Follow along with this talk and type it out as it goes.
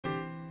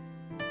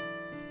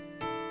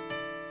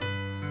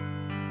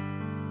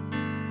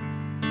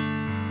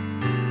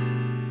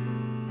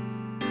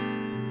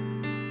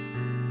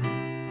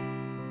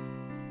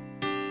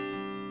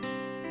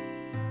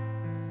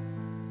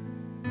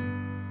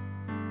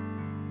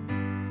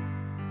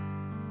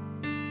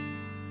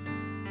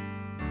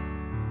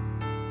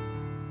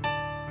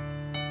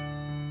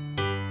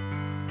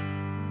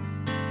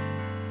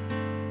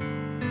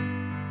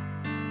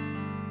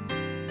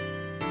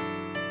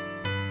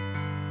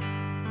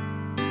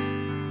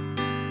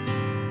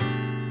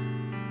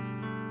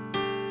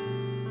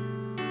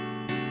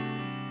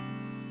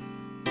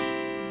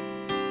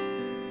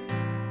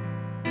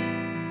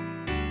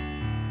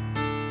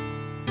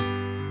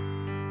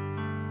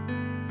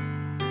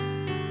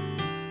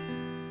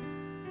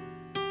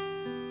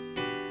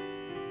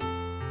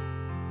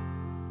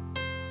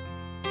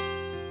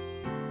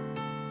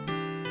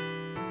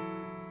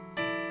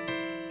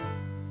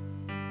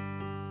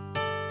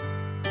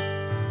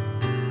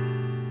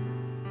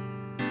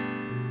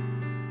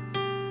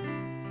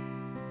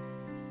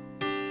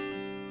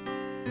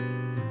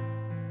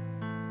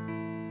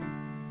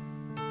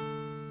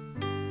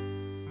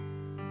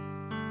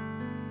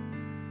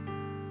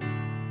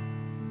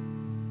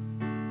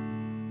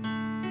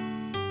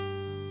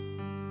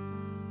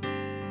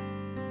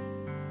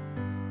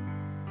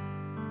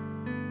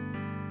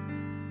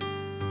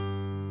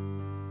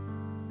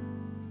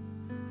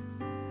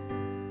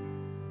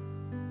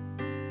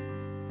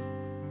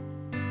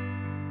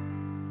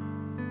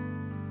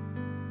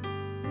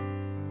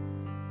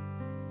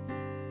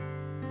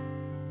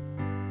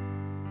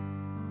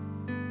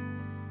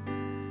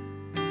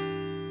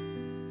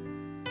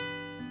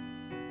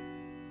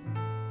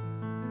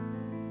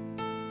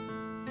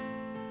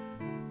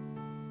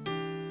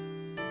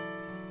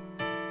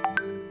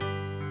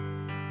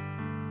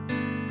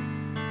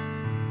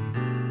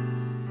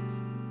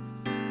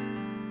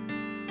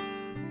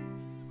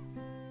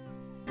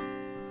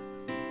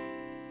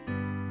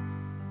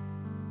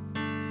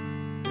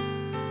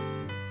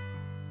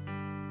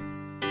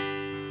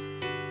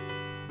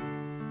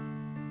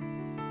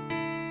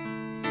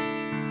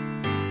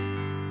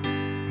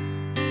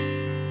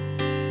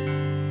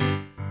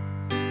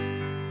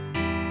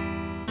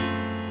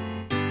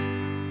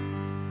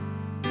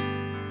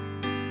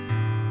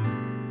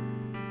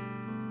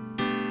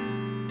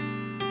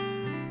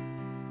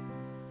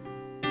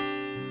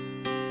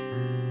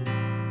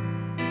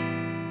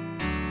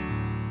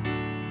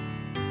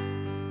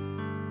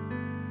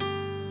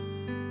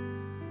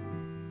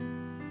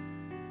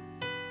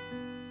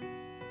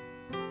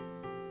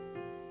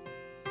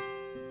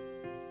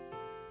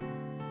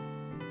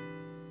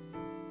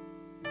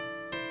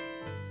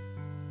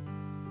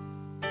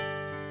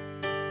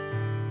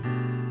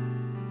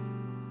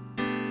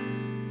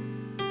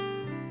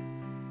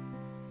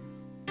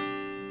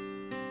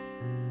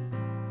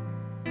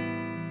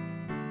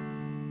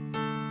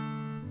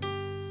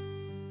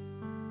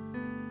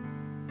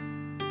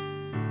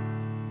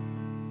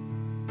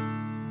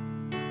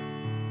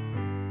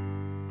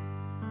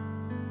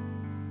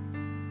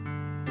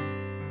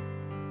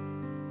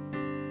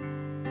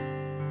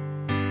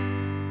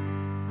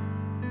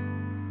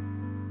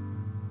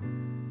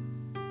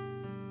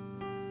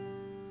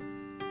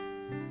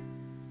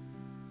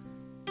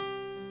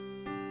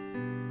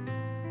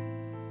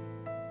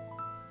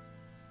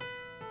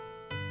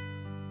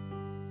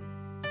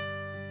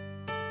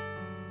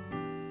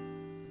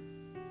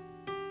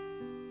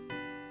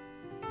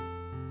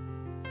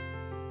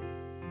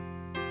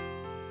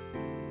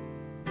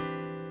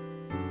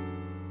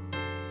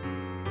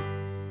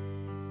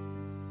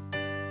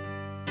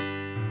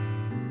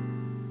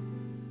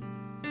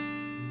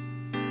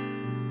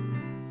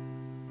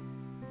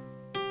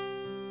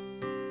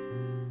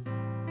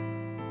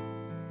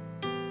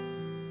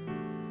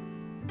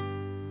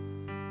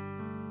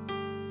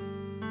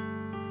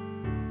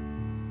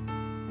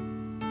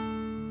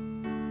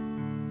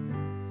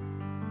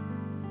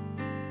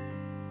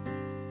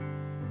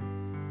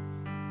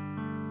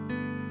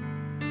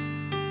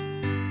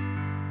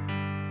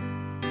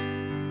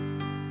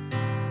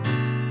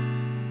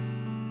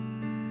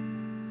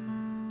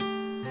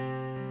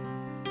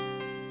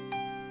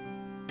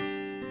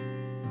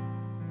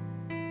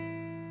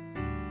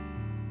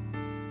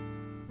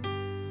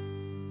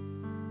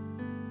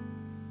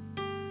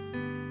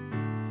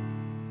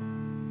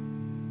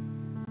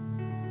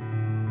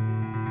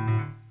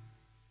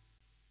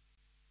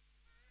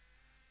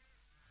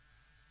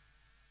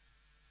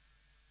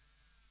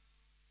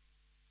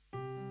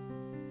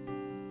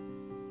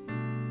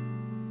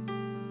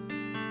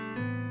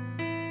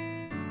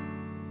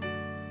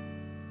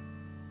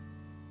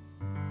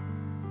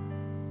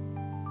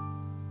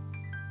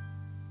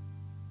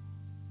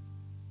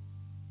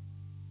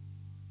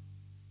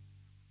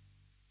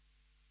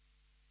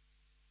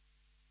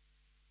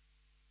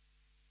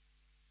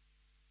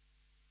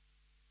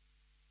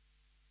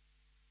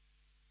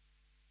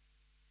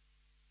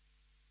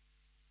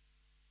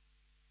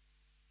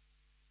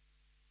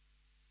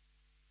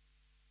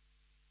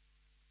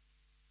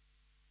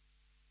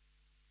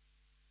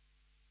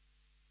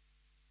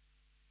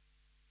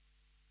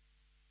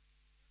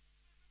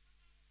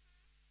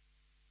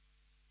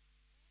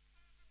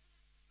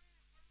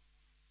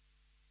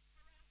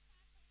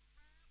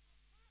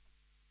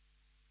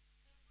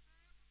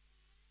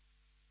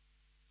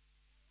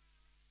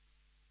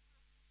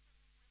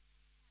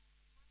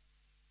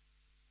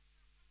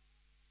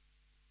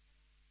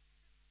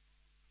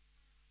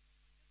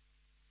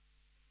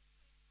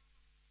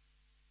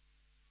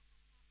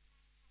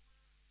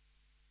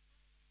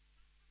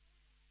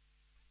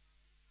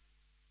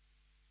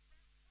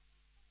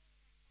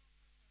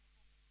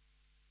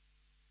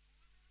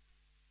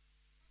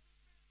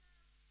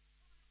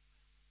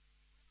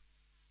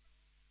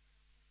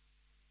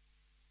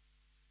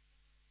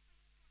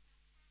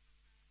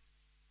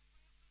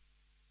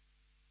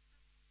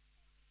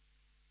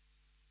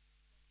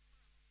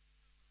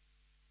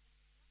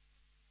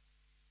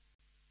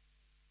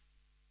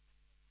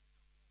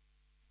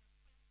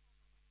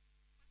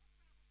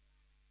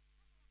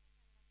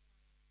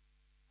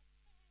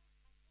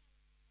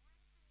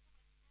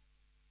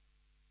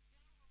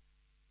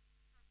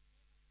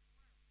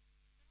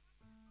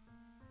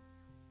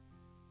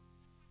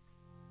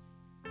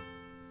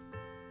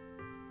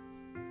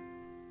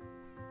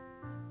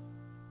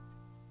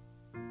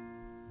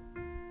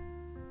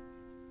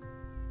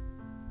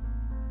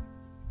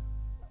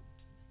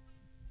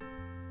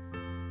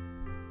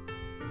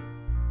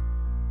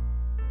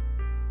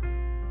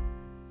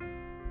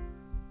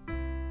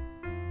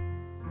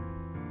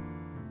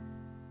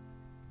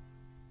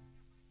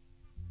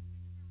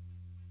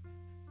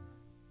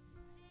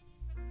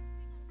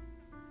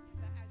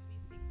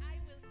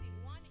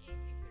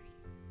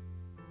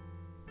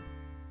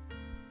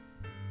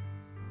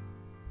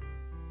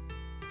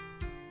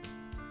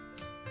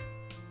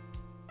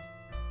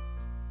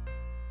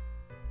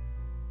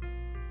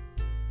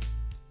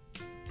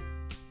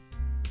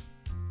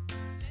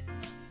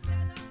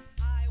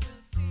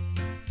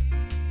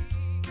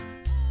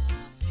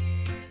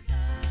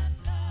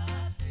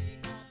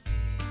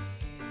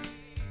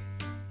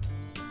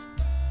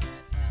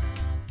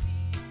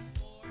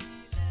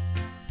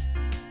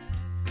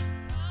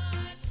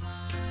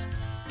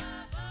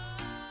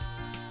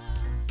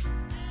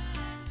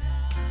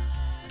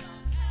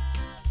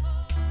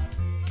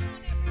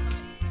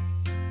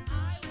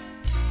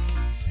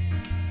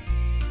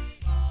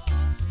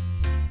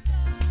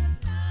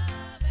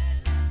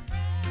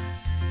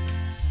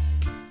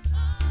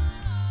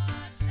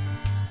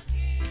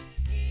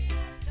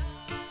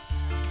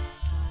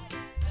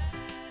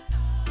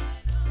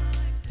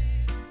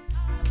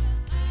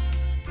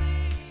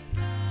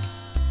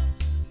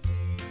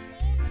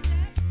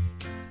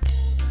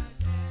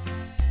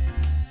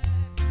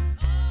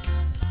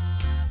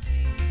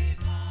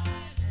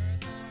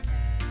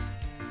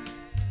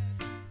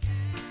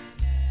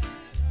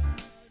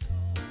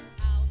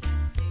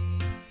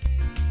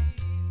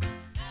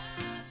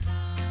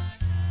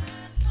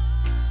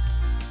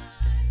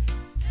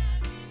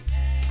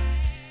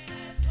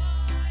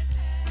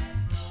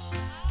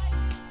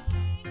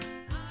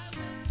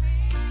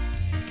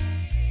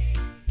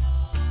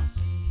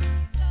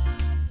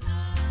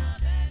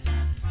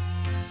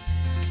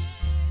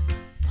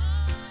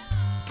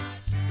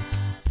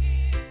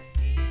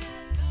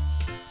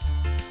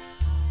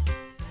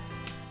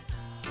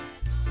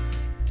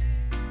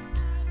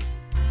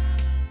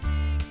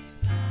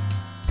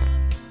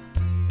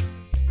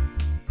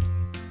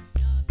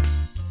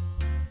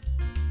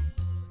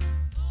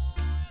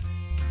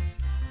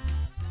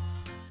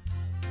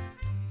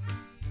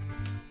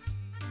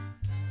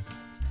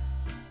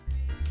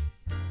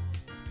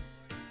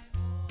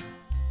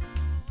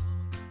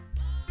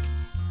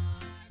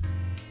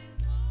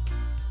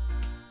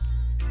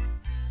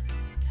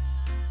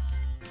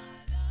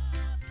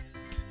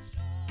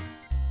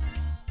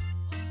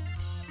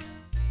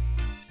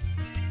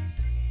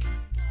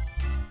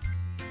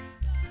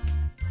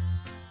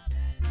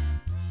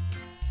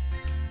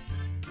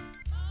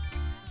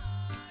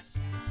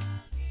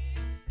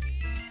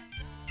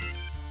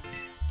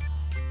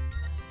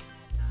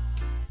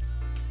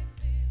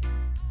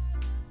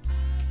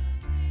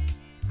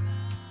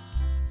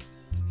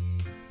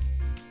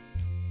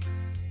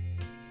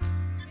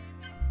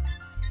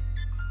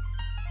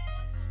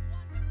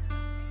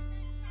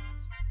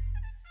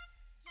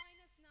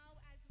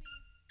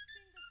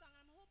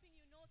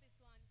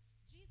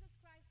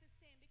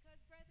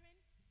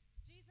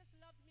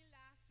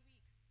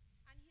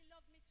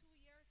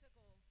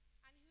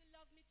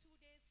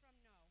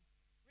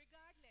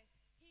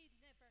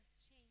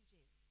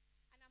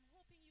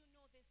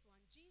this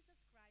one,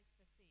 Jesus Christ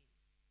the same.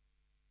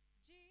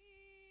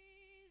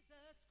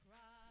 Jesus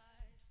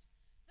Christ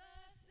the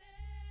same.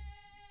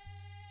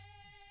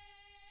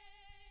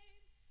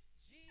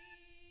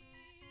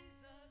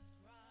 Jesus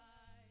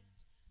Christ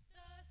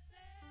the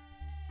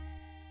same.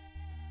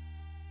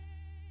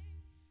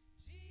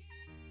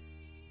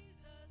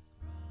 Jesus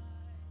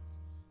Christ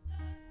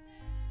the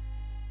same.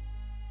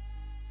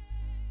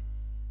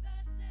 The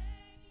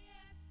same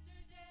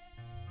yesterday,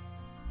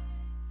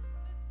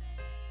 the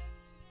same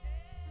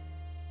today,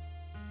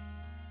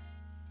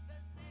 the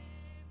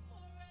same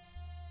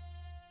forever.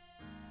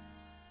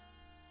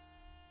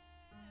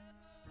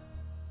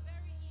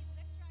 Very easy.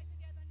 Let's try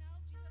together now.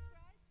 Jesus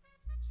Christ.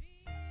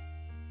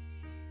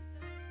 Jesus Christ the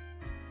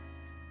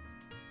same.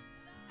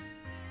 Jesus Christ the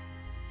same. Jesus Christ the same.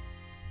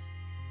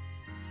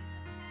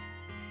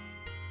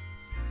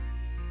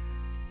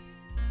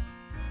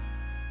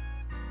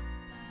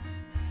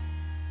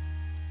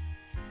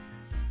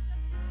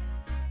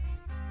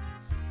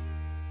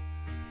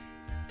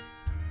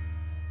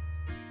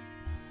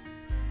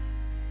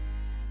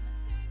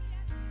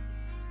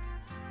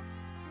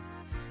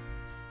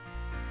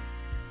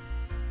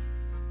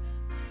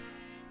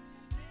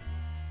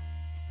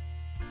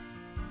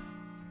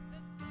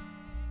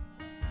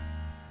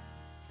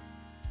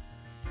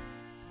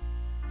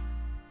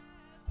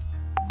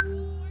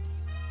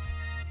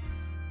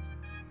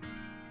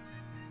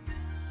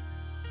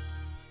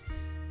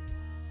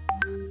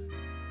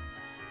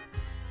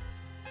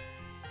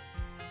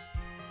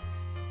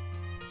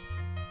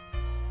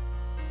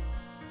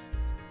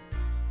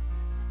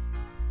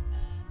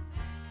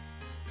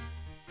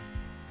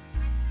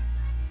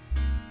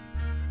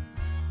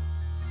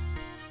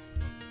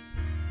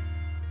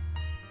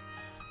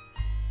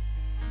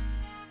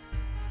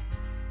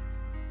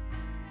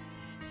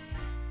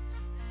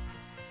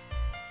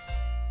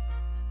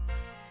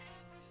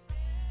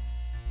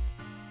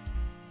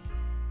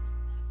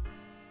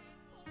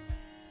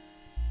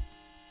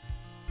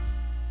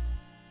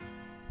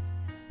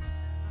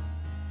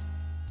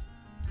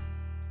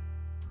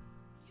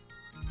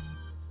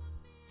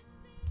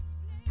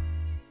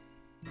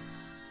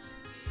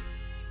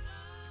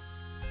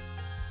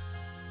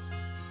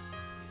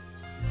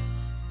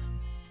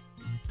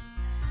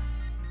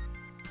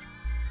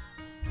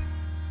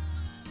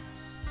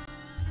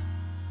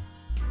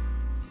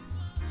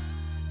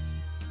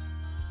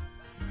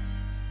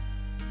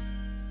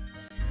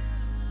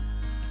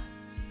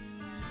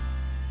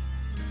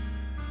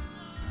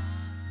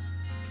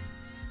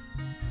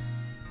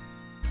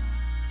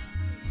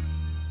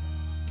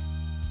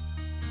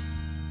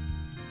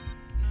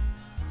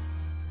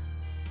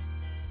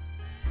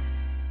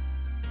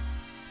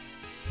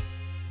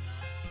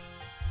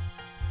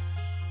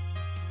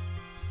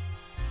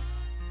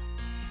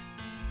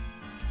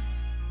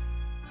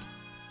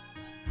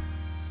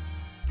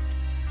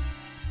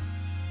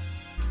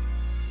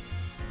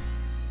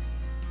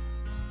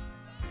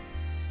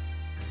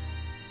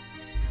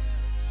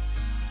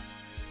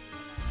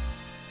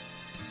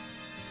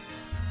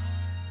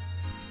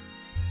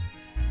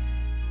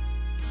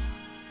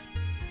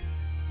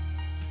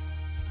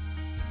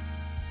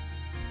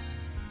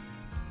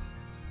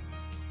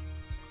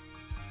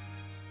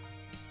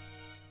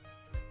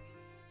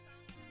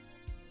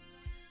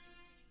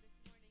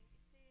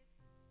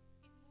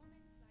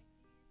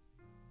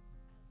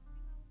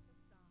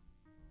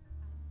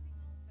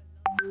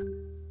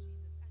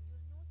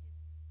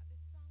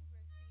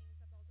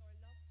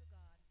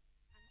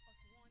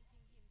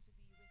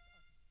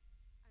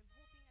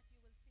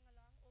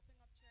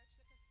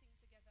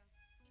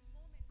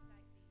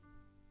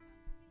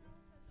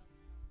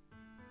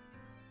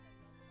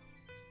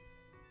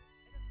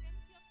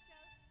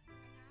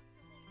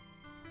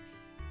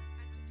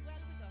 Christ the same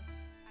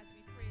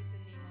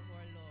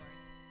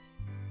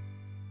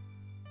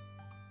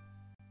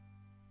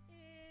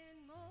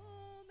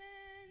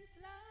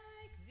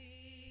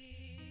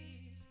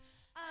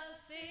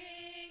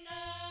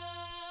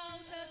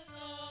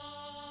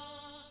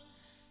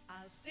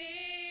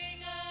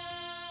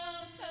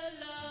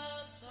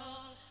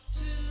yesterday,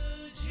 the same today, the same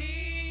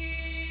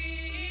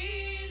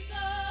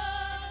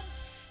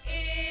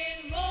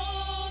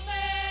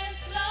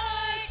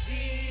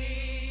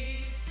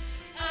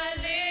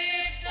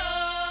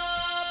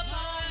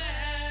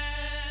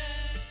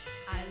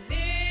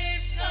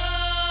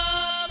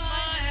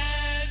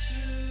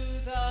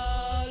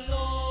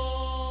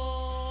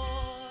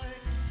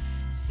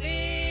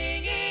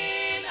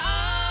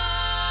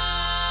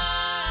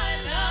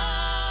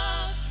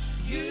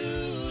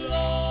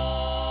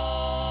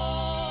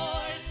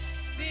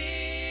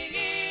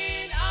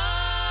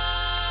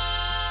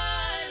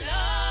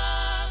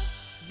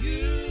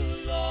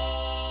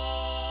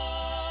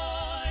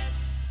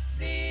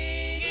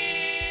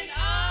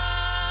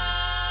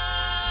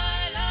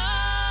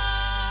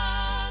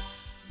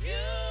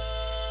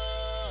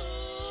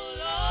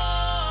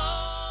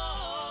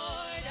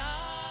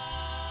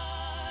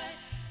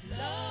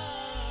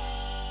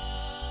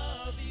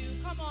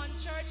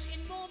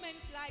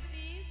like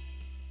these,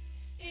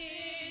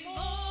 in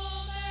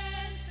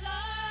moments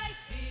like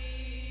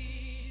these.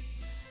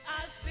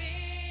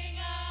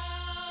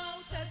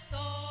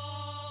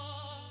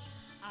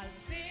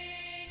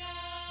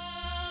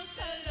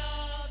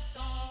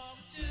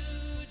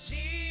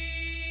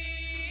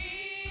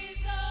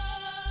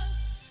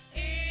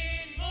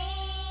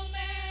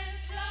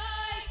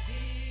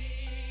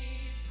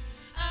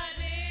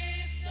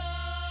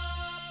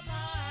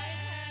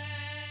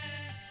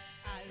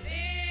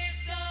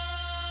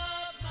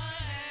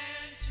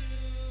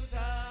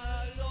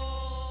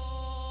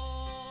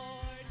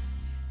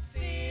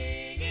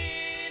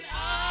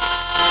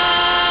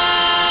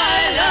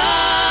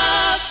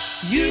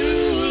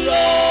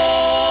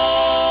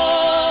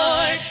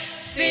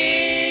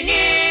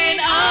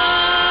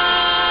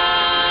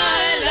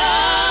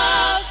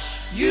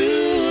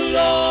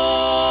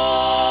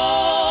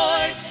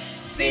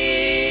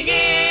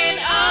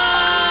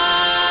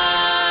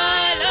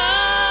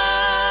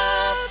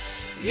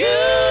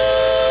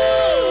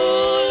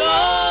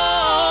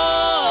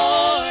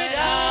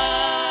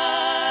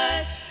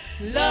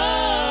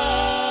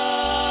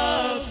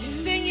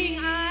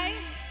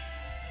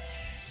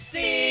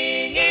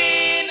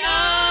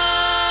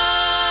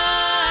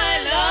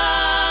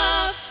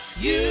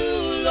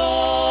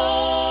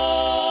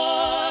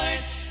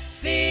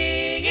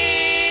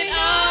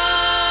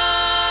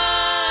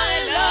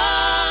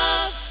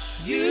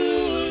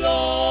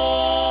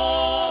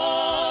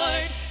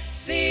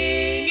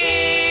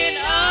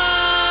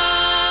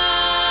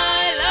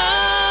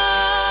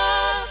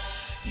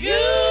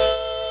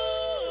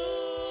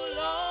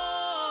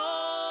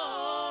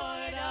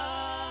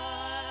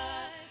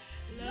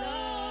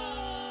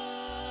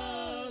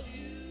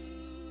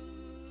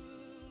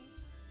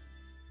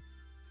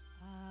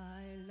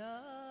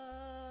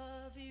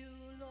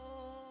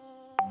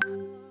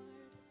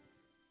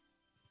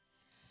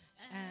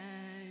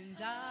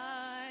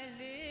 I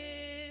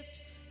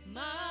lift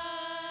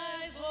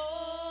my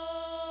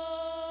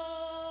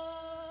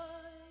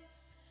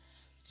voice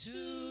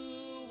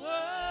to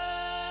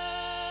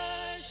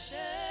worship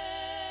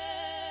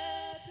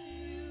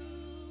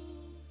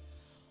you,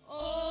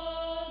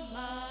 oh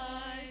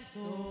my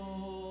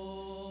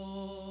soul,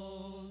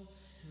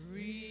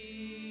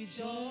 rejoice,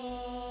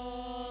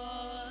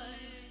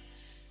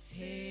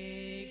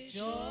 take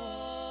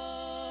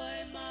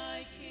joy,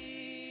 my King,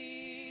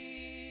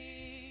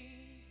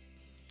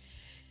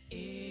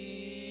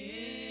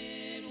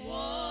 in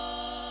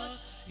what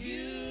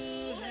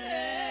you have.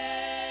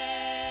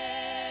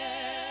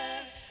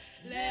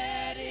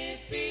 Let it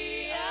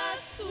be a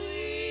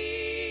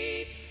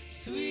sweet,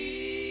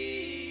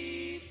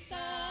 sweet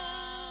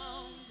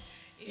sound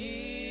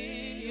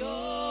in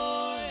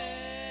your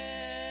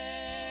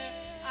ear.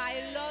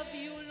 I love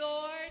you,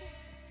 Lord.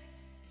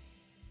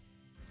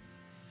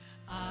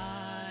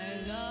 I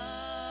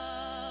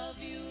love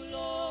you,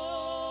 Lord,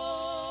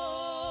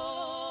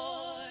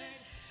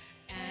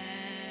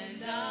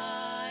 and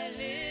I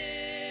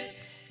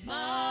lift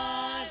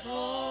my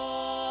voice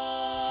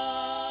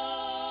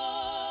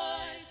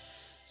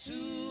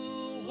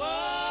to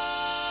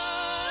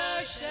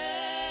worship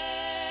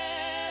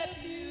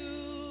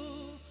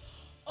you,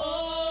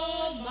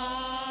 oh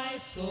my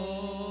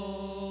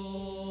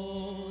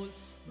soul,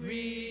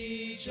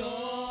 rejoice,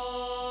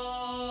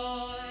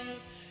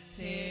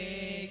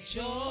 take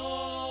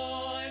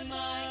joy,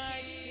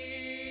 my King,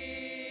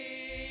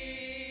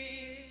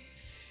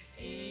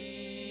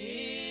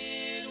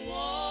 in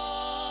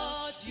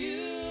what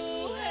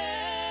you have.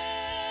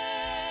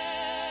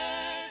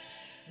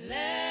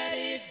 Let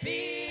it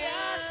be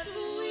a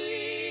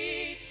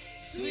sweet,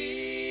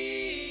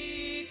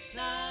 sweet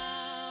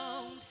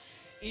sound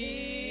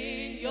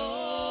in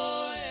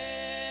your ear.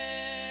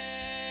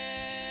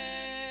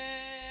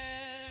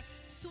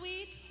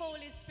 Sweet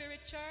Holy Spirit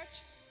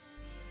Church.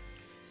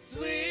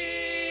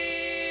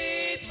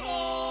 Sweet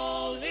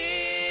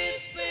Holy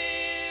Spirit,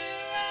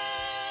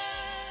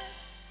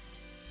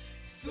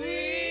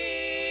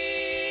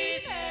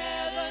 sweet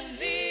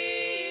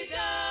heavenly dove,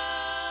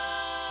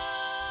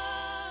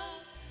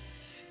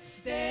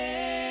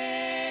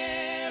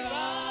 stay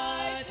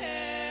right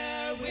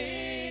there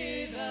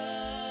with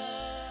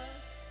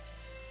us,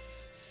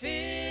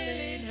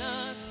 filling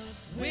us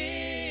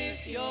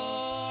with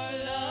your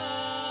love.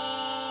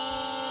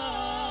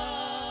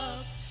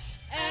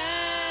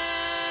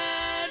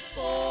 And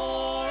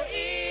for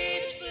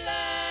each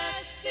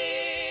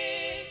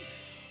blessing,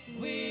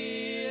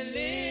 we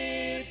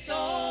lift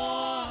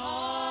our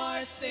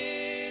hearts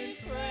in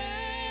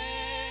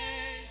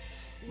praise.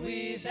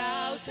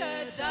 Without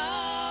a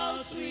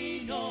doubt,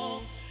 we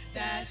know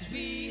that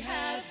we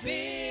have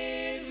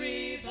been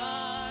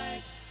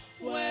revived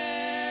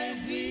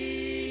when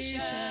we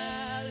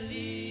shall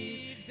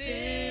leave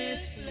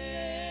this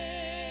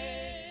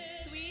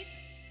place. Sweet,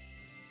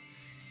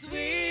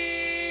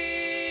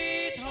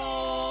 sweet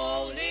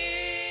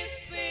Holy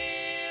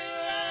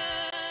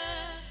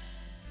Spirit,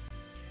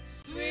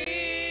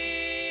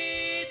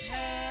 sweet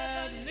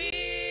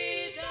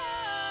heavenly dove,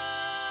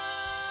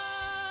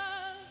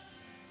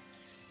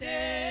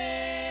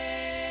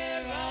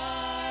 stay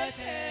right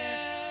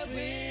here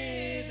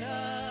with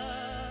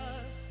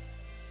us,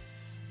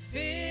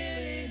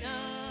 filling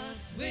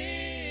us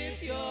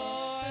with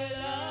your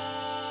love.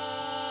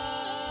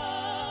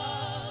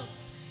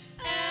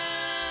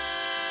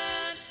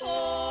 And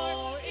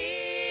for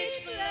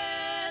each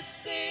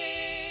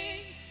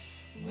blessing,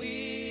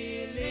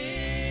 we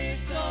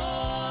lift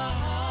our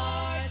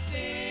hearts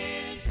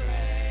in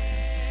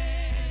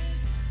praise.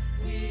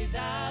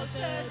 Without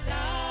a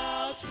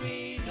doubt,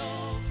 we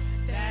know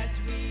that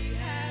we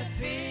have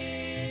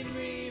been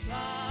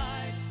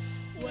revived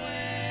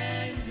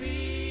when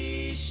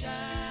we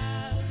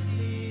shall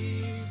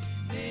leave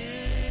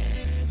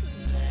this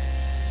place.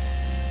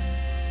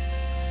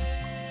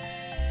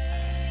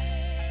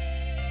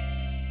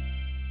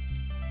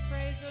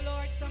 Praise the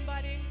Lord,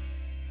 somebody.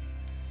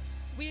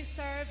 We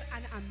serve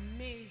an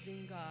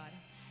amazing God.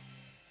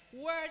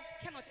 Words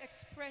cannot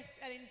express,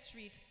 Ellen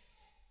Street,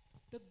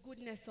 the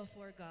goodness of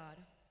our God.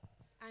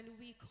 And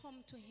we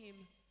come to him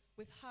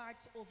with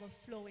hearts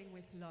overflowing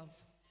with love.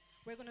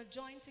 We're going to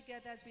join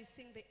together as we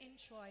sing the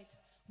introit.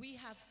 We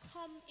have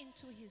come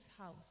into his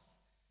house,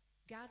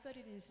 gathered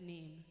in his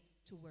name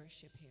to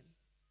worship him.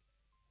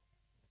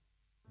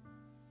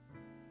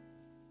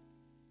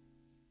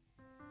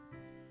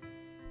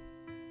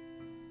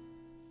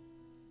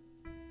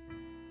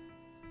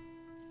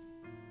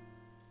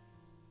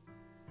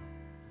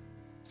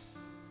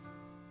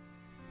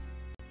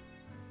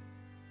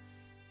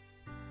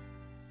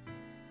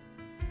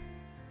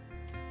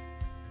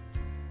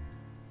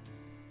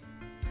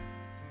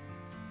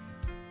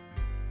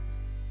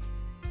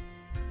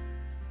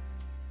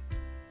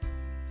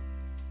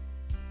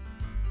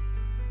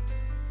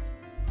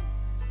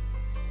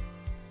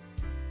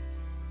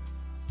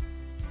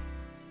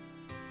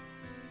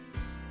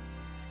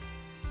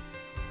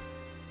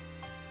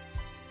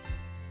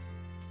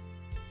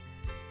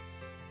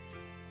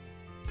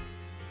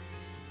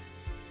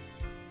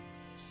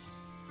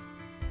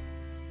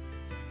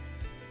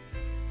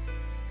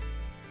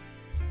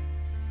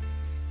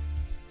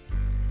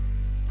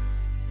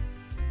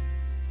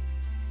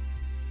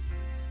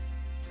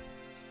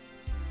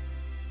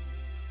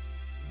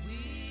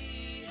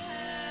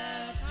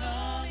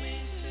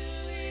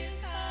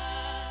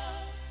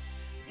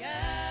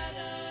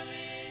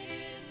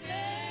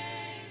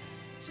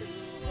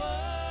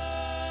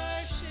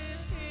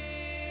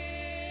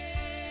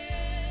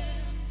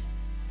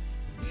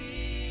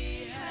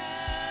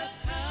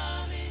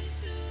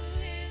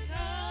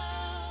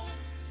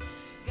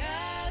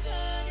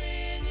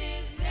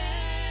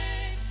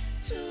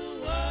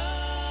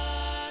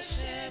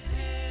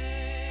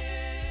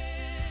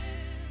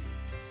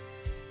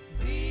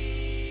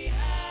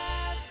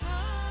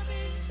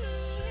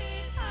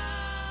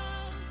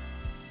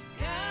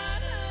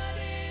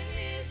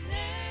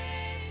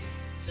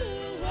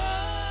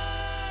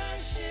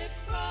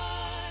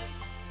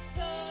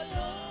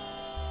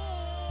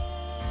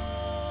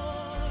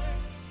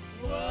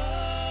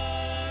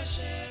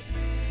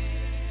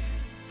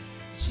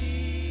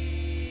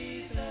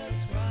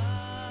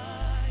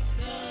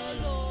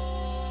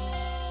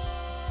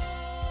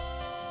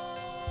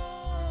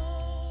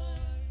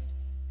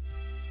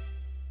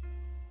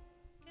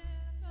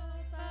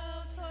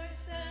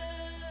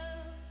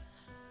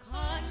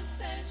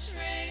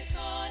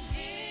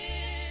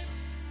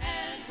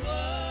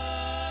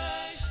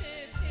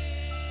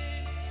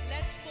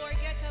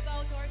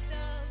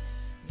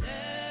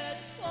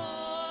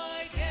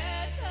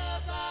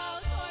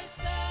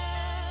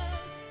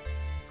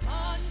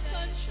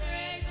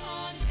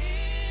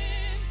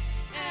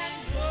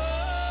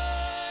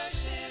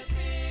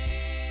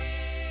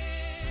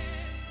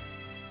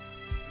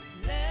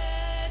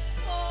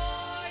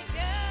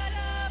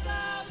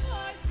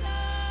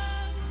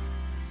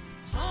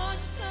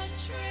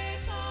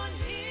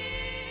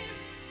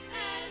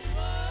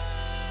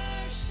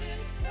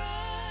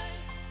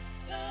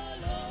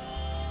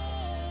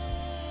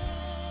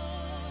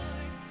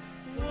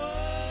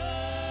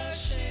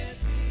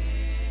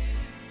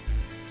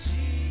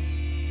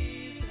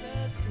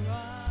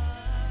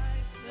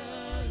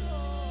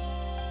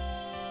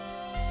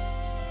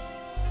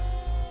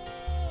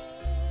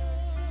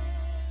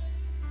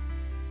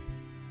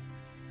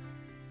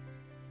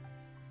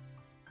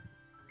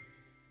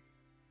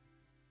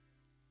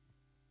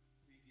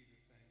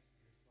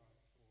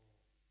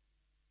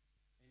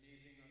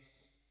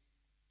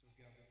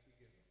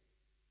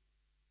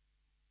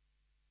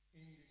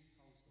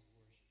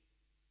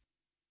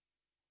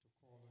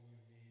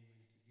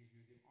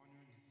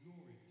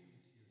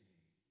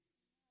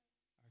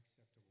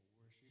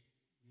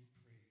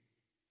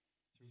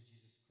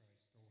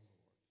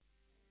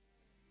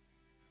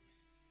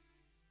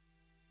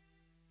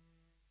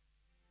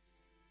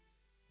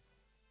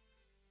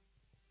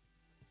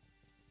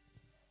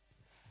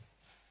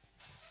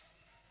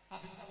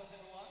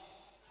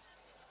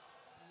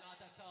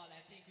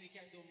 we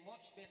can do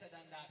much better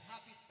than that.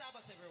 Happy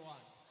Sabbath,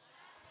 everyone.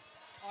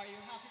 Are you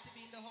happy to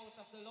be in the house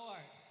of the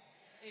Lord?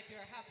 If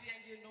you're happy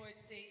and you know it,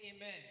 say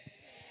amen.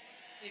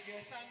 If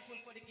you're thankful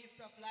for the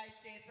gift of life,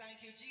 say thank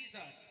you,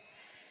 Jesus.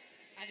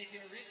 And if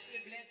you're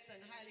richly blessed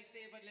and highly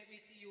favored, let me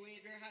see you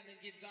wave your hand and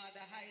give God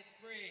the highest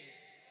praise.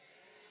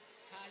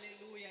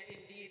 Hallelujah.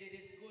 Indeed, it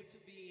is good to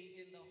be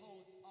in the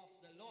house of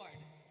the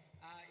Lord.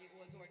 It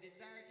was our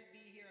desire to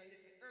be here a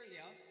little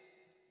earlier,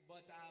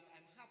 but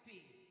I'm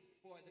happy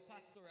for the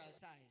pastoral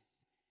ties,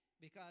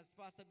 because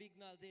Pastor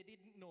Bignall, they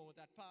didn't know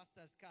that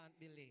pastors can't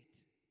be late.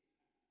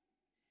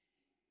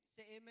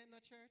 Say amen,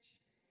 no church?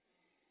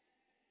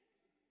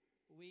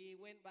 We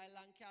went by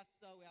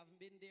Lancaster. We haven't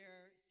been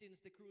there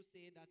since the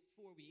crusade. That's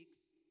 4 weeks.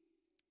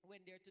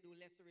 Went there to do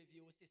lesson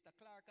review. Sister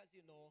Clark, as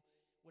you know,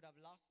 would have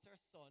lost her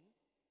son.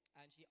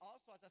 And she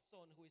also has a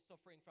son who is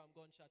suffering from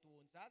gunshot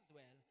wounds as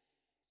well.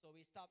 So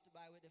we stopped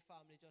by with the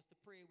family just to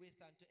pray with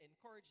and to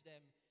encourage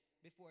them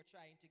before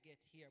trying to get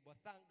here. But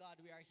thank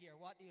God we are here.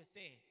 What do you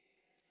say?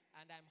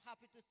 And I'm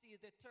happy to see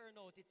the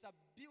turnout. It's a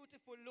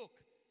beautiful look.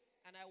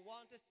 And I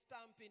want to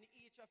stamp in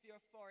each of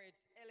your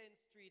foreheads, Ellen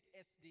Street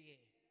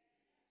SDA.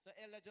 So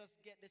Ella, just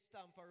get the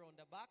stamp around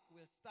the back.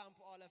 We'll stamp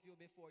all of you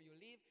before you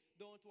leave.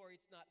 Don't worry,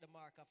 it's not the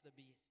mark of the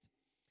beast.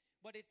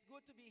 But it's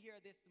good to be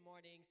here this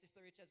morning.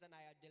 Sister Richards and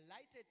I are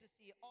delighted to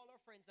see all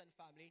our friends and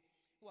family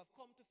who have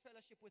come to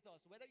fellowship with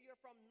us. Whether you're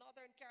from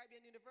Northern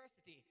Caribbean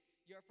University,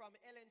 you're from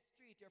Ellen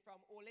Street, you're from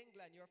Old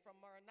England, you're from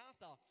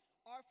Maranatha,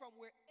 or from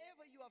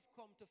wherever you have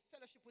come to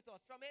fellowship with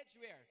us, from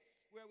Edgeware,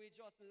 where we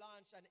just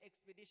launched an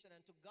expedition,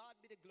 and to God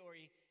be the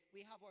glory,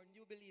 we have our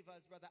new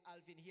believers, Brother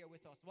Alvin, here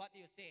with us. What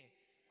do you say?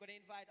 Going to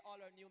invite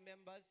all our new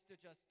members to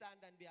just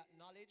stand and be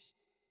acknowledged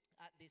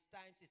at this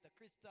time. Sister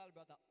Crystal,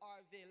 Brother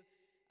Arville,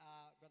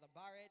 Brother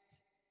Barrett,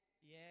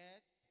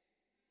 yes,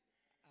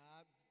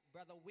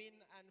 Brother Wynn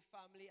and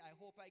family. I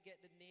hope I get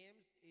the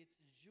names. It's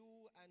Ju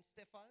and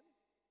Stefan.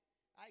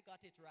 I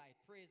got it right.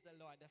 Praise the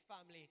Lord. The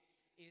family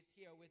is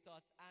here with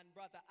us. And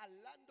Brother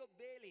Orlando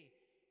Bailey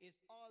is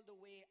all the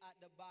way at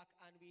the back.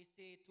 And we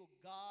say, to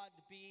God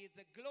be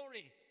the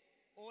glory.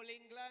 All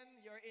England,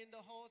 you're in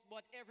the house,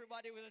 but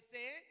everybody will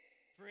say,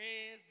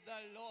 praise the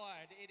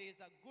Lord. It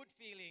is a good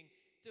feeling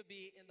to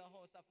be in the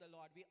house of the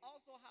Lord. We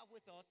also have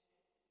with us,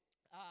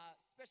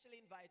 specially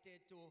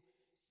invited to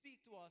speak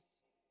to us,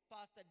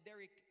 Pastor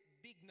Derek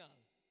Bignall.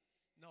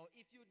 Now,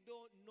 if you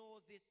don't know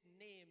this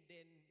name,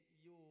 then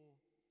you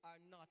are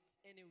not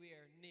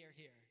anywhere near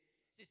here.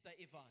 Sister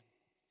Yvonne.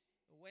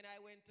 When I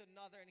went to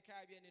Northern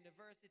Caribbean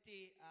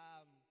University,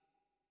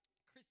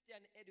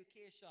 Christian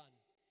education,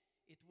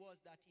 it was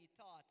that he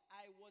taught.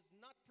 I was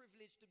not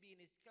privileged to be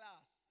in his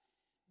class,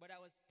 but I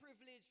was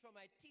privileged for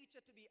my teacher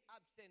to be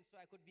absent so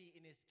I could be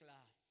in his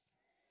class.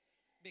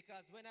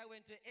 Because when I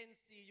went to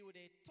NCU,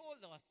 they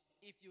told us,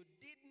 if you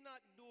did not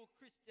do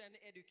Christian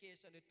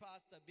education with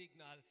Pastor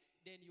Bignall,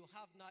 then you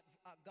have not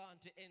gone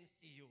to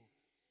NCU.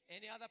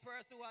 Any other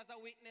person who has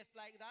a witness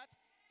like that?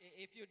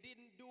 If you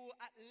didn't do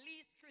at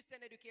least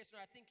Christian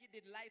education, I think he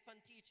did life and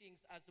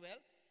teachings as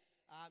well.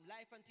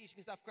 Life and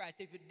teachings of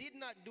Christ. If you did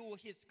not do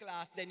his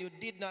class, then you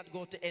did not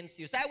go to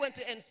NCU. So I went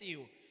to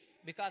NCU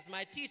because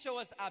my teacher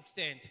was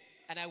absent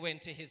and I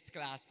went to his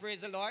class.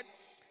 Praise the Lord.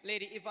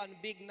 Lady Yvonne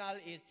Bignall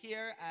is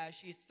here.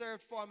 She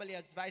served formerly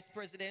as Vice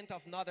President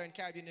of Northern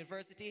Caribbean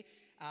University.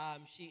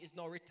 She is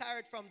now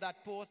retired from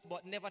that post,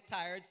 but never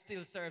tired,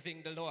 still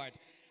serving the Lord.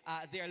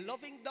 Their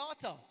loving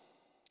daughter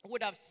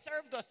would have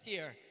served us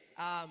here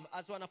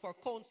as one of our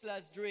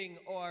counselors during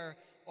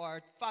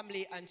our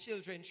family and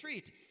children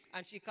treat.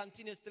 And she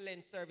continues to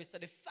lend service. So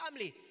the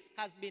family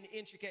has been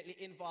intricately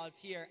involved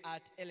here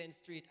at Ellen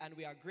Street, and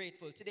we are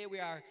grateful. Today we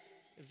are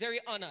very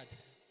honored.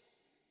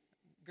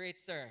 Great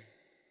sir,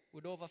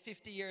 with over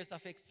 50 years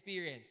of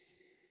experience,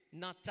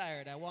 not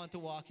tired. I want to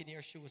walk in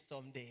your shoes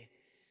someday.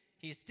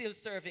 He's still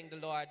serving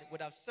the Lord.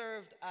 Would have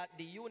served at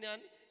the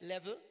union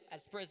level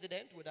as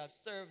president, would have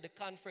served the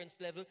conference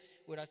level,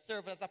 would have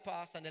served as a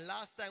pastor. And the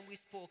last time we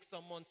spoke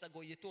some months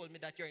ago, you told me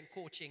that you're in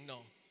coaching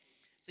now.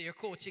 So you're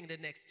coaching the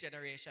next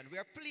generation. We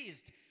are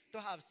pleased to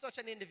have such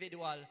an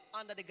individual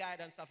under the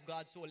guidance of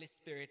God's Holy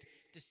Spirit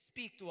to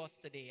speak to us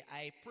today.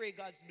 I pray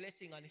God's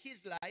blessing on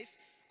his life,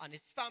 on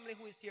his family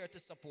who is here to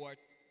support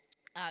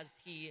as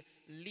he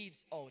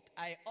leads out.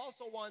 I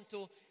also want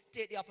to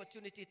take the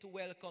opportunity to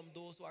welcome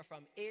those who are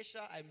from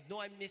Asia. I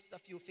know I missed a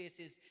few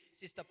faces,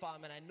 Sister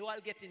Palm, and I know I'll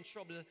get in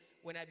trouble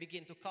when I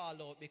begin to call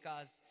out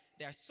because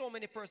there are so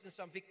many persons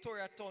from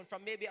Victoriatown,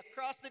 from maybe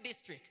across the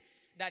district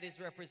that is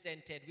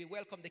represented. We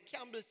welcome the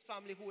Campbell's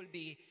family who will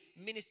be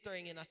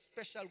ministering in a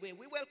special way.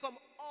 We welcome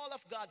all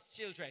of God's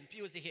children,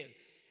 Pewsey Hill,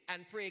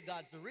 and pray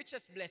God's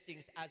richest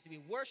blessings as we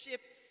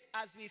worship,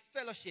 as we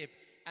fellowship,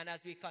 and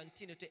as we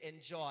continue to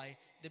enjoy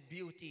the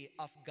beauty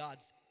of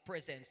God's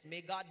presence.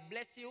 May God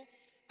bless you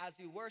as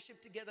we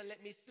worship together.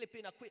 Let me slip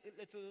in a quick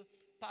little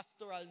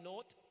pastoral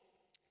note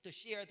to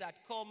share that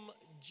come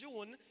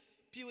June,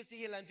 Pewsey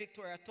Hill and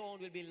Victoriatown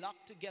will be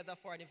locked together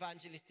for an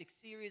evangelistic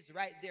series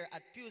right there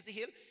at Pewsey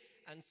Hill.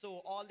 And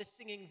so all the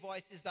singing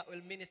voices that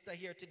will minister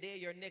here today,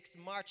 your next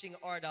marching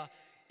order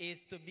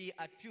is to be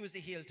at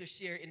Pusey Hill to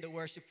share in the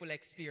worshipful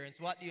experience.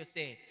 What do you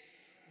say?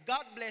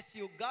 God bless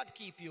you. God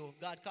keep you.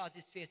 God cause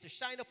his face to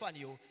shine upon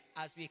you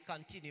as we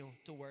continue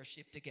to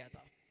worship together.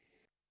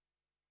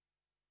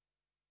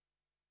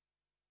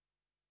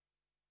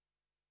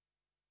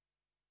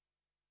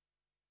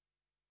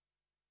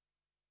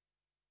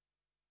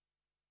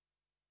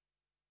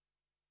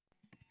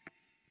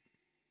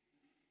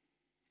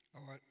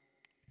 Our,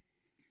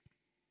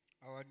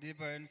 our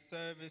divine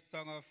service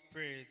song of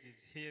praise is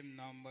hymn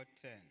number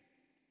 10.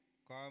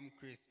 Come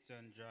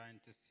Christian, join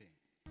to sing.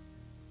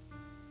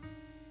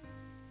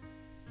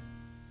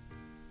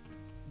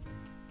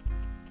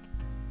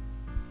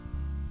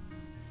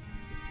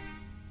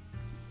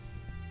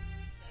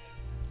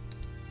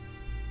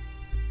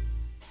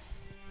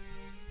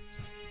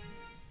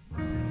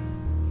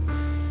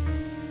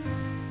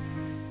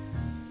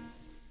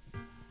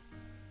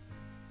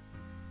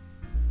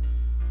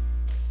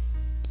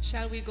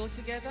 Shall we go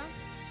together?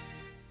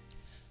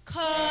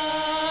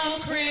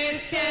 Come,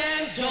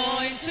 Christians,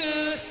 join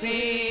to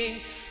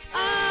sing.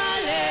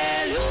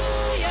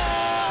 Alleluia,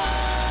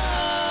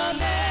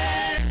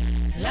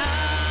 amen.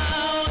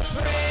 Loud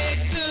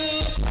praise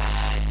to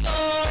Christ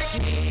our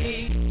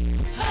King.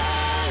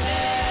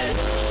 Hallelujah,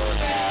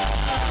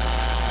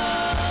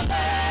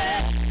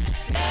 amen.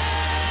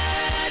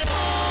 Let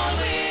all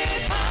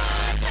with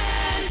heart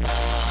and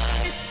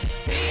voice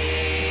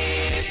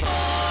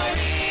before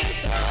his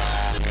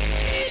throne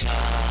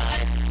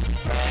rejoice.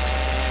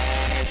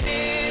 Praise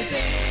is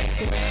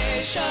his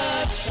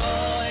gracious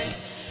choice.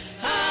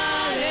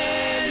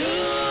 Hallelujah,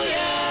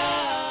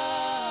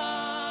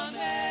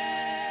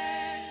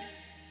 amen.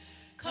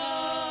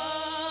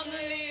 Come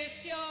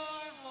lift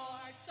your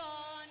hearts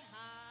on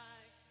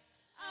high.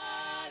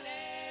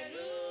 Hallelujah,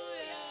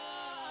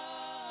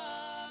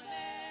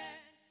 amen.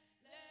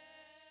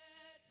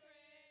 Let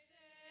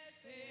praises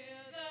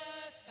fill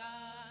the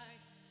sky.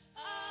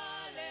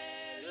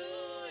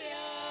 Hallelujah,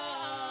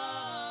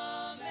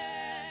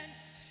 amen.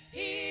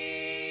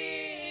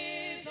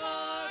 He is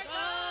our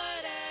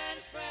God and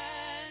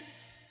friend.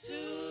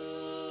 To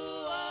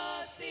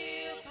us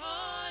he'll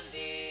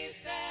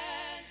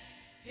condescend.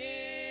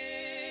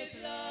 His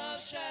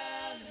love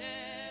shall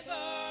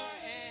never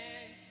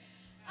end.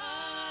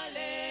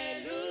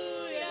 Hallelujah,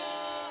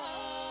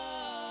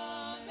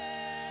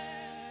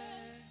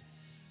 amen.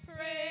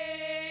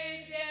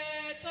 Praise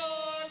yet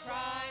o'er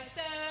Christ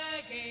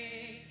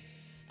again.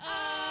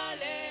 Hallelujah,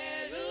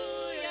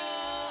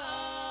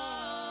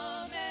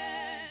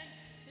 amen.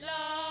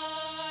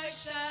 Life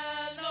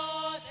shall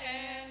not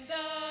end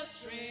the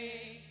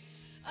strain.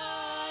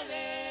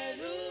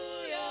 Hallelujah,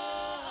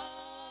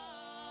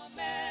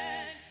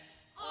 amen.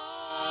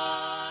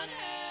 On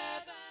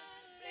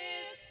heaven's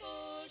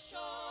blissful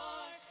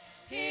shore,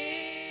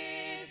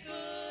 his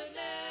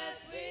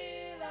goodness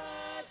we'll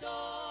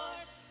adore,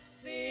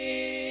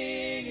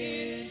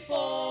 singing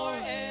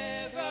forevermore.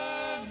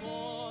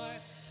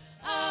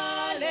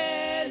 Hallelujah,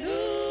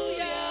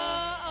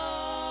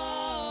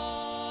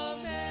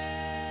 amen.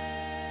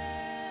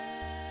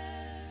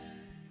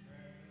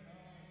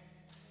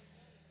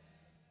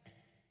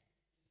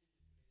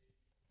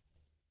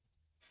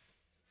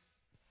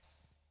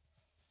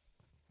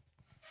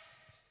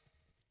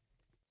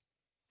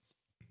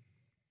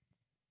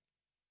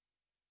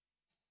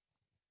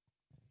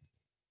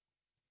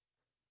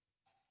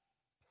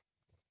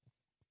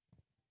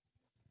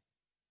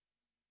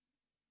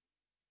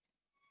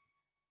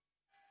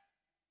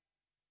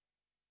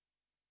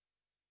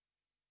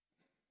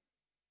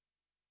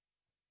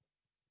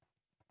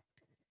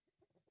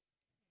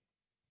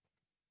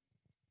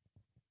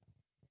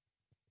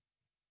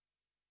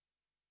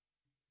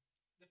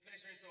 The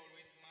pleasure is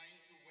always mine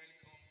to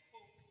welcome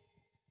folks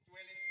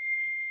dwelling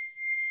street.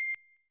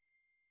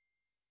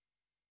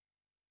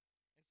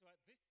 And so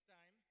at this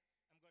time,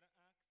 I'm going to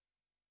ask our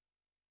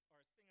singers to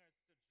join me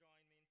in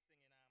singing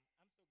I'm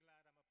so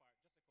glad I'm a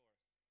part.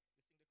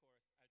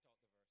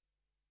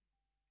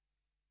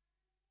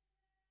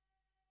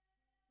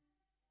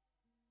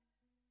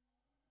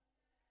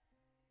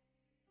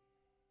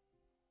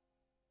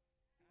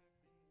 Just a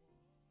chorus. They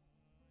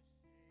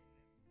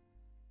sing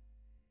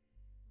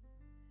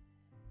the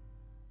chorus, I'll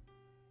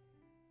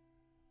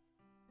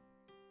talk the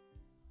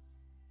verse.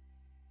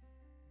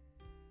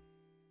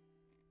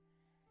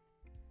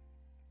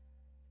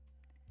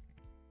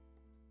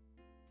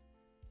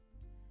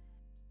 I've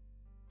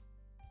been washed in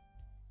His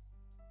house,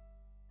 the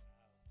family of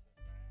God.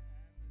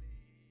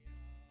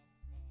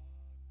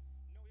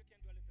 No, you can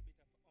do a little bit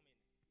of humming.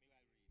 Maybe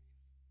I'll read.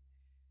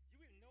 You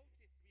will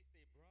notice we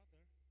say brother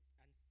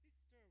and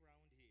sister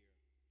around here.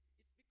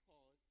 It's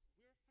because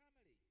we're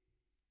family.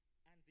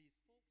 And these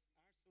folks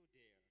are so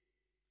dear.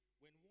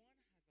 When one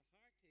has a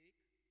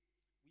heartache,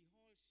 we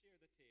all share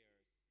the tears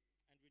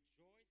and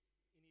rejoice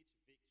in each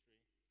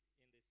victory in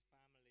this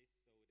family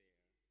so dear.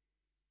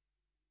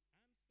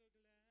 I'm so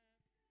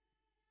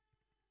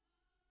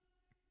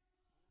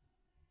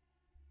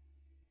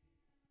glad.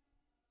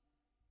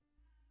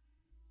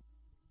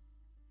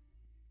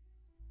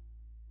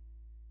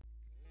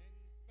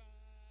 Cleansed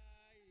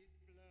by His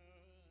blood.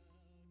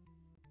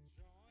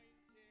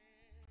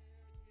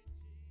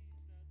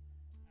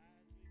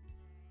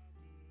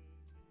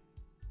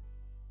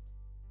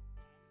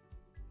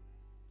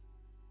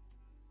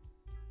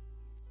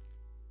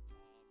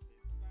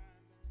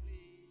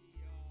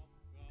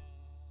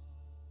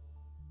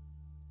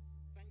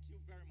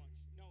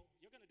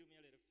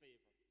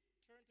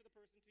 turn to the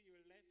person to your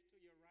left, to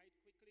your right,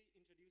 quickly.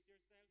 Introduce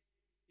yourself.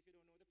 If you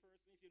don't know the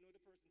person, if you know the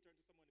person, turn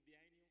to someone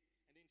behind you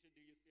and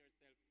introduce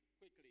yourself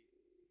quickly.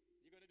 You're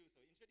going to do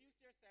so.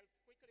 Introduce yourself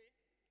quickly.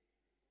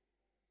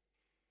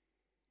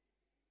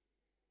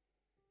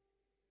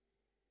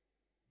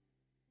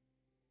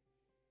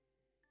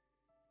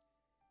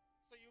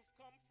 So you've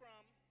come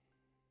from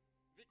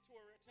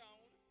Victoria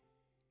Town,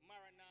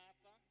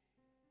 Maranatha,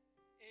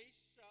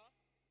 Asia,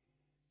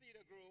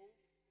 Cedar Grove,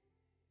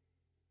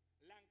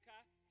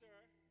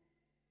 Lancaster,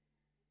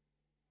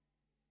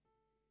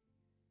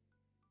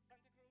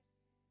 Santa Cruz,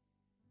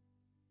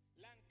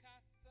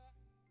 Lancaster,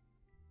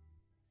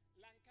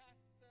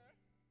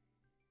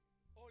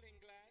 Old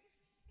England,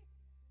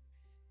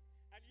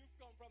 and you've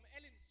come from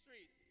Ellen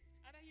Street.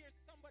 And I hear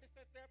somebody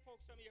says there are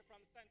folks from here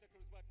from Santa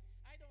Cruz, but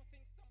I don't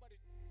think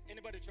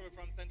anybody travel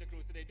from Santa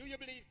Cruz today. Do you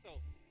believe so?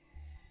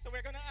 So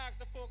we're going to ask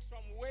the folks from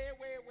way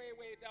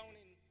down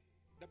in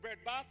the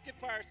Breadbasket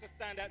Parish to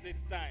stand at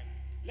this time.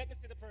 Let me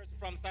see the person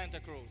from Santa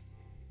Cruz.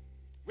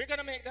 We're going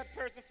to make that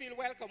person feel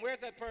welcome.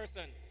 Where's that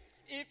person?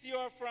 If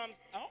you're from,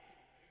 oh,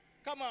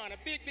 come on, a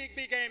big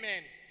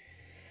amen.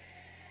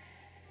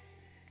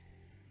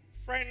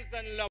 Friends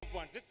and loved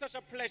ones, it's such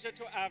a pleasure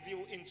to have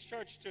you in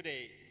church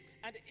today.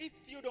 And if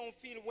you don't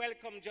feel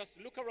welcome, just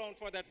look around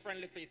for that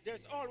friendly face.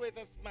 There's always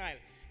a smile,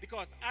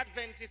 because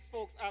Adventist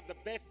folks have the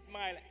best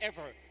smile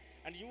ever.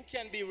 And you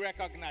can be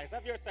recognized.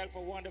 Have yourself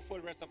a wonderful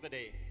rest of the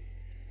day.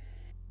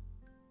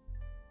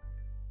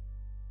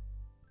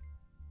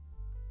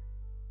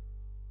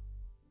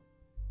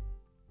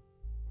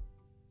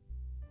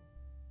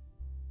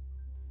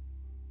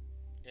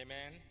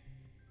 Amen.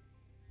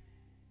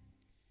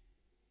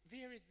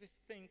 There is this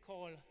thing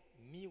called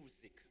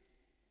music.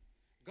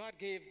 God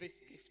gave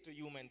this gift to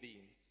human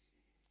beings.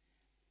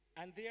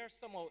 And they are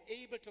somehow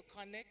able to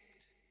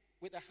connect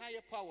with the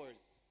higher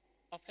powers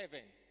of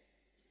heaven.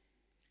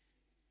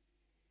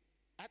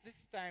 At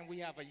this time, we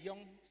have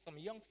some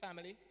young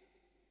family,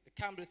 the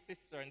Campbell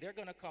sister, and they're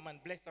going to come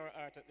and bless our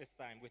heart at this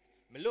time with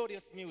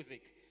melodious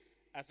music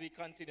as we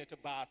continue to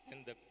bask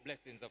in the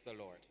blessings of the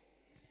Lord.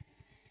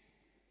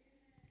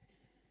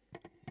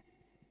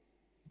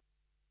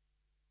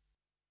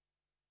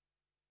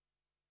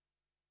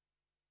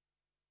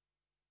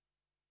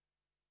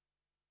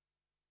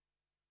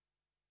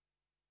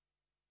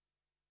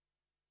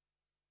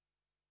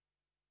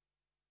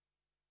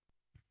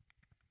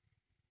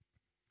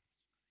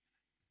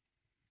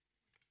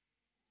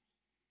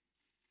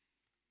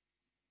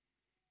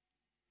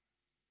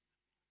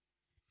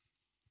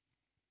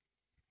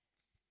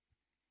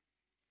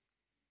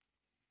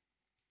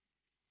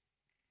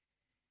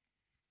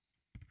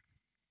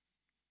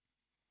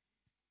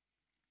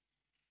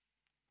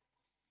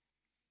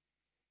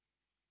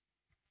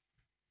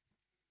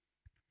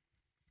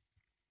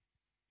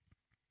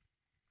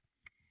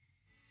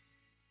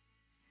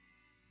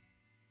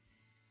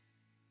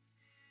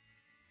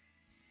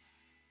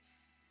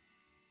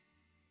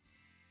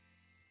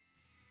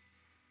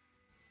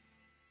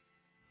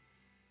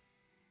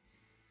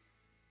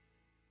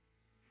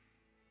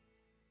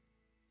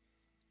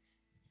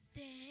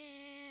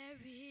 There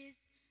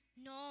is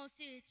no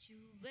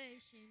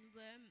situation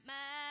where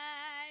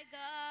my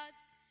God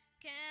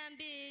can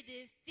be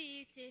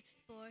defeated,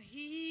 for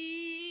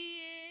he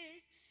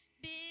is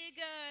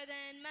bigger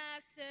than my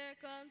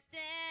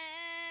circumstance.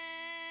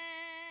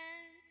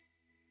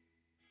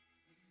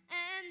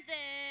 And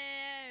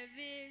there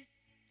is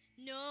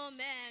no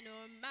man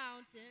or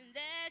mountain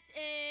that's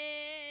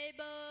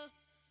able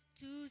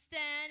to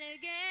stand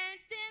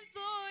against him,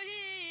 for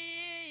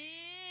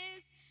he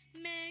is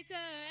maker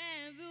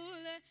and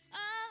ruler. Oh,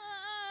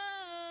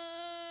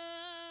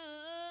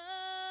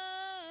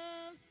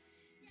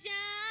 giants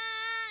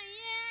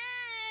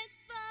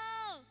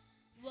fall,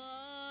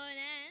 one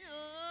and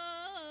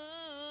all.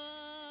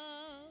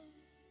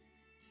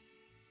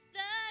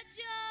 The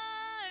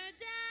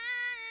Jordan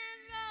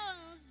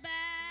rolls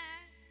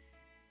back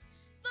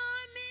for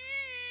me.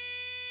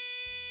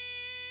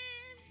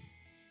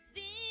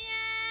 The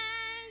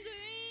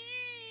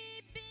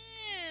angry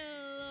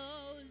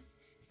billows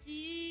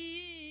cease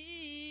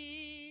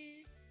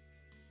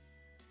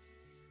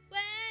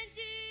when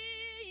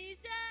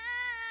Jesus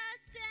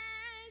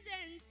stands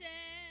and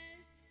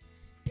says,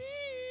 peace.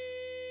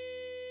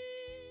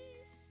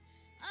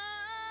 Oh,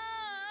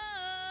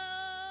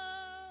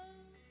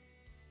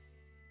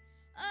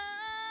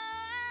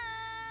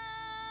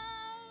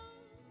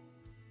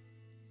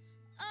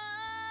 oh,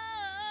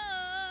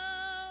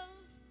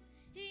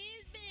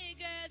 he's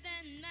bigger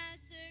than my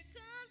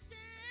circumstance.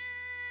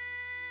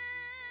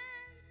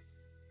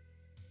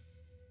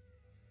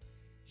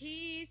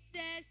 He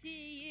says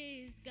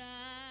he is God,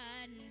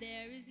 and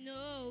there is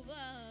no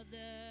other.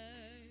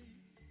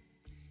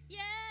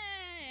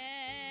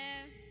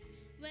 Yeah,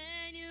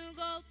 when you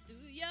go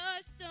through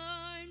your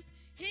storms,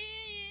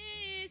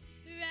 he is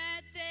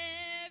right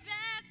there,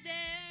 right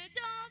there.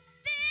 Don't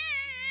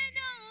fear,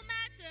 no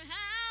matter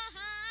how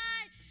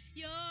high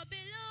your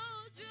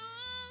billows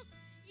roll,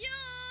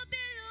 your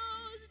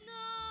billows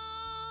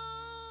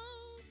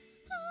know.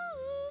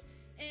 Ooh,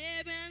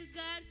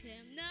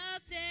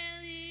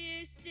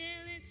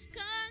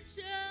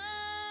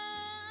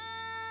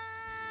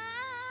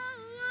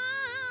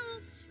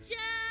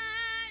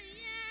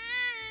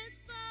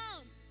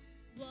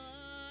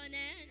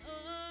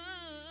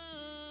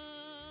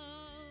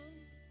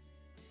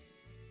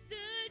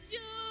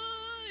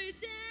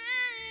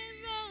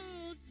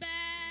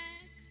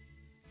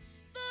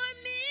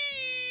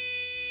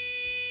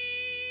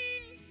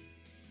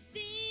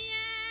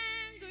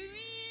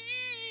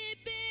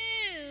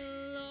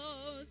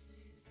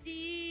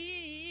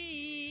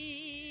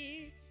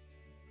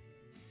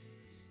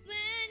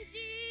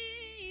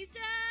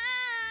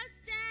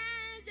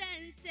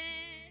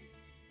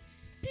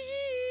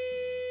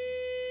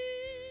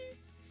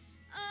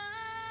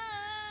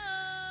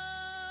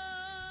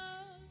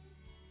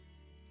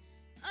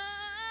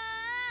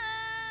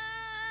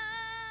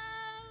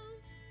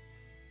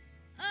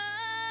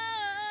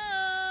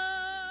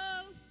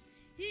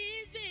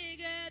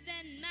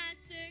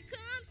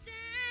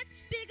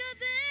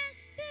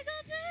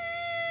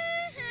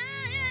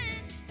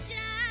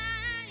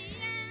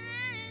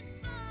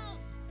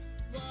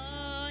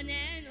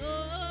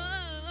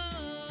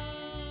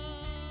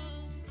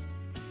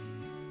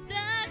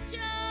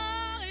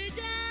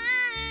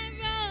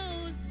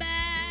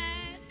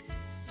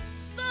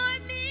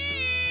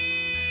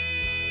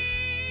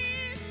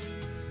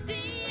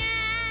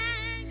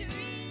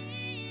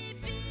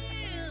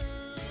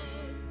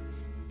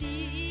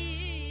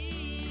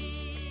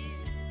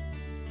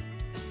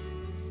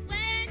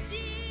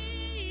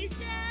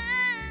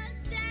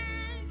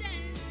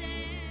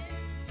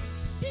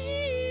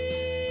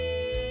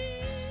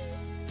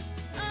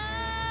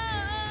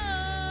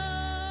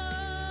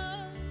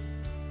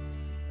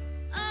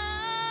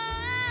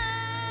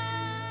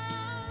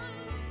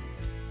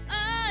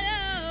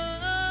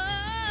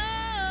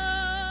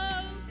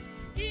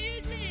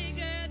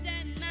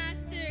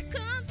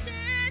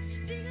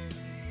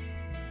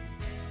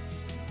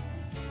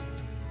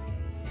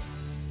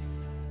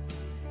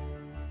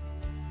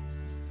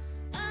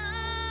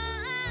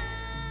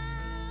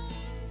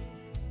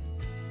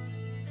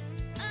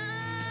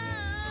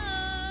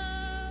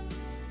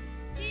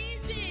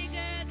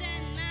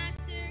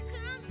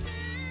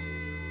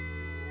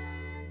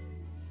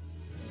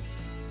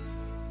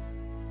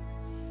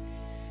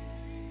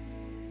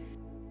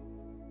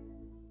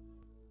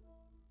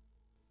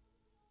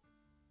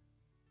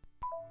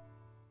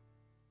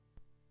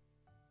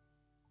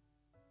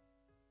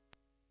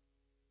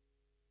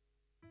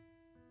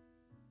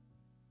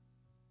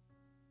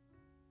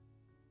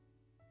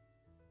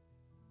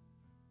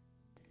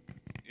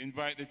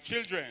 invite the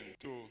children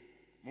to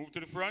move to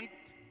the front.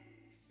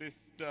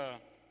 Sister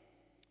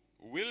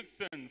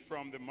Wilson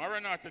from the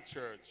Maranatha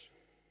Church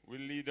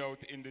will lead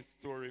out in this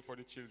story for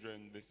the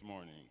children this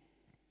morning.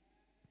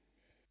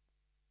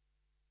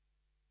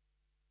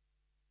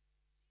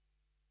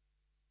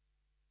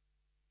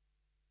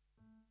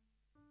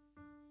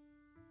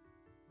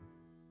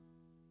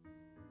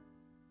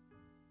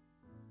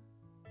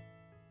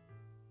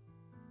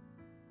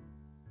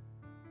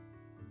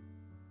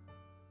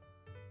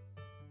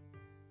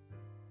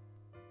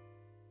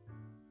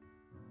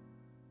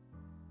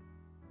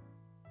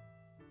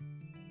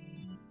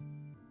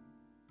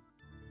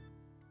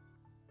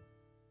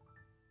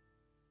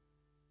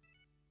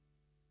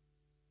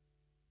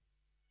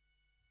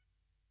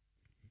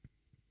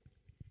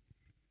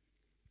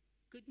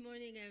 Good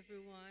morning,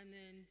 everyone,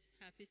 and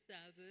happy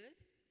Sabbath.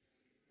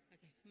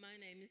 Okay, my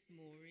name is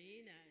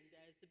Maureen, and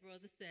as the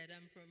brother said,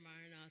 I'm from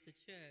Maranatha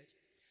Church.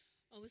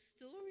 Our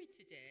story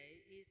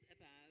today is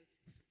about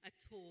a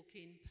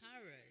talking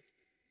parrot.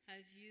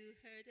 Have you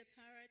heard a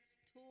parrot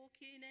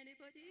talking,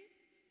 anybody?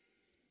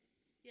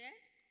 Yes?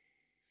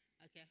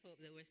 Okay, I hope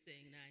they were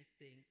saying nice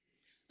things.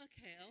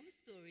 Okay, our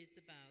story is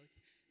about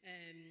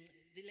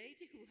the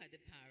lady who had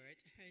a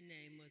parrot. Her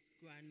name was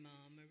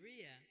Grandma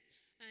Maria,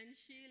 and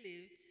she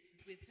lived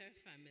with her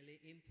family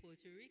in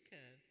Puerto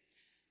Rico.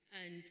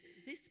 And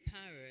this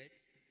parrot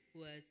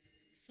was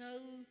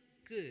so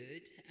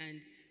good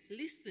and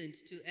listened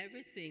to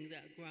everything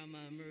that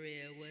Grandma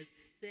Maria was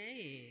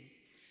saying.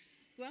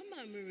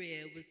 Grandma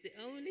Maria was the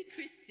only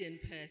Christian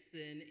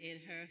person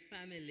in her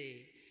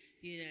family.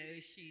 You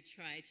know, she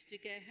tried to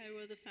get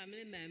her other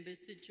family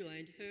members to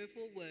join her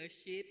for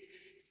worship.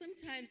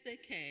 Sometimes they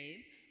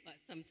came, but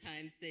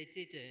sometimes they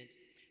didn't.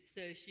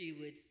 So she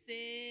would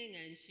sing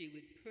and she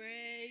would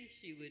pray,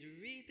 she would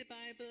read the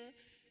Bible.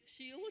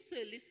 She also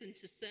listened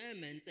to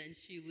sermons and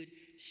she would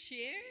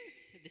share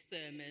the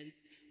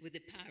sermons with the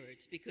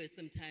parrot because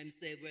sometimes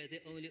they were the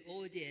only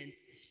audience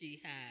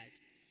she had.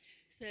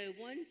 So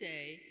one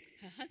day,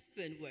 her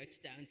husband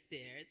worked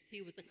downstairs.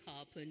 He was a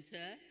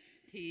carpenter.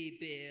 He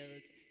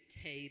built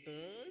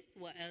tables.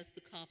 What else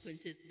do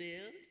carpenters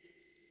build?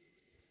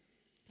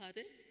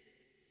 Pardon?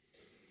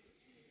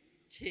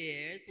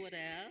 Chairs. What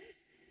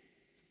else?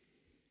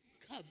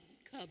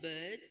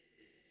 Cupboards.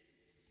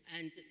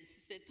 And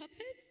said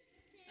puppets?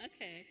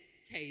 Okay.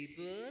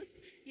 Tables.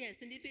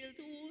 Yes, and he built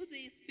all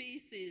these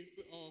pieces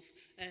of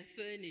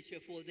furniture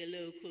for the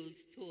local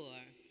store.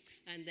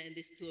 And then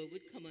the store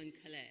would come and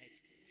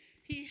collect.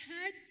 He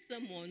had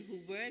someone who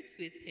worked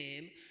with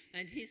him,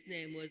 and his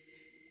name was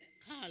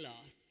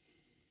Carlos.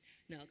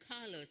 Now,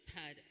 Carlos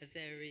had a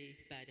very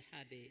bad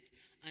habit,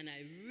 and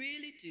I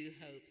really do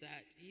hope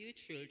that you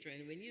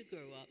children, when you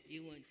grow up,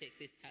 you won't take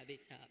this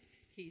habit up.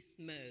 He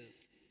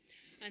smoked.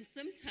 And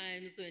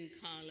sometimes when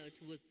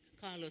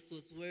Carlos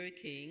was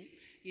working,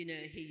 you know,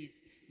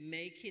 he's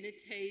making a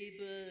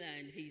table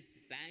and he's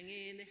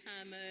banging the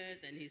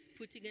hammers and he's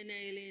putting a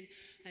nail in,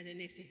 and then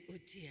he thinks, oh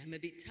dear, I'm a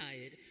bit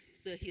tired.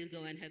 So he'll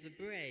go and have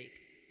a break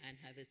and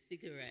have a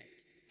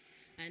cigarette.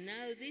 And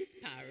now these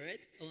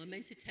parrots, I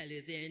meant to tell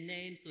you, their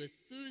names were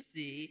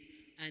Susie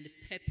and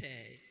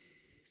Pepe.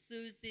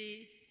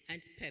 Susie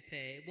and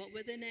Pepe. What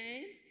were their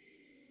names?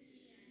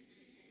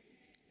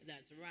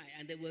 That's right,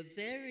 and they were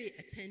very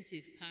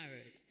attentive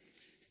parrots.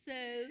 So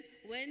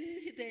when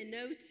they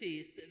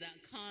noticed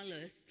that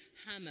Carlos'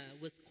 hammer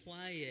was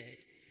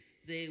quiet,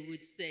 they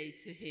would say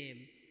to him,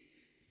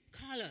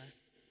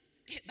 Carlos,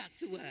 get back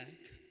to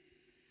work.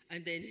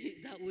 And then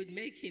that would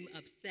make him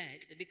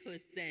upset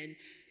because then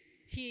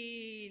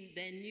he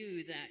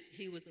knew that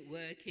he wasn't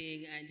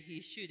working and he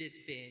should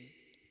have been.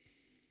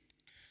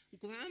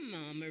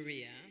 Grandma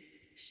Maria,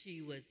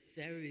 she was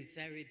very,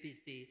 very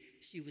busy.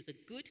 She was a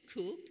good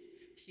cook.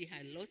 She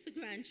had lots of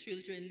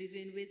grandchildren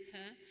living with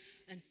her,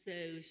 and so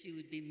she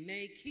would be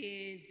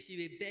making, she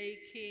would be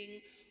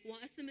baking.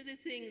 What are some of the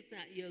things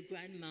that your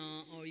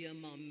grandma or your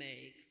mom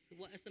makes?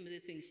 What are some of the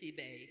things she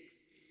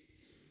bakes?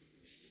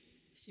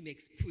 She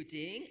makes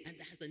pudding, and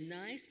that has a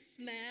nice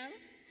smell.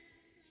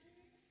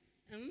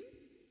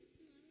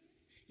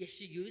 Yes,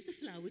 she used the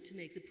flour to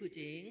make the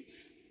pudding,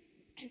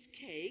 and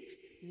cakes,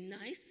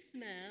 nice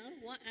smell.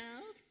 What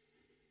else?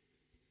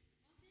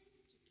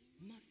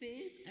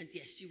 Muffins, and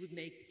yes, she would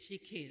make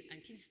chicken.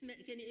 And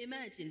can you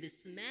imagine the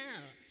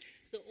smell?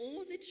 So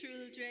all the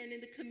children in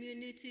the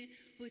community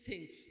would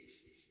think,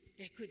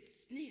 they could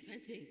sniff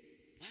and think,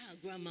 wow,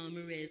 Grandma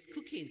Maria is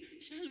cooking.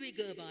 Shall we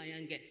go by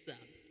and get some?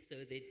 So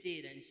they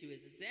did, and she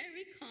was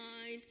very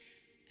kind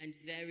and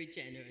very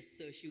generous.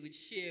 So she would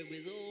share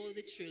with all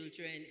the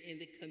children in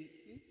the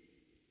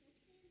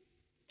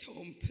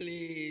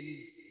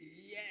dumplings.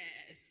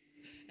 Yes.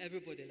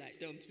 Everybody likes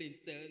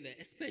dumplings, don't they?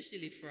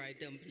 Especially fried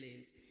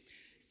dumplings.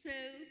 So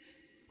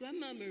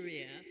Grandma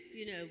Maria,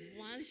 you know,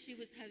 while she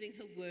was having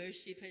her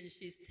worship and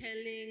she's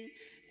telling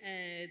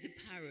the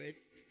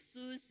parrots,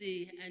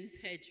 Susie and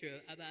Pedro,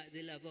 about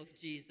the love of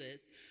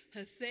Jesus,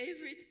 her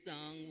favorite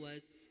song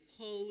was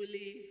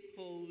Holy,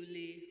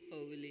 Holy,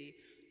 Holy,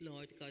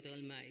 Lord God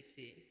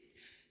Almighty.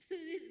 So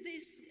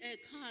this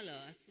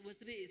Carlos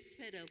was a bit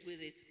fed up with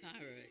his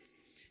parrot.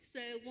 So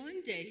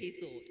one day he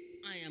thought,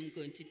 I am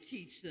going to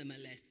teach them a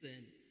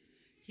lesson.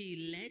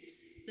 He let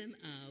them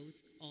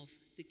out of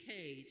the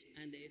cage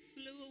and they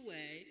flew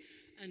away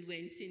and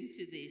went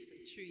into this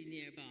tree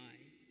nearby.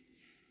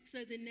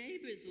 So the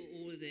neighbors were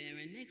all there,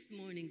 and next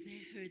morning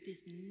they heard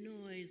this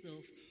noise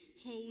of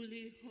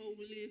holy,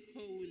 holy,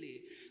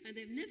 holy. And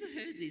they've never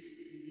heard this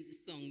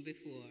song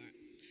before.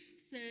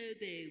 So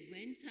they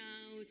went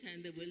out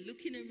and they were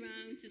looking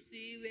around to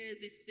see where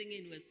this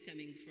singing was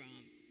coming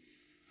from.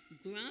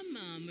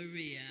 Grandma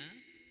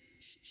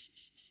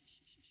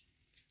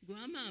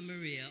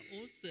Maria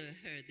also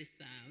heard the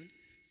sound,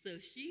 so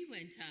she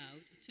went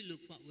out to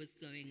look what was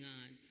going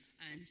on,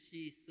 and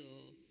she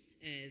saw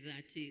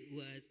that it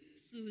was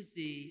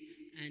Susie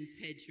and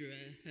Pedro,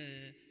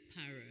 her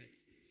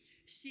parrots.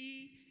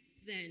 She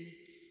then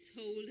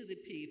told the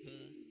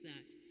people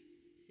that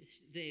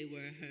they were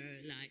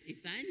her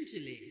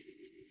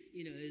evangelists.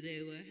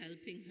 They were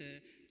helping her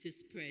to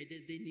spread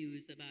the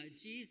news about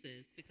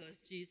Jesus, because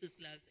Jesus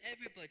loves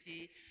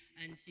everybody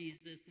and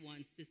Jesus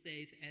wants to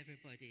save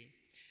everybody.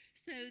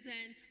 So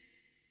then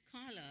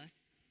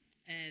Carlos,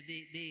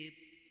 the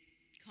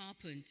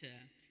carpenter,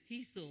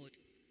 he thought,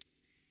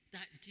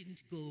 that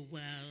didn't go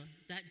well.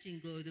 That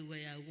didn't go the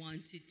way I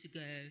wanted to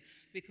go,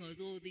 because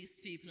all these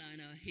people are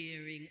now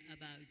hearing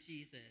about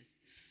Jesus.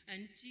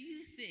 And do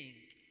you think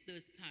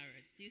those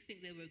parrots, do you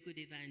think they were good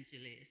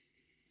evangelists?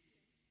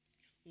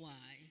 Why?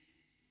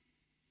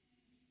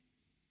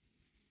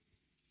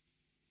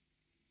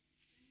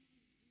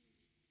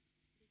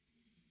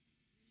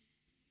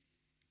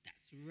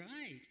 That's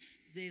right.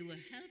 They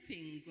were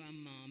helping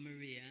Grandma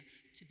Maria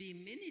to be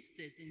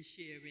ministers in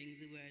sharing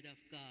the word of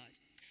God.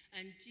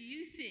 And do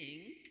you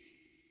think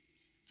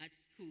at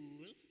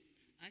school,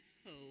 at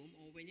home,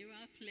 or when you're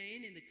out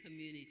playing in the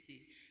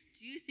community,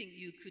 do you think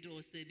you could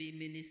also be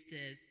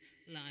ministers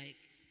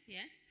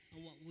yes?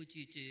 And what would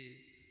you do?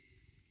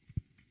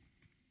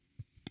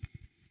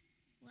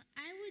 What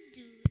I would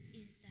do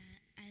is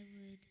that I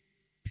would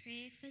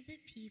pray for the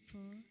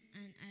people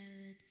and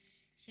I would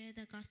share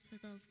the gospel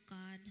of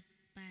God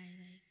by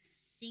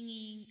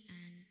singing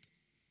and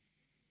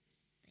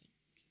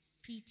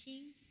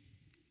preaching.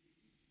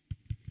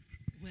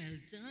 Well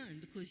done,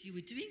 because you were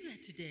doing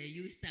that today.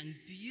 You sang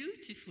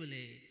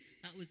beautifully.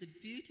 That was a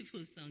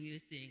beautiful song you were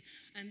singing.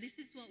 And this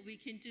is what we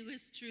can do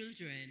as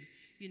children.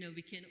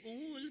 We can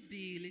all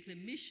be little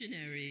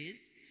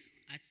missionaries.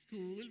 At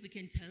school, we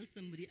can tell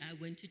somebody, I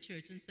went to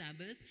church on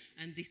Sabbath,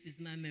 and this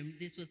was my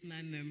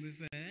memory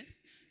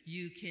verse.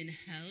 You can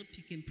help,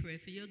 you can pray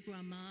for your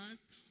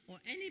grandmas or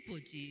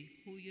anybody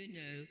who you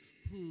know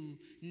who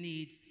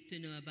needs to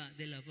know about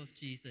the love of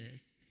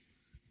Jesus.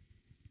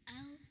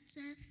 I'll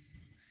just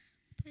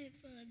pray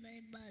for my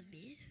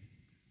mommy.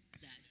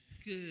 That's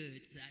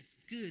good. That's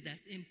good.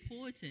 That's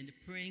important.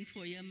 Praying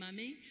for your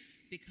mommy,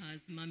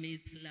 because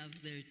mummies love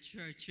their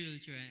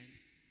children.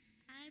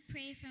 I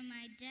pray for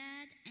my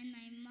dad and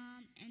my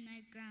mom and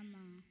my grandma.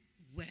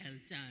 Well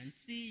done.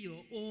 See,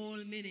 you're all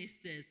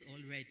ministers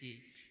already.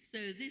 So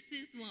this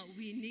is what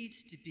we need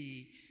to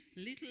be.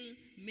 Little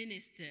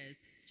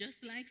ministers,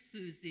 just like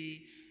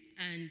Susie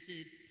and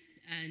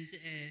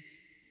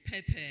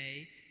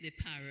Pepe, the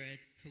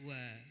parrots,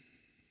 were.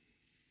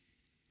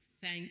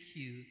 Thank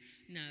you.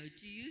 Now,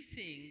 do you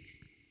think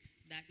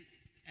that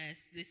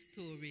this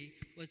story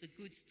was a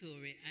good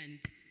story and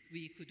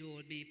we could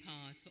all be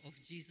part of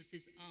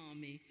Jesus'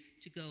 army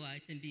to go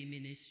out and be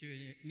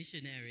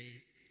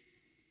missionaries?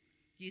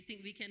 Do you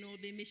think we can all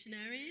be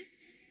missionaries?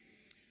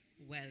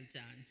 Well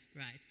done.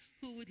 Right.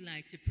 Who would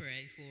like to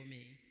pray for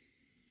me?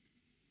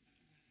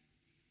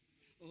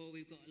 Oh,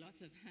 we've got a lot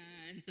of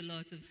hands.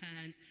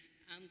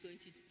 I'm going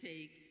to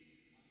take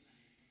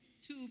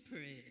 2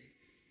 prayers.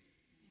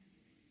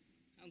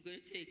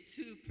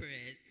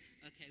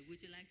 Okay,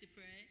 would you like to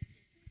pray?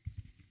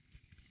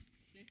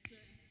 Let's put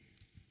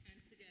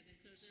hands together and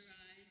close our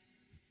eyes.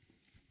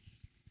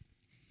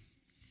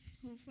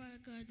 Oh, Father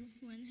God,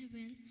 who in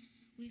heaven,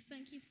 we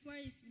thank you for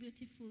this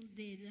beautiful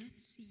day that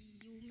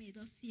you made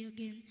us see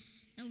again.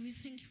 And we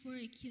thank you for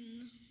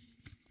waking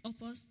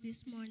up us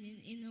this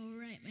morning in our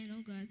right mind,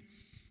 oh God.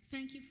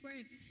 Thank you for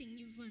everything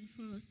you've done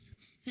for us.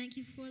 Thank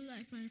you for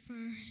life and for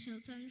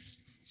health and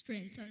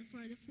strength and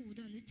for the food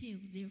on the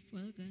table, dear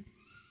Father God.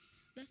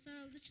 Bless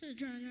all the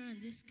children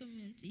around this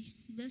community.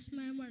 Bless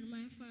my mother,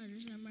 my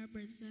fathers, and my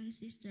brothers and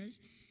sisters,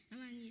 and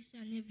my nieces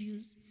and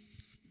nephews.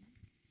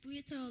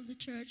 With all the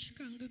church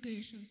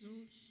congregations,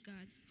 oh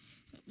God.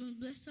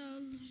 Bless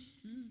all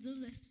the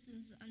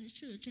lessons and the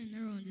children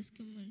around this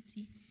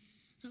community.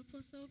 Help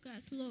us, oh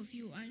God, to love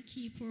you and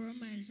keep our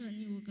minds on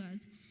you, oh God.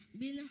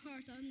 Be in the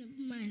heart and the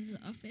minds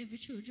of every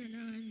children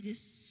around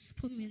this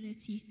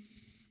community.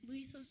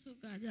 Be with us, oh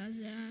God, as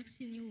I ask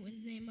in you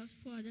in the name of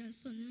Father and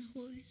Son and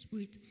Holy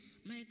Spirit.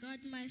 My God,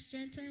 my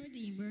strength and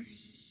Redeemer.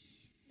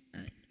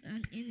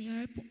 And in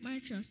you I put my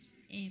trust.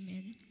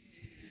 Amen.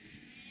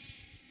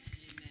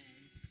 Amen.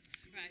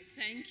 Right,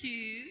 thank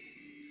you.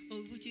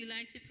 Oh, would you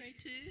like to pray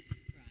too?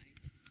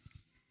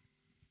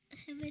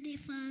 Right. Heavenly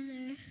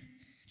Father,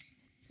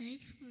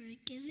 Thanks for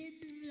giving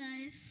the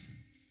life.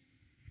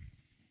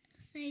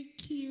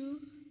 Thank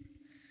you.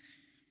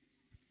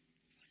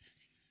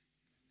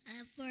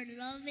 And for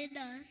loving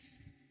us.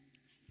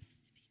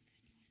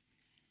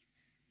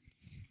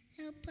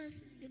 Help us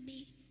to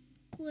be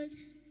good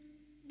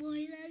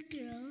boys and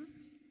girls.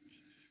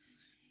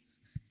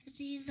 In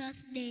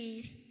Jesus'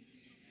 name.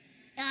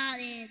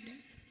 Amen.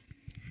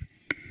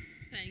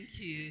 Thank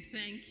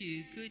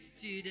you, good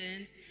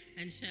students.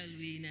 And shall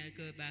we now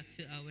go back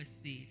to our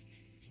seats?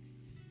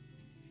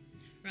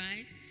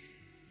 Right?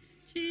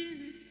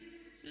 Jesus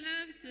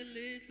loves the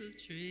little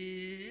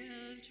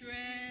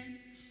children,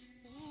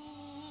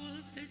 all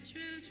the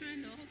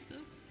children of the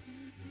world.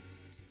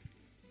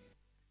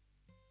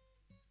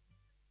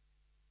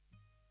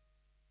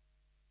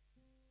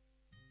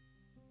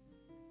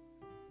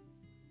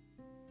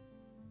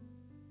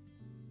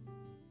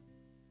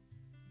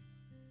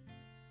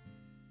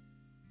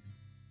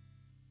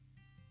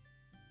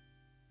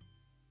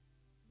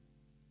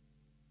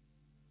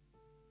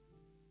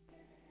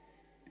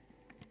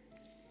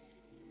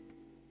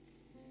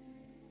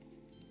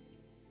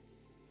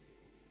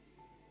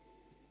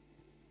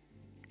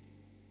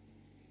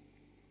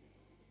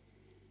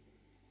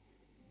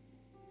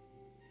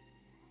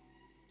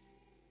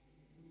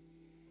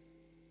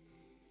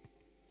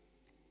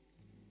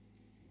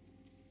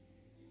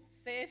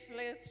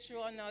 Safely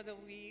through another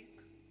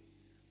week,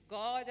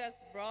 God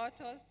has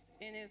brought us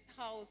in his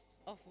house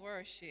of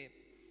worship.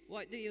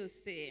 What do you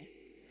say?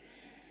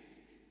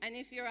 And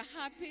if you're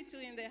happy to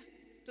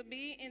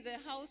be in the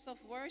house of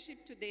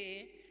worship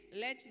today,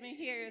 let me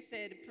hear you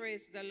say,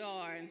 praise the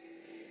Lord.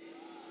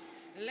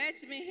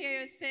 Let me hear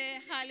you say,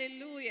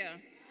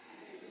 hallelujah.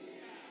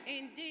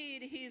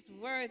 Indeed, he's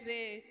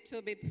worthy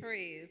to be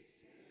praised.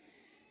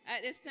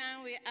 At this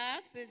time, we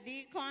ask the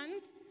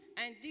deacons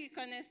and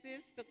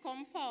deaconesses to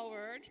come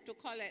forward to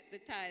collect the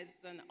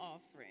tithes and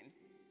offering.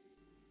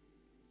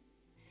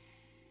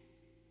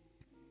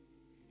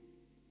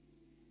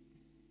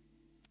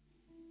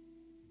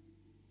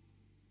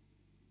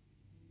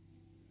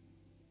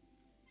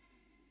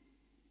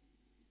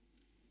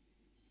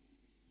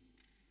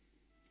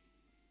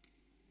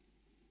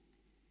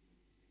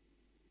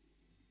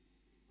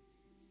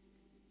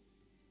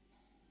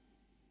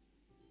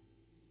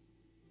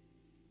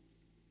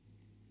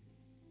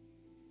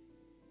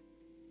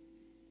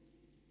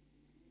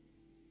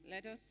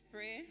 Let us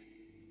pray.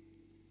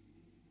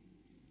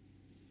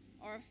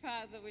 Our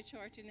Father which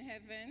art in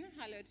heaven,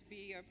 hallowed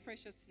be your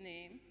precious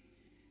name.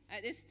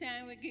 At this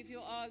time we give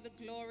you all the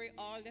glory,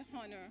 all the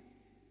honor,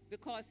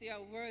 because you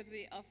are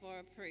worthy of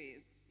our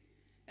praise.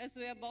 As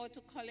we are about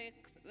to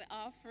collect the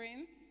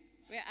offering,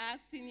 we are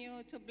asking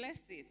you to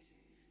bless it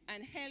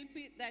and help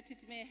it that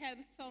it may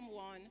help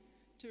someone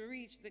to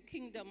reach the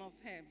kingdom of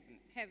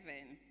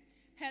heaven.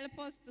 Help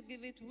us to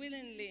give it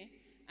willingly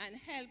and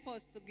help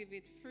us to give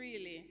it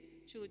freely.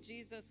 Through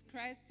Jesus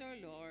Christ our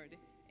Lord.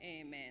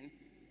 Amen.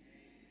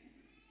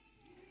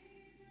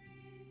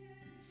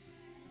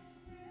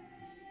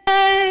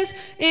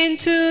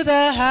 Into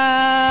the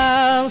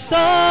house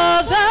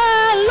of the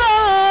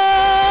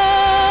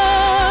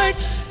Lord,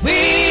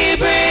 we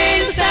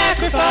bring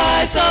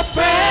sacrifice of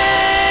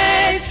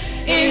praise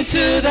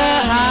into the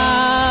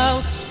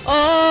house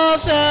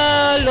of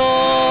the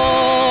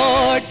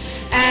Lord,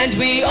 and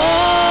we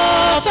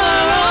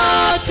offer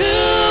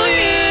unto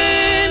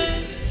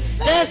him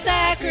the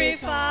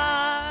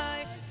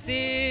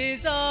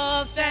sacrifices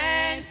of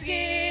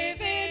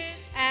thanksgiving,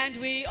 and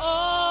we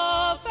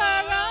offer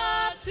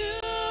unto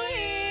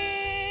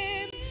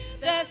him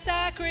the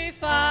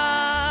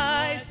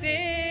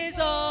sacrifices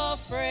of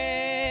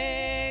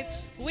praise.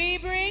 We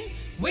bring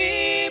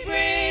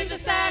the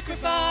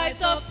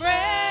sacrifice of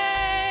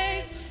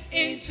praise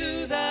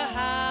into the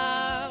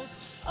house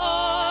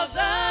of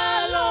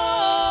the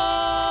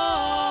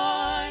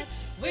Lord.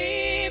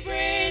 We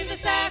bring the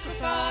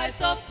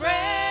sacrifice of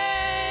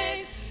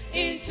praise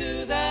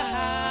into the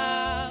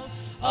house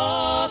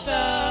of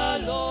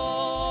the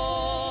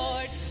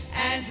Lord,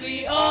 and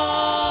we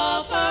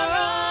offer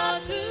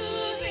unto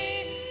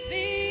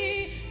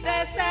thee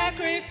the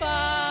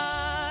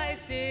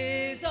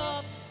sacrifices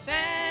of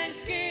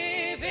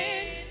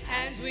thanksgiving,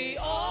 and we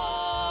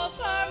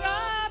offer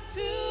up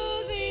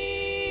to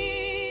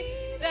thee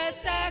the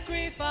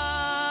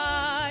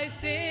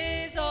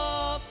sacrifices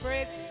of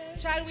praise.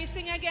 Shall we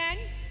sing again?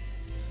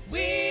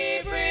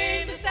 We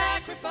bring the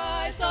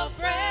sacrifice of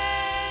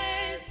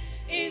praise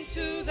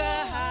into the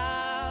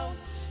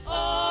house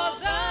of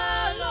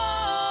the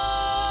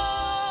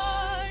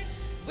Lord.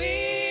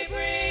 We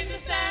bring the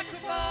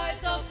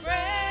sacrifice of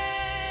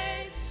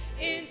praise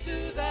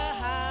into the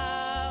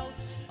house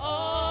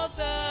of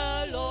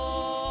the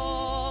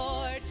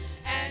Lord,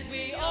 and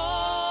we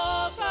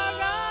offer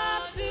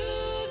up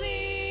to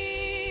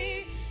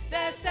thee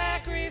the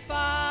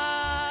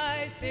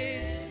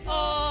sacrifices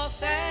of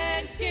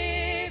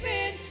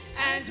thanksgiving,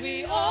 and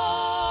we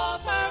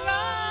offer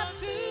up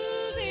to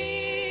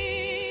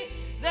thee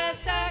the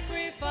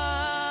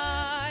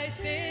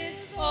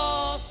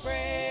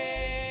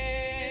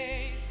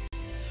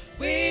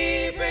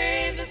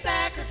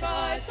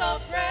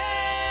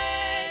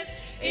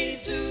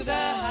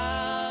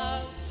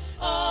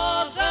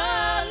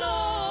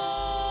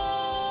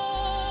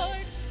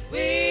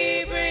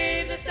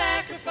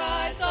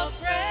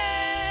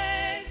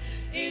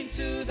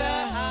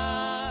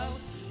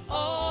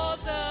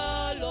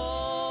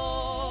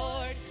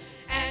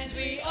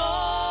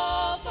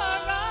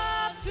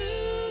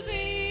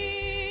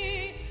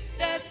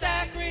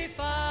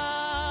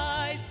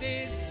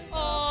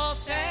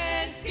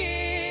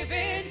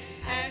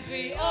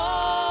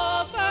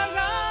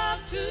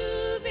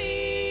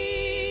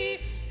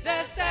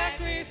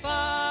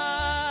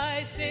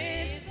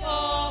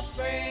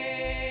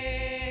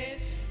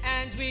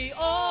we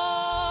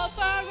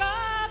offer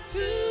up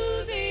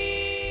to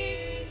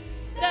thee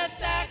the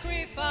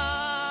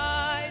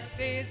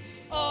sacrifices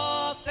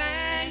of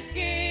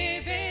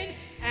thanksgiving,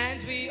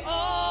 and we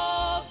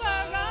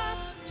offer up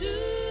to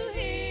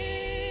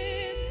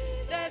him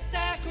the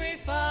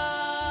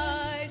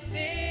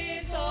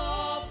sacrifices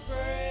of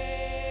praise.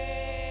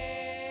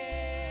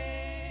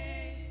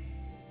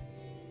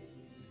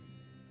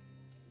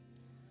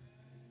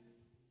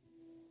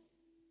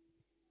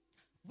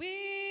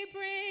 We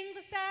bring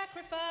the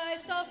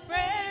sacrifice of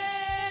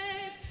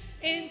praise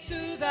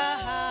into the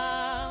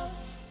house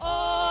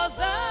of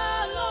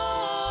the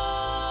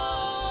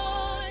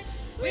Lord.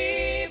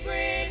 We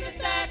bring the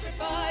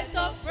sacrifice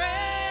of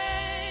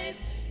praise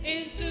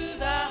into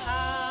the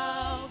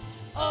house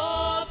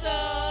of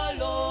the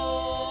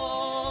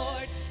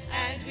Lord,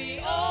 and we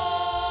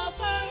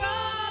offer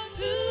up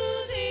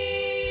to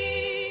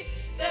thee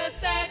the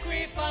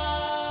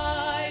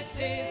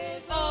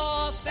sacrifices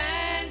of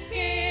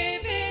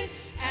thanksgiving,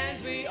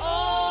 and we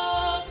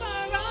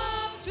offer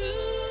up to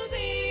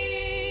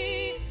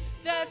thee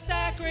the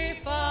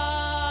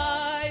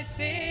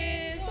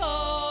sacrifices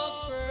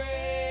of praise.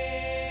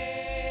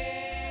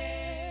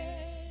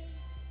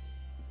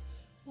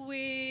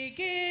 We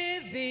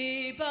give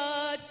thee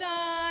but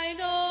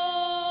thine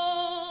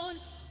own,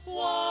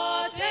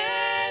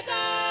 whate'er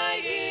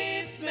thy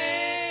gifts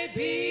may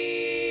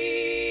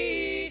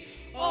be.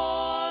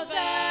 All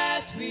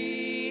that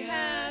we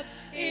have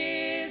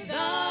is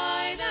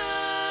thine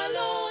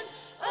alone,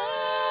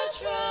 a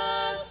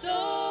trust,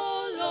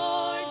 O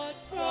Lord,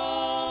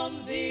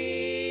 from thee.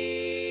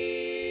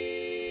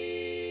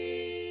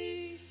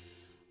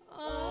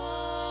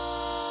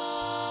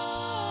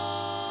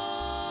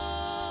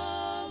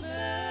 Amen.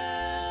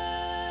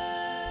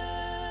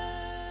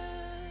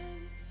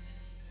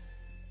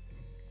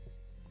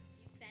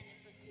 Standing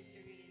for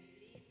scripture reading,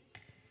 please.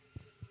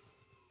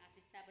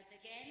 Happy Sabbath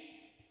again.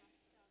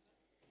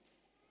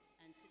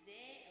 And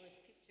today our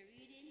scripture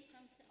reading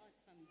comes to us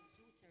from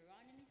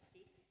Deuteronomy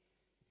 6,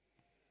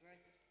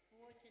 verses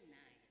 4 to 9.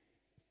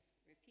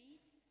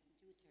 Repeat,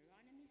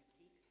 Deuteronomy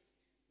 6,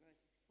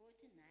 verses 4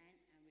 to 9,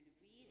 and we'll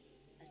read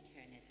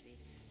alternately.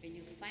 When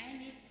you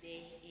find it, say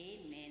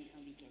amen,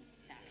 and we can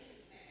start.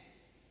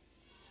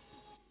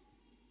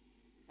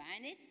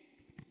 Find it?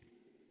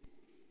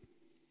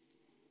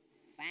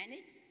 Find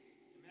it?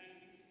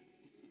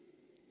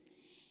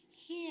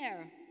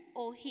 Hear,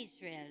 O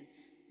Israel,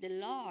 the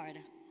Lord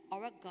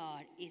our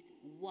God is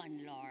one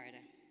Lord.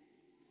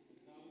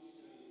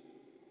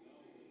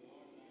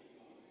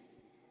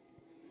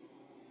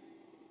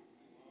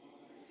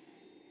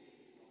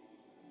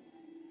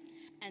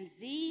 And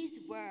these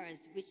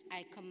words which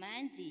I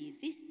command thee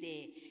this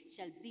day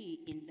shall be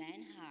in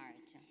thine heart.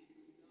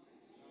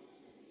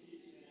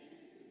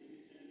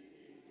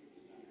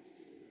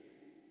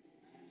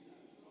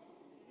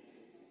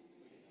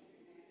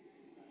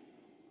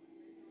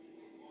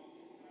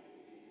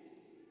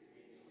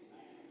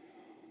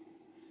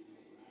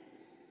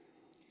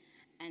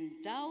 And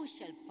thou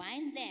shalt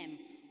bind them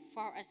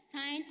for a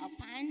sign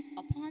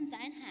upon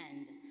thine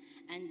hand,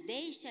 and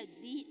they shall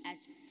be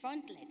as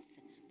frontlets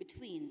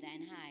between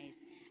thine eyes.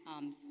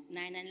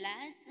 9 and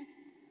last,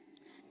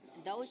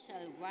 thou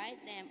shalt write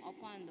them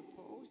upon the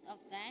posts of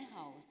thy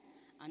house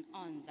and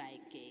on thy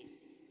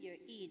gates. You're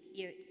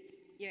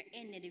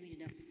ending the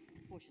reading of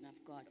portion of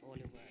God's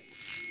holy word.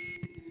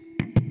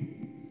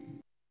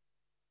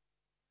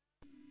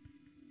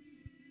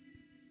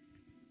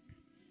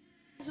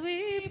 As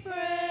we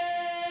pray,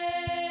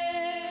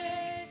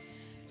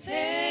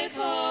 take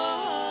our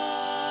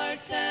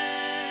hearts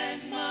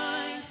and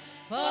minds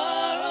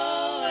far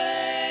away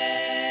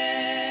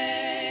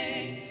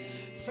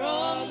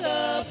from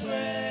the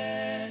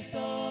press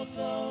of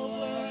the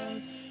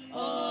world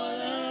all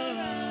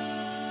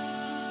around,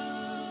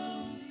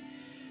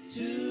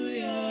 to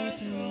your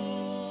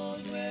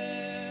throne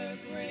where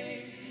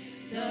grace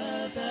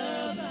does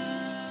abound.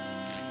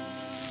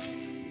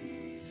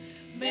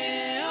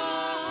 May our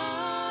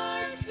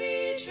hearts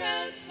be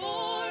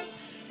transformed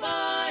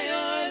by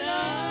your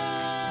love.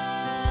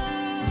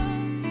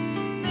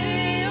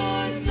 May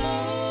our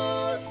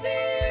souls be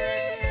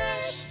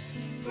refreshed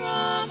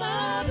from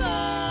above.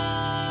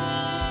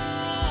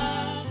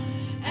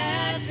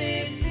 At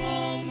this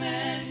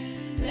moment,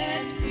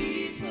 let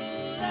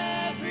people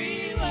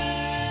everywhere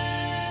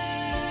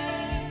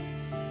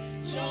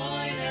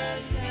join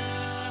us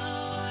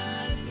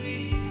now as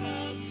we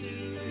come to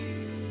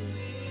you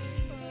in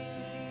prayer.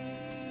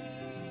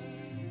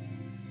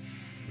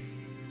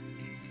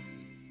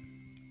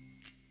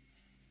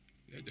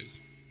 Let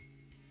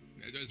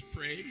us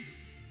pray.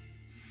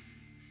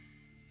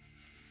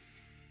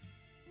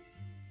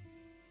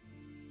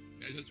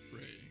 Let us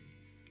pray.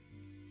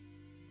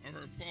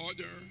 Our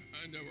Father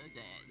and our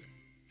God,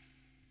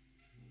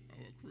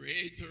 our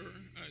Creator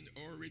and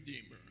our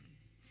Redeemer,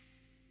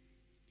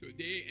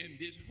 today and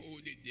this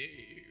holy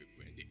day,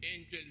 when the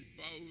angels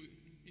bow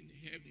in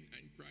heaven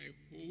and cry,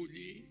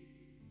 holy,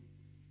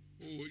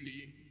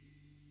 holy,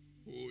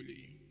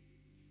 holy,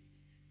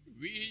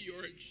 we,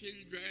 your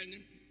children,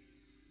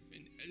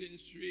 in Ellen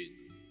Street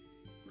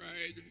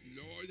cried,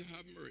 Lord,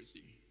 have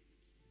mercy,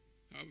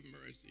 have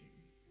mercy,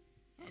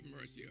 have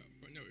mercy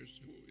upon our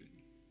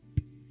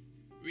soul.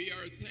 We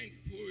are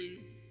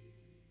thankful,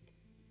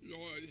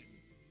 Lord,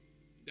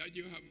 that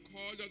you have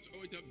called us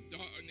out of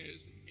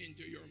darkness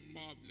into your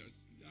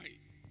marvelous light.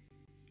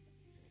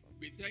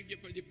 We thank you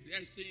for the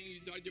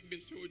blessings that you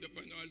bestowed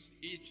upon us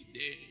each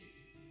day.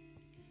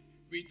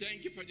 We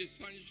thank you for the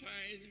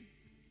sunshine,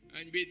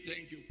 and we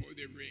thank you for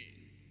the rain.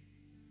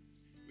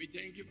 We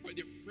thank you for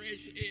the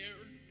fresh air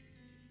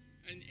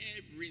and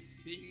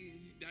everything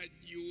that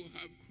you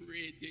have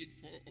created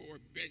for our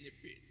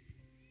benefit.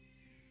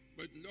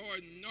 But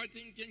Lord,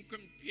 nothing can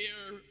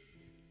compare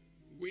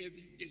with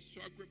the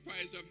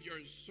sacrifice of your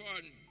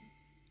Son,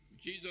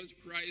 Jesus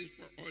Christ,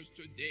 for us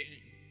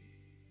today.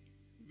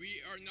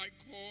 We are not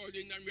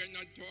calling and we are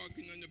not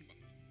talking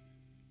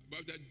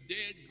about a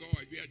dead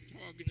God. We are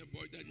talking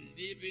about a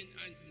living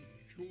and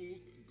true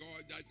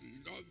God that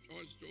loved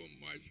us so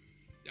much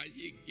that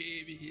he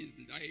gave his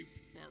life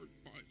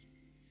for us.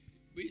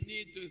 We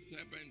need to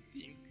stop and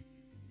think,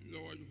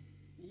 Lord,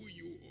 who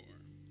you are.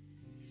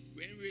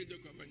 When we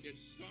look upon the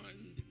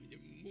sun, the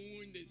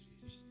moon, the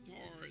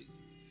stars,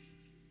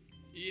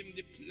 even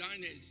the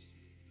planets,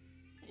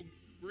 how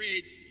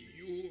great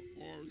you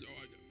are,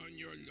 Lord, and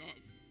your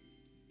love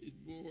is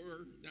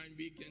more than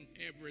we can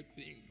ever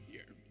think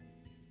here.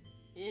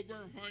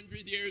 Over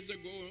 100 years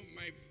ago,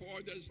 my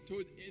father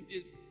stood in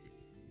this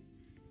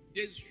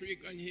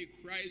district and he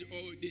cried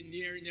out the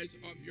nearness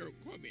of your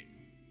coming.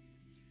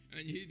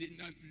 And he did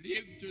not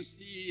live to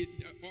see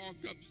the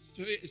ark of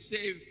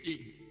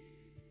safety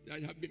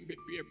that have been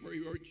prepared for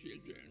your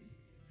children.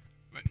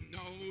 But now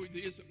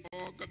this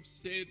ark of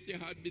safety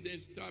has been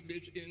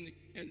established in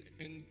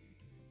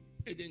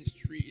Eden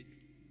Street.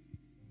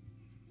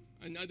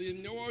 And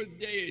in those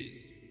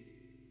days,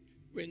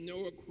 when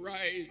Noah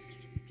cried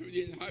to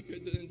the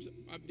inhabitants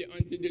of the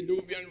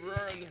antediluvian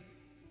world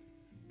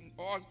and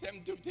asked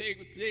them to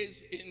take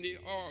place in the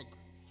ark,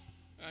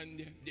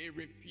 and they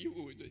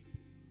refused,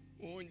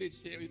 only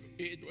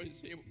 8 was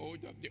saved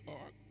out of the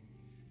ark.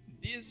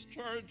 This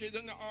church is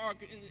an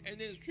ark in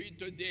Eden Street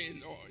today,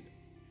 Lord.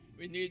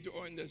 We need to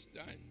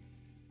understand.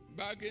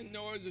 Back in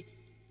those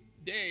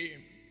days,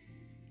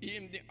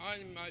 even the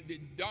animal, the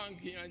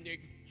donkey and the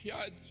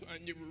cats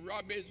and the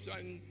rabbits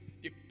and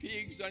the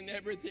pigs and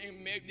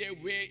everything make their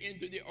way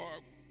into the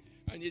ark.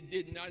 And it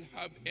did not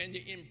have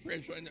any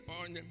impression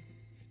on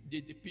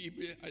the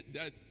people at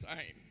that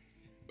time.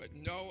 But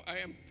now I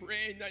am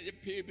praying that the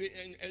people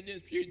in Eden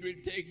Street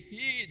will take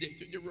heed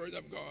to the word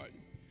of God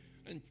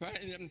and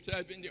find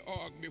themselves in the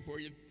ark before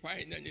it's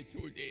finally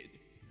too late.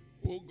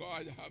 Oh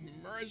God, have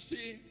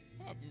mercy,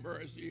 have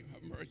mercy,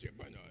 have mercy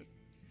upon us.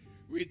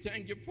 We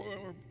thank you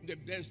for the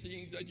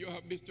blessings that you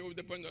have bestowed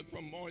upon us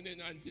from morning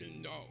until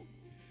now.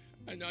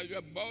 And as we're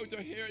about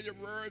to hear the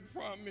word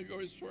from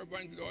your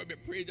servant, Lord, we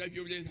pray that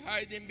you will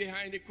hide him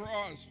behind the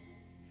cross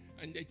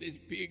and that it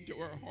speak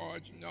to our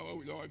hearts now,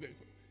 Lord,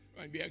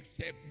 and we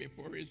accept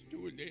before it's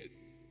too late.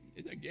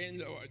 And again,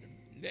 Lord,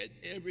 let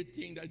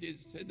everything that is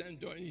said and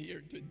done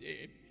here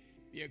today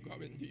be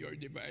according to your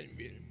divine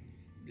will.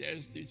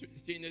 Bless the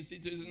senior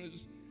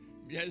citizens,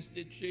 bless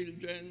the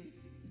children,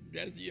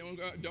 bless the young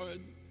adults,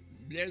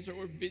 bless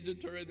our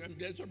visitors, and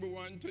bless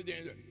everyone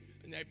today.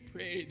 And I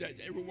pray that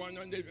everyone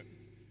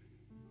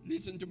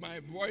listen to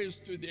my voice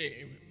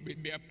today will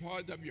be a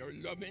part of your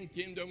loving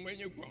kingdom when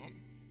you come,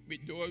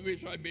 with those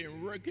which I've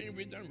been working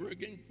with and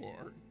working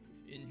for.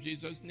 In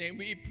Jesus' name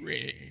we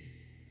pray.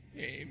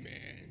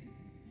 Amen.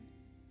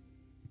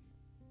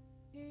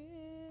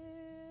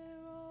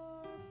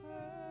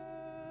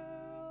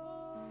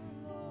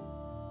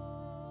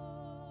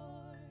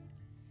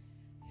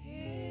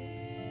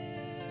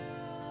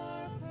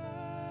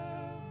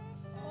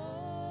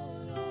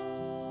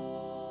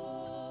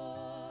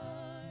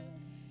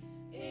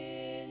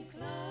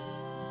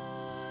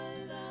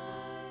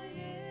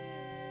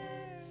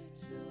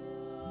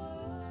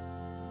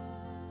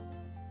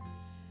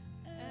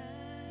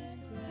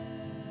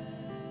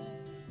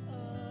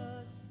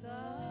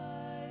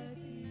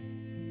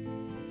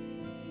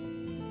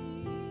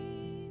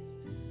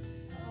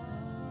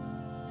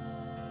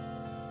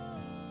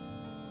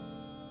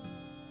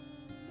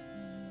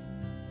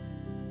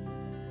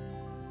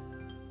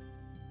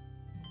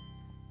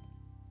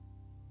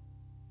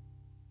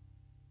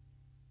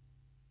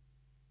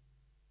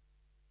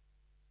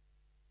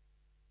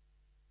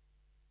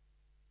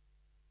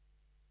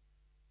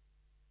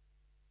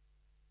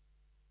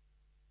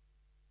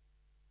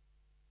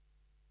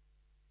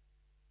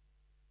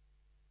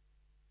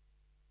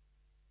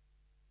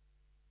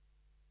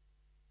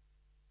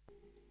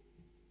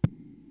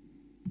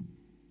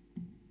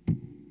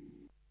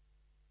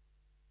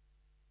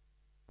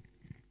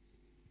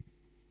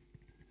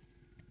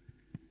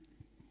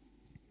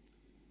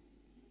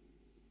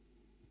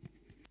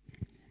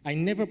 I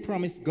never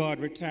promised God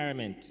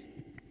retirement,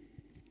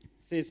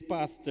 says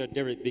Pastor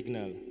Derek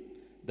Bignall,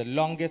 the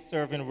longest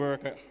serving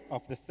worker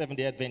of the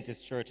Seventh-day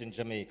Adventist Church in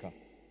Jamaica.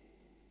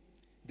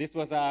 This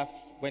was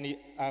when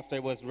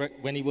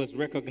he was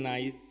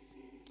recognized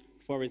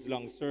for his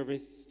long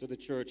service to the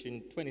church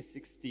in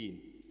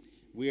 2016,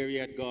 where he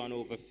had gone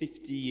over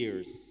 50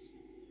 years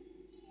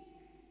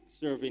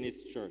serving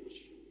his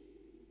church.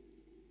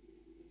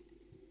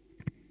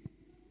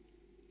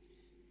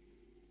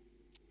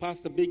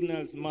 Pastor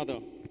Bignall's mother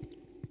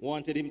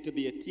wanted him to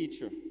be a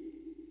teacher,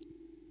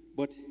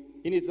 but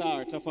in his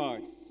heart of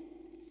hearts,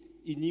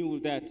 he knew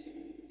that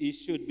he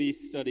should be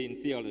studying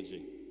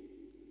theology.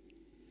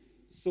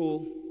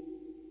 So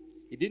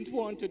he didn't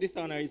want to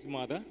dishonor his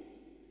mother.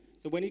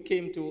 So when he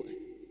came to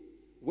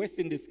West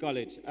Indies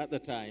College at the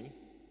time,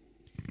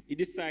 he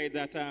decided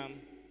that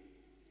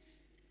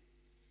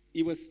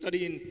he was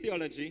studying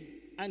theology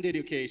and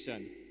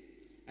education,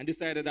 and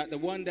decided that the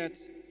one that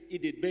he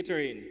did better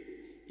in,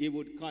 he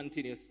would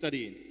continue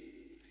studying.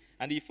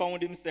 And he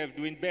found himself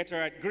doing better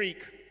at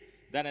Greek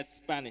than at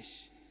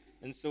Spanish,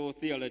 and so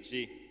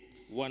theology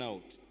won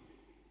out.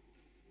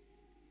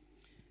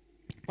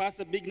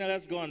 Pastor Bignall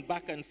has gone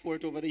back and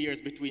forth over the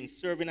years between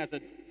serving as a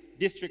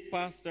district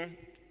pastor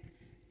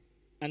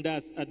and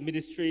as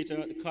administrator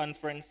at the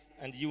conference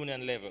and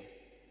union level.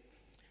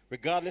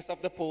 Regardless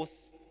of the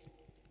post,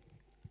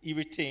 he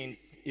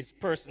retains his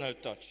personal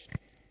touch.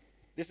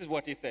 This is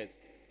what he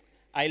says: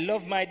 "I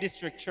love my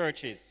district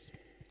churches.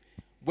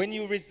 When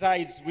you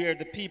reside where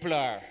the people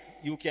are,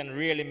 you can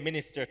really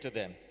minister to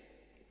them."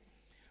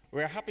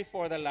 We're happy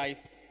for the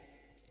life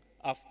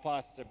of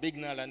Pastor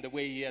Bignall and the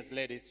way he has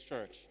led his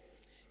church.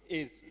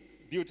 His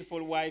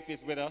beautiful wife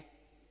is with us,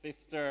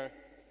 Sister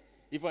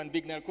Yvonne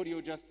Bignall. Could you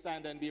just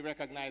stand and be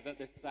recognized at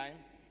this time?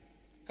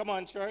 Come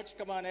on, church.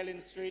 Come on, Ellen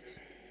Street.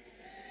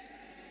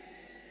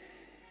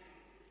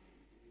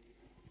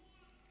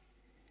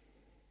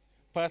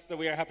 Pastor,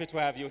 we are happy to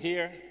have you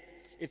here.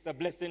 It's a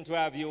blessing to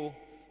have you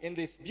in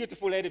this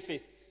beautiful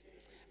edifice.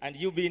 And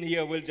you being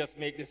here will just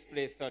make this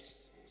place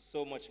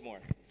so much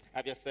more.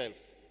 Have yourself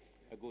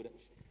a good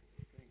afternoon.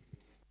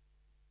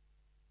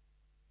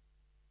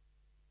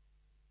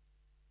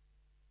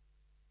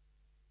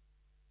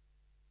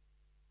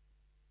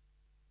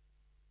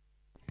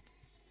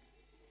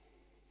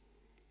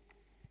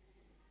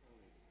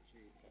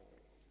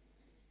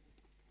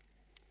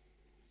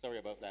 Sorry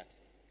about that.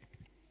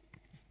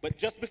 But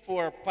just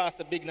before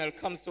Pastor Bignall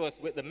comes to us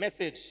with the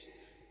message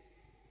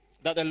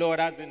that the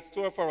Lord has in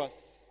store for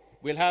us,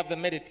 we'll have the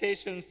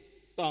meditation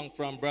song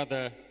from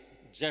Brother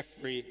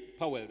Jeffrey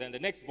Powell. Then the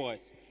next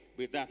voice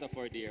with that of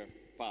our dear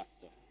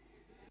pastor.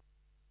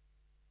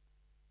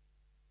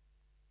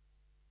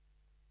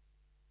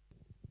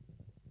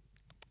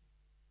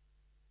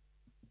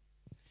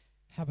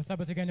 Happy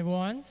Sabbath again,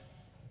 everyone.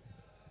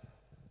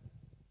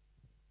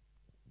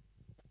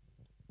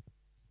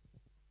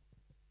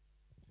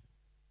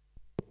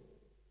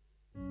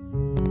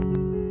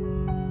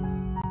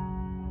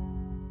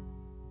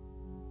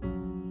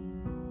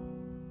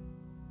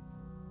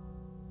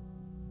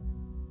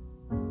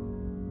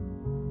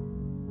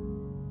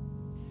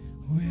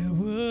 Where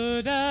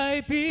would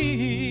I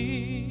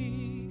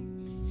be?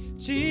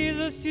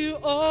 Jesus, you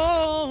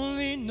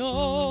only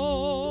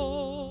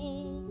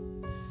know,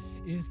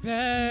 is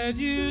glad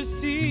you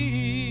see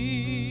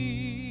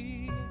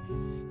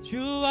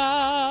through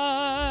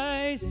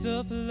eyes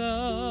of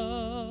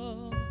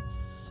love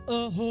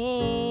a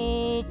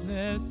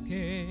hopeless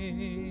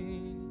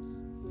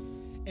case,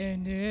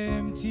 an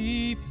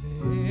empty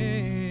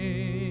place,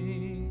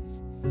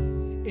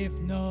 if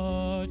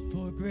not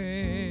for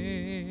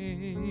grace.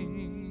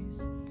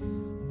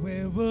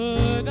 Where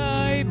would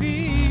I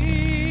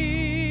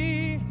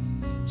be?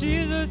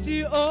 Jesus,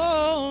 you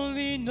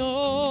only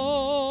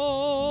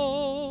know.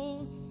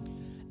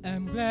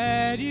 I'm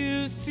glad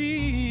you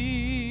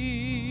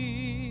see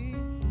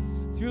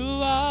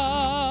through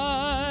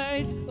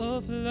eyes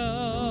of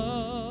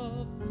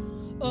love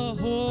a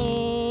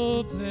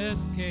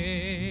hopeless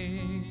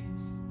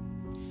case,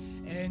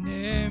 an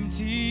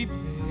empty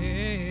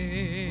place,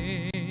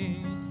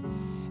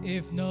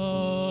 if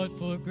not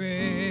for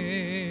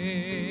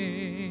grace.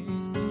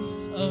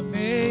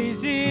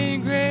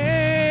 Amazing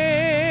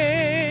grace,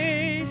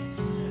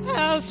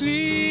 how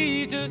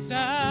sweet a sound.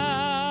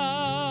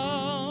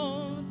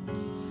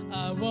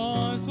 I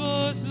once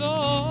was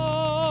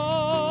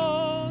lost,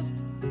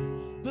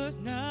 but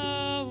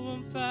now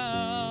I'm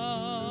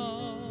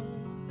found.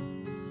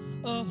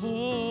 A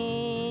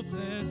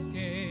hopeless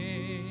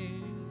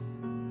case,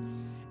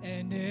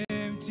 an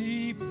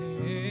empty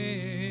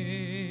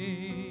place,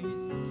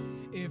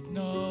 if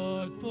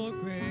not for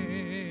grace.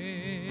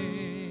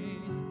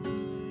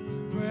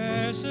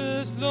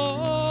 Precious Lord,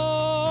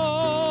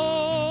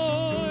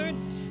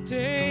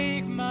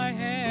 take my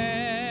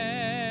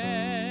hand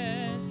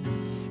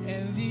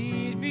and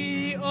lead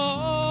me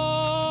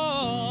on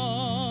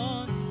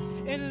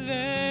and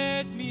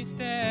let me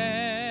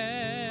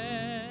stand.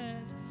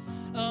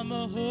 I'm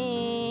a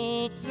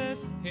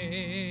hopeless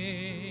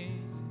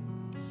case,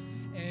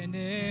 an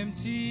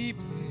empty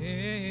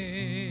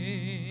place,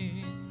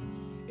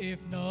 if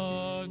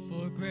not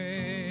for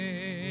grace.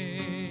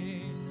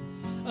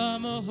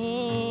 I'm a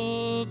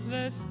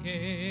hopeless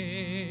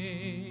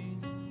case,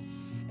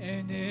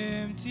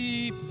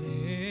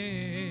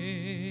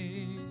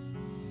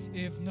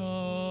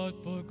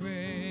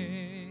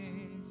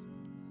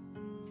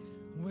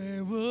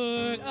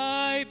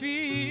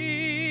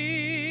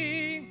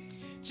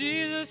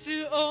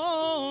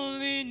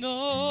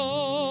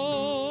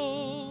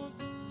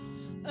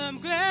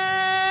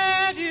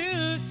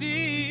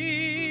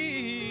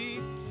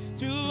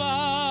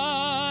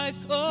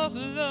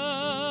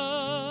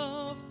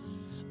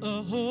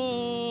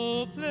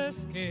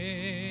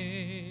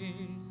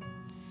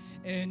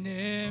 an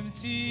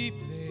empty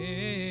place.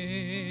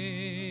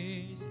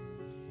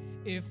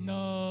 If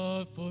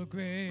not for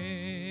grace,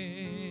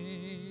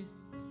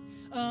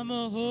 I'm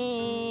a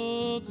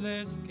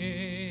hopeless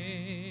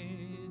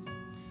case,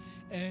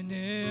 an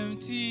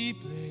empty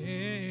place.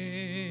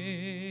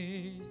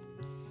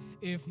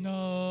 If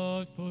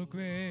not for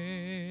grace,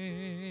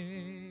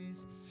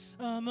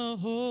 I'm a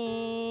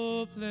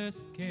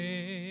hopeless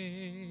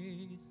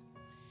case,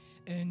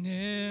 an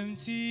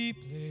empty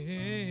place.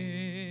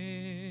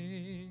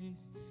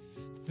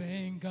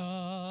 Thank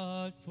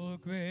God for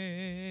grace.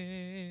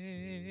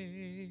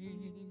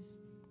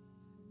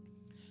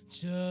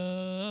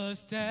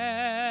 Just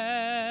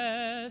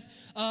as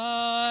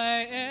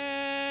I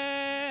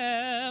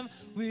am,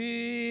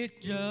 with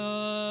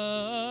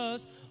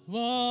just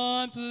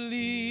one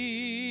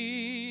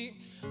plea,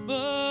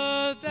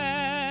 but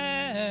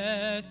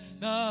that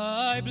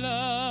thy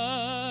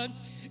blood,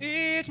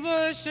 it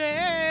was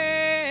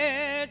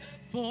shed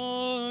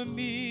for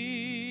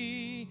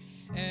me,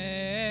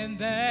 and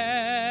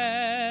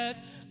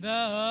that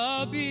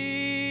thou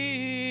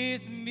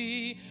bidst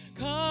me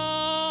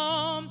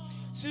come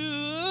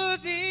to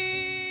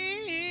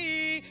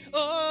thee,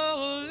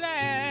 O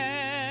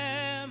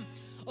Lamb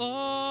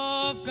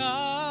of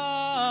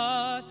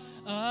God,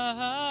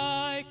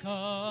 I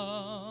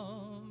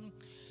come,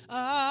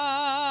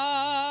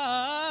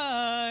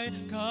 I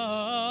come,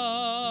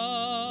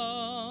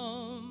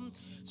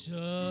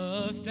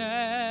 just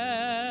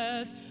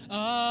as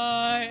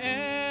I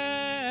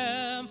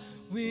am,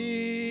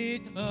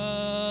 without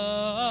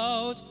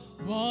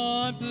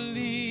one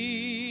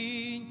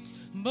plea,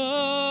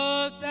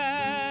 but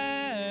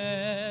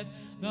that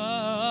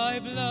thy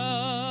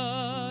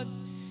blood,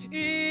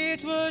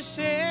 it was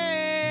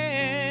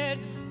shed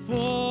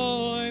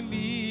for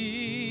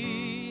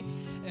me,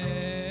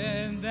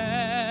 and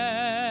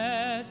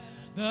that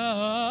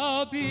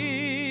thou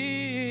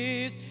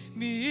bidst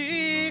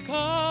me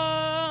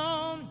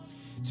come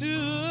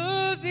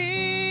to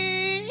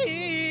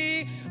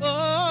thee,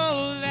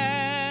 O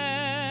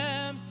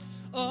Lamb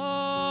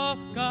of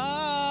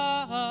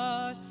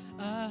God,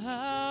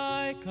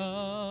 I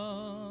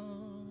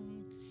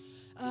come,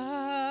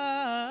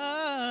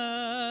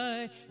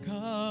 I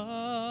come.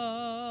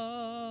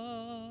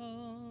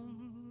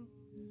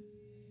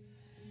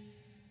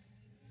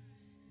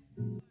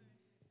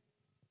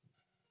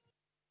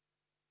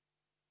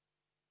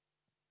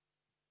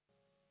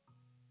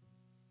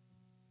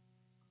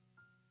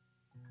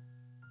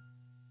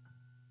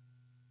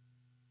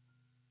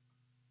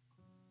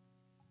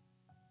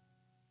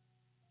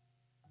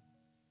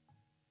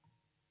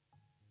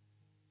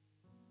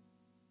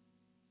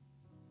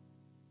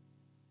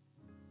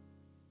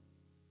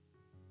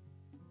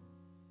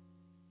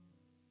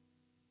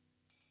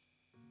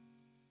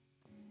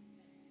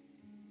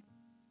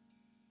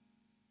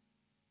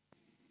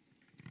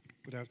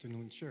 Good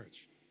afternoon,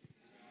 church.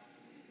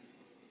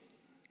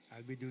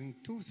 I'll be doing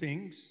two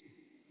things,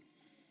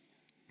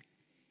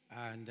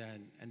 and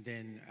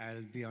then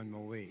I'll be on my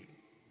way.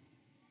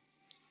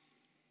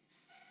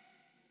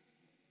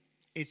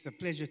 It's a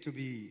pleasure to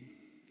be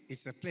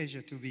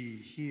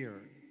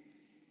here,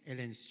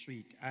 Ellen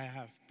Street. I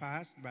have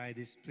passed by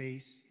this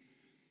place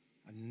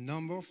a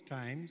number of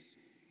times,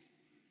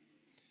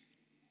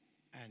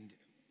 and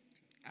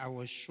I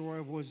was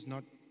sure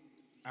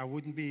I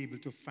wouldn't be able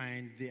to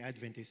find the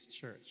Adventist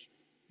church,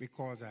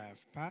 because I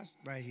have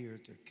passed by here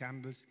to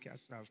Campbell's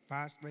Castle, I've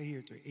passed by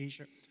here to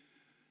Asia,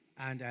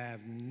 and I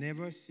have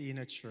never seen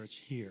a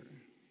church here.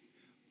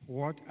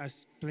 What a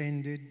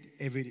splendid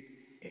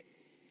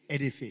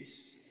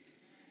edifice.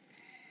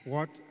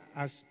 What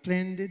a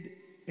splendid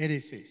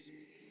edifice.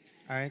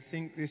 I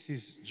think this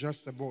is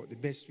just about the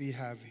best we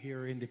have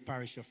here in the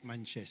parish of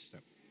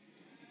Manchester.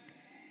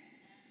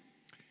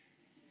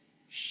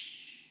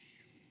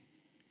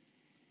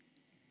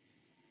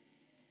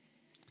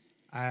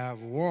 I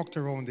have walked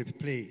around the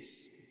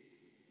place.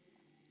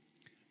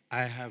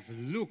 I have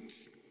looked,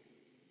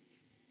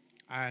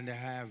 and I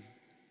have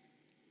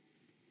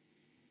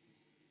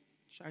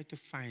tried to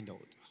find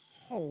out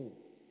how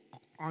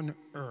on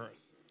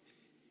earth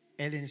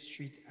Ellen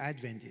Street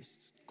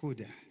Adventists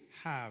could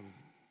have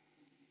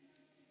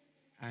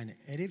an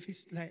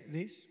edifice like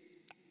this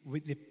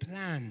with the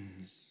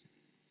plans.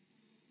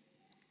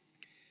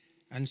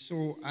 And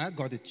so I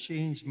got to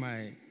change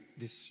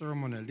the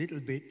sermon a little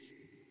bit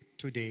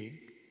today,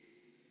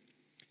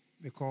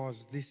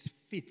 because this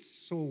fits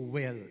so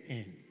well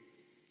in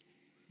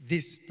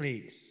this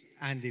place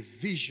and the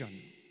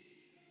vision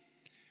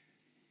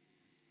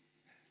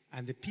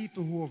and the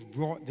people who have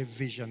brought the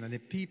vision and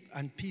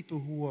people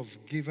who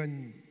have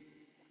given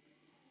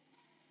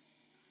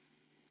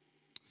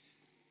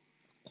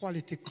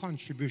quality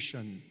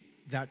contribution,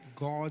 that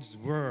God's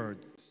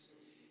words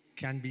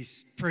can be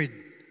spread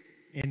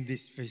in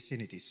this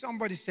vicinity.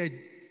 Somebody said,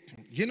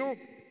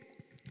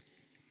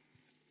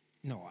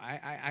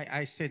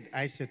 I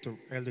said to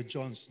Elder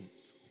Johnson,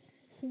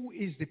 who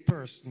is the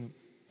person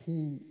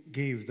who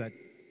gave that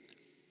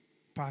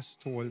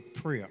pastoral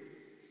prayer?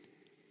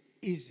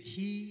 Is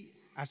he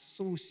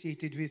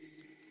associated with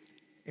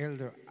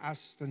Elder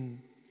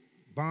Aston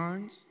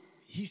Barnes.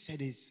 He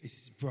said it's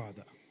his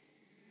brother.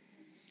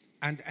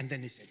 And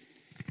then he said,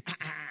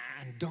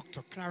 and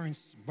Dr.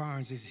 Clarence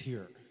Barnes is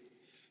here.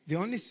 The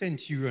only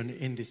centurion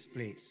in this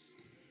place.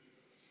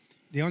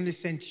 The only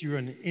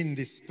centurion in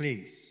this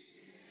place.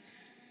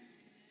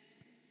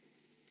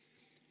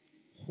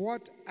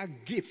 What a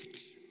gift.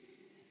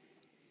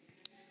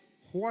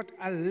 What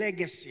a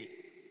legacy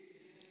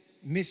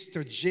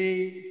Mr.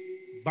 J.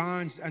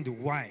 Barnes and the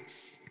wife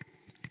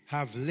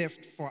have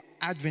left for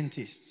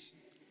Adventists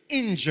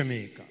in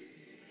Jamaica.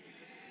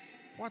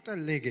 What a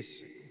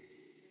legacy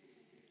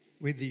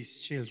with these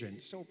children.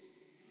 So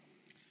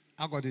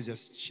I got to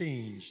just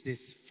change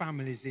this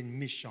Families in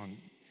Mission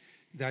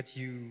that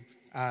you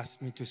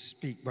asked me to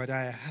speak, but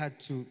I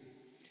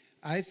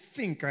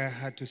think I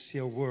had to say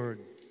a word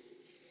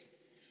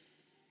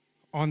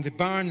on the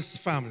Barnes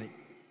family.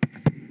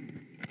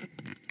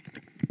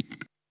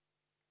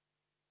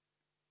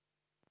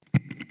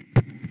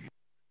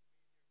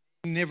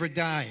 Never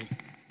die.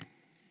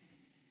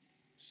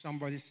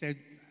 Somebody said,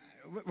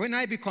 when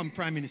I become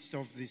prime minister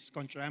of this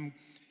country, I'm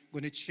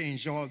going to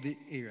change all the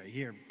area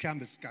here,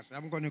 Campbell's Castle.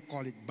 I'm going to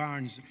call it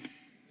Barnes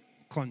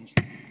Country.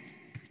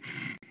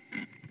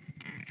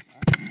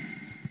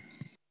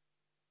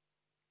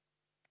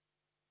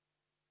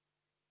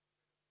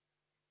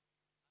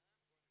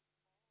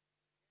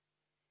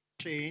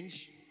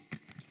 Change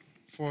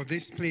for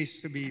this place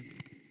to be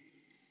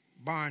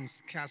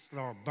Barnes Castle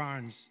or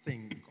Barnes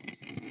thing, because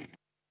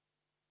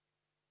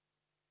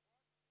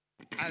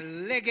a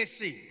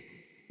legacy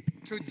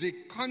to the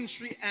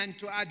country and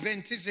to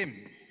Adventism.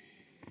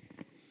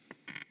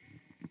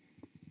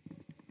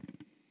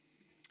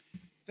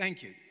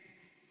 Thank you.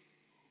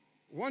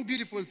 One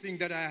beautiful thing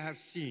that I have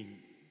seen,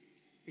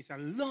 it's a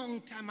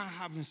long time I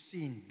haven't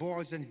seen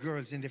boys and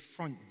girls in the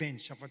front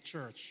bench of a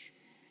church.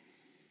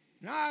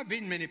 Now, I've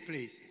been many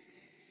places,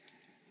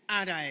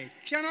 and I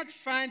cannot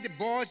find the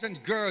boys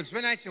and girls.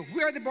 When I say,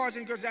 where are the boys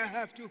and girls, I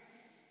have to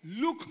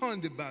look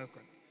on the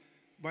balcony.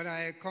 But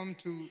I come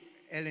to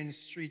Ellen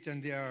Street,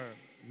 and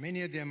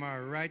many of them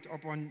are right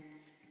up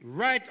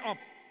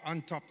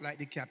on top like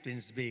the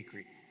Captain's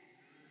Bakery.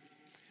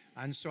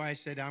 And so I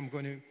said, I'm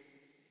going to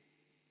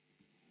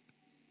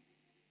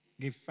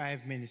give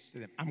 5 minutes to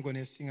them. I'm going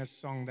to sing a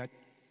song that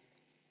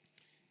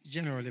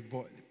generally,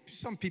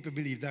 some people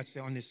believe that's the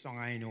only song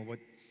I know, but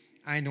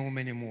I know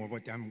many more,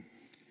 but I'm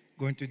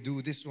going to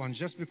do this one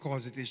just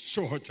because it is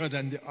shorter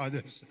than the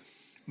others.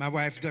 My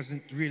wife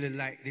doesn't really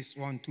like this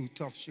one too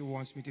tough. She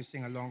wants me to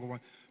sing a longer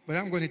one. But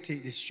I'm going to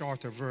take this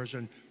shorter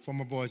version for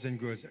my boys and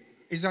girls.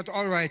 Is that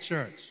all right,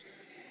 church?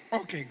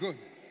 Okay, good.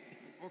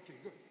 Okay,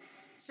 good.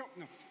 So,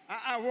 no,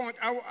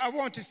 I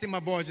want to sing my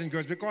boys and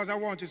girls because I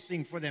want to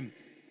sing for them.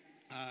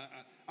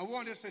 I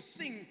want us to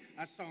sing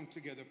a song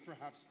together.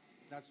 Perhaps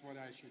that's what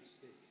I should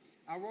say.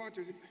 I want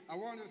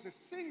us to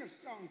sing a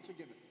song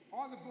together.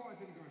 All the boys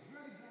and girls.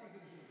 Ready, boys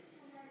and girls?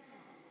 Come right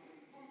now.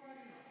 Come right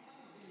now.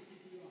 I'm not going to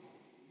keep you long.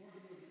 Boys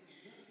and girls, just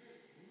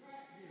sit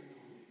right here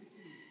now. Listen to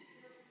me.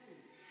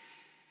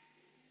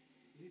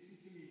 Listen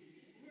to me.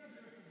 Where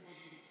there is a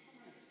boys and girls,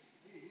 come right.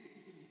 Hey, listen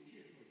to me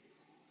carefully.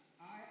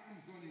 I am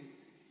going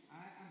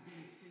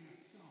to sing a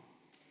song.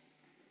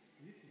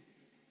 Listen.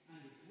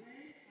 And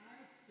when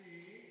I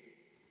say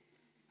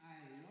I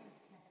love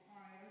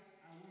papayas,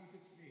 I want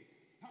to say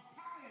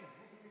papayas.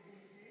 What are we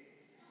going to say?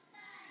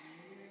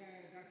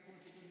 Yeah, that's what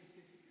you're going to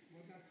say.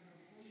 Well, that's not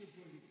all you're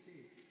going to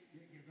say.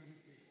 You're going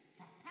to say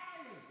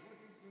papayas. What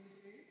are you going to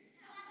say?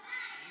 Papayas.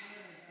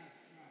 Yeah, that's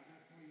right.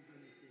 That's what you're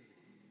going to say.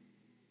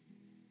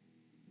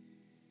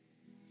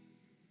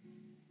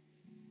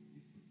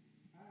 Listen.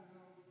 I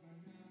love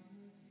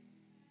bananas.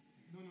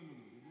 No.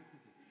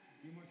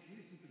 You must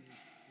listen to me.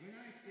 When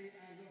I say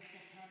I love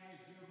papayas,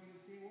 you're going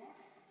to say what?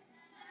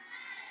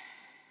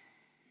 Papayas.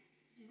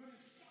 You're going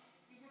to shout.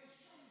 You're going to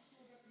shout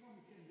so that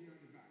mom can hear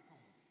the back.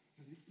 Come on.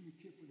 So listen to me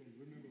carefully and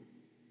remember.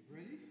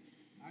 Ready?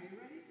 Are you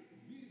ready?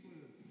 Beautiful.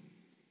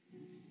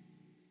 Listen.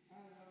 I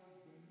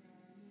love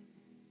bananas.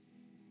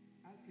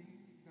 I think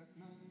that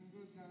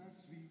mangoes are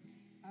sweet.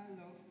 I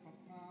love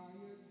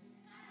papayas.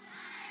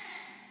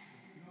 Papayas.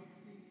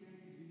 Nothing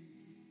can beat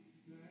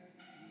that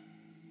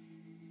sweet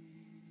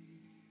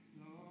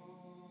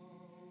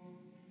love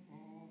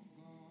of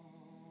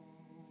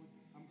God.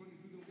 I'm going to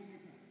do the one more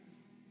time.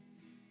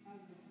 I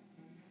love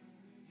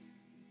bananas.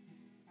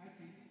 I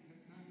think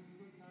that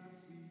mangoes are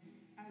sweet.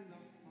 I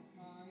love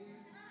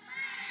papayas.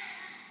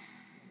 Papayas.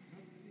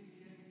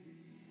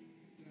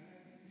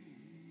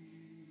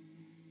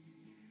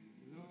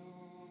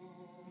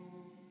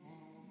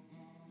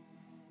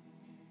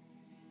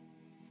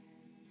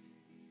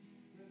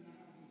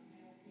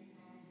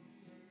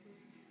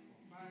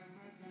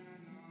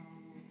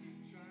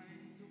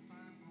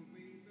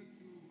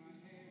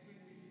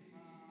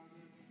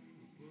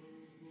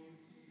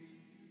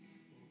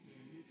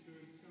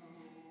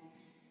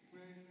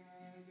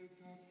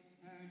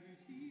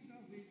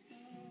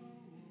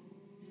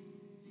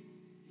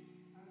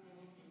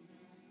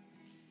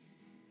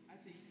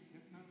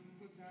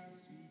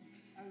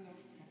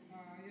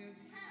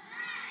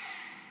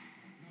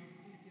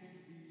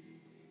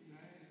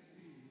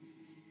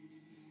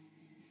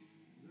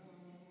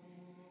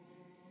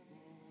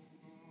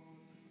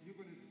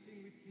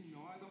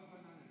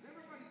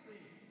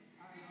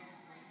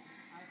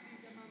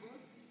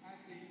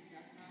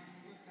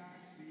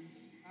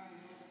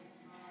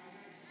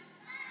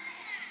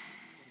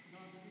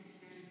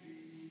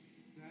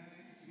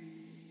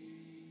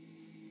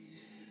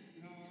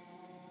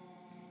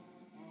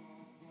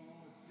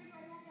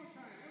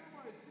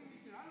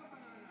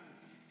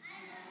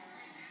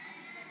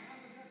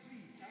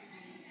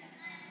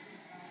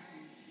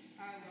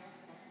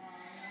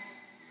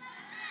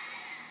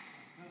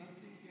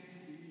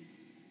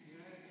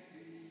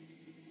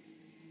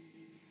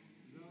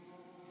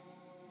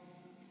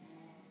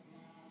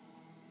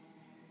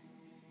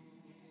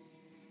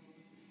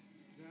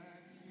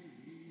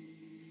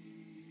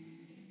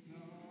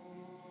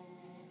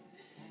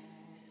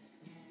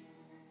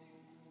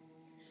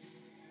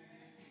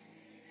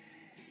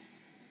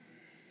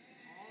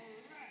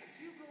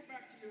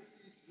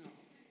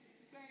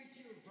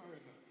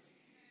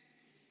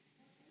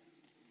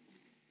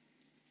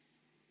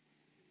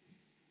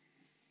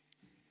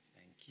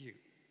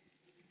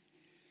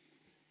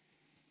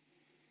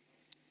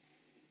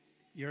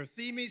 Your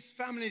theme is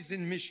Families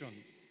in Mission.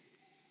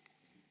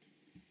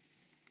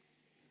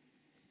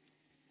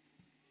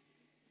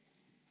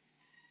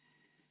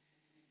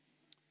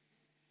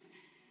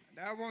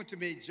 And I want to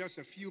make just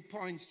a few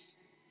points,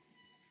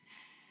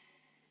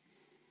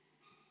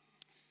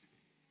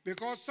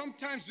 because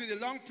sometimes with the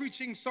long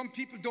preaching, some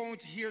people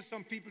don't hear,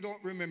 some people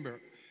don't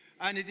remember.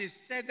 And it is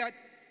said that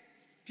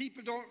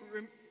people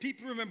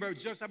remember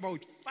just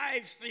about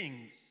 5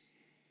 things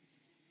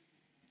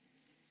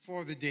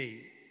for the day,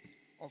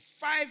 or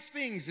 5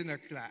 things in a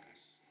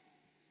class,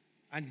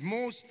 and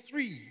most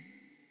 3.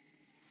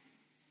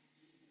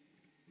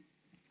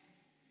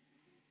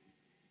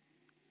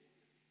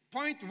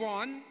 Point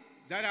 1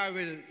 that I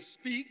will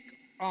speak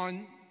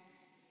on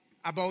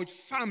about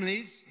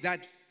families,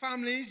 that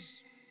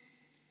families,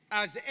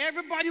 as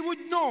everybody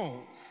would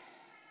know,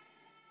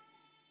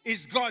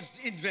 is God's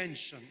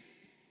invention.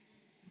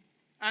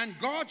 And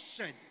God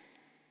said,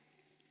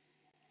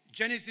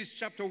 Genesis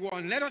chapter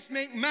 1, let us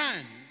make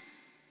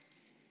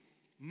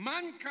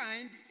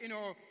mankind in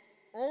our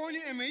own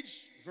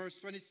image, verse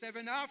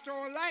 27, after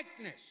our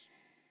likeness.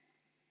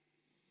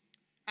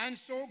 And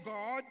so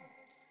God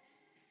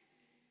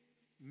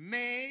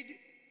made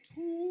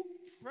 2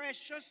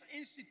 precious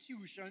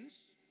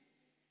institutions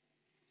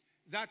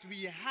that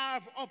we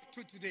have up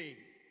to today.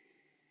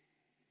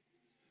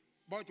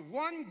 But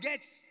one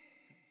gets,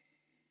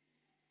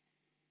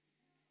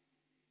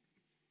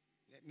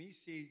 let me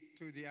say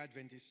to the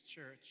Adventist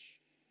church,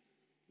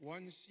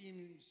 one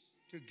seems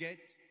to get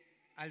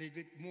a little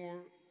bit more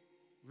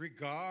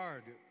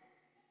regard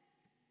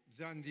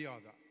than the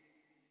other.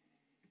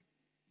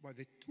 But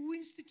the 2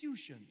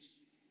 institutions,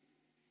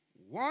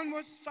 one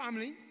was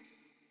family,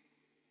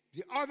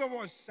 the other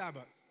was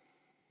Sabbath.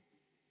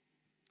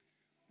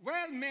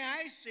 Well, may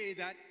I say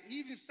that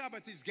even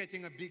Sabbath is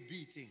getting a big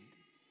beating.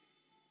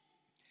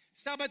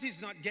 Sabbath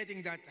is not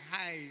getting that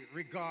high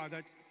regard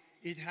that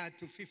it had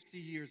to 50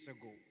 years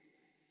ago.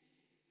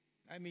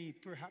 I mean,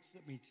 perhaps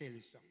let me tell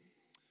you something.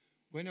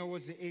 When I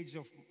was the age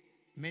of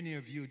many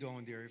of you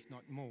down there, if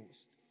not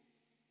most,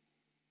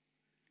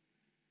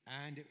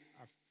 and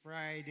a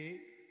Friday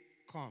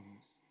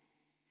comes,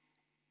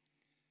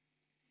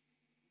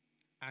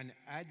 an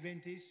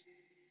Adventist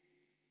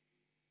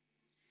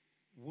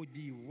would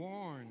be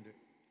warned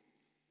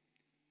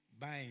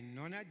by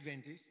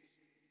non-Adventists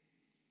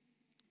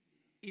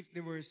if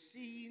they were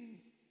seen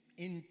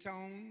in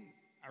town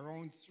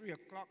around 3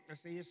 o'clock to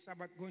say, your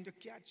Sabbath going to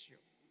catch you.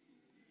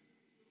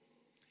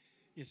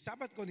 Your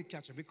Sabbath going to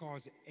catch you,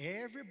 because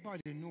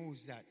everybody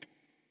knows that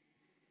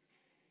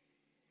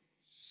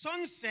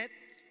sunset,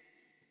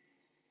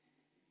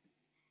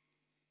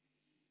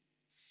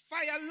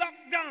 fire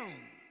lockdown,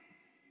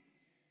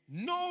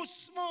 no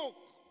smoke.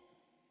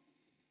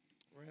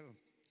 Well,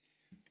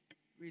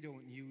 we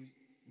don't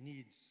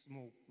need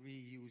smoke. We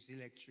use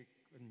electric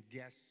and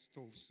gas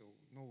stoves, so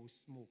no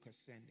smoke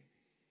ascending.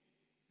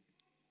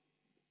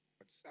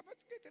 But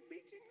Sabbath get a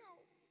beating now.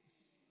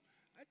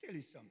 I tell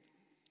you something.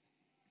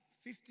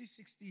 50,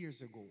 60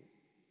 years ago,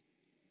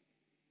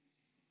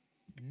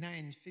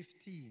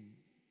 9:15,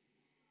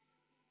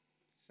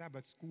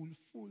 Sabbath school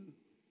full.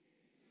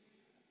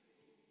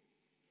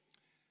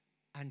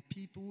 And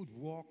people would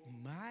walk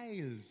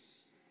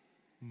miles.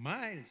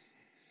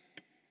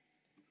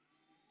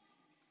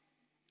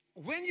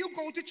 When you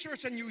go to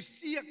church and you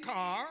see a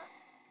car,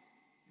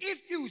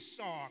 if you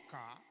saw a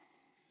car,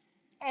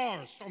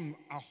 or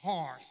a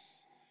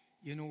horse,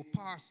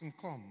 pass and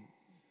come,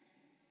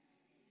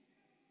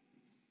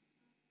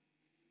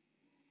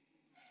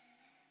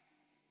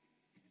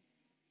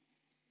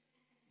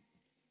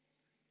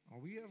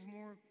 and we have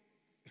more.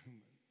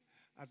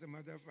 As a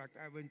matter of fact,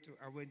 I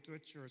went to a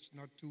church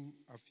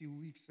a few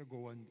weeks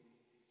ago, and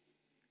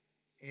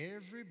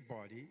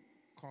everybody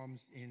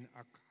comes in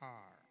a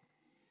car.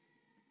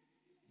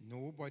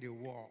 Nobody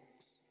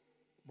walks.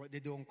 But they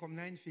don't come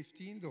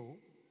 9:15 though.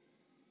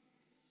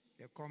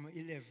 They come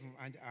 11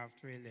 and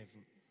after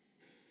 11.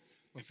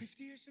 But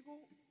 50 years ago,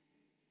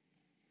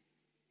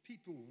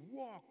 people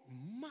walked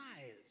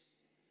miles.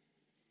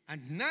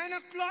 And 9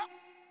 o'clock,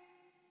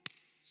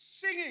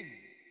 singing.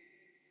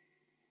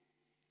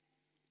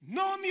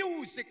 No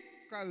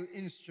musical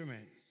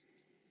instruments.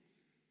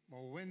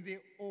 But when they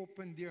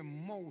opened their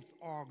mouth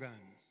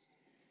organs,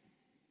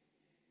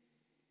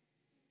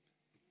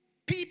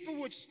 people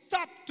would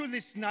stop to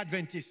listen to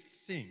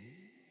Adventists sing.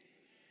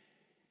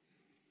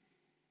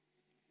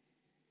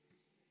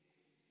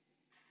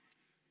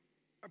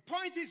 The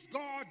point is,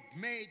 God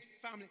made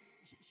family.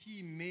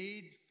 He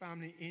made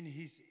family in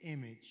his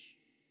image,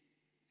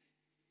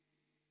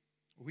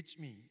 which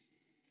means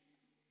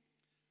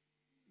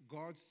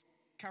God's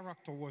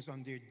character was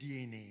on their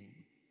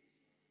DNA.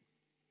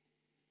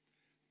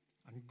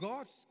 And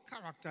God's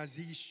character, as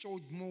he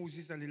showed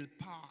Moses a little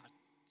part,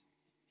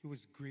 he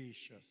was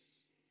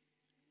gracious,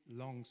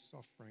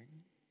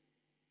 long-suffering,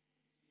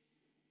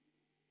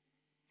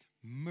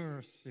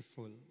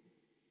 merciful.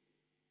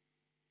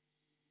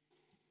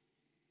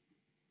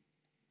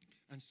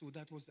 And so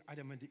that was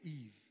Adam and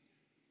Eve.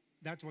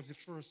 That was the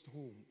first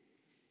home.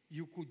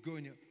 you could go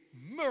in.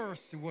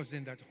 Mercy was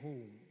in that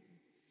home.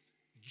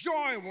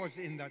 Joy was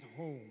in that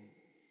home.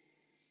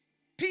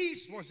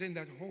 Peace was in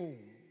that home.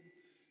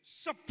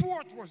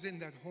 Support was in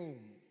that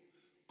home.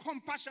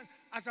 Compassion.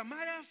 As a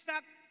matter of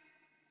fact,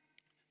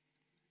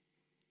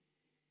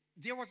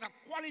 there was a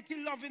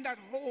quality love in that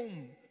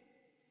home.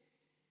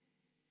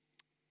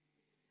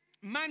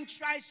 Man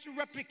tries to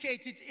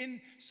replicate it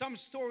in some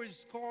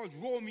stories called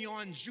Romeo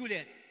and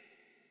Juliet.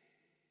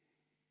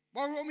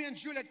 But Romeo and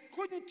Juliet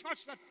couldn't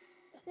touch that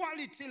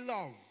quality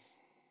love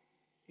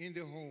in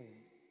the home.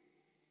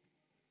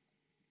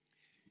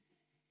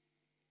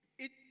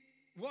 It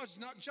was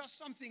not just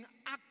something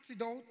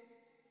acted out,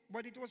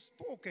 but it was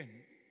spoken.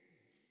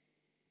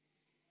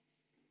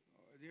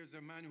 There's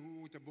a man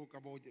who wrote a book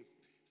about the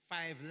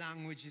 5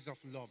 languages of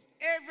love.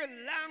 Every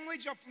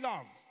language of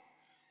love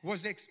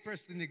was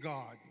expressed in the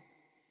garden.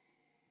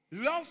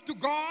 Love to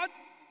God,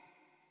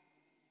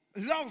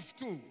 love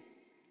to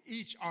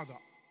each other.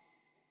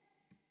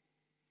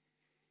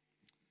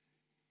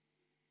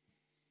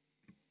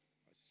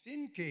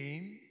 Sin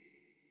came,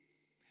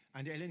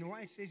 and Ellen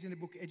White says in the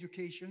book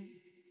Education,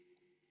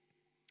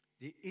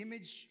 the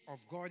image of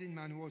God in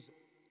man was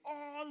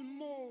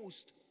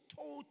almost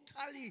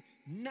totally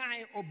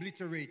nigh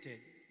obliterated.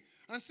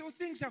 And so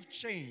things have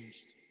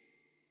changed.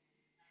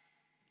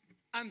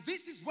 And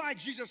this is why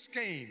Jesus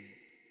came,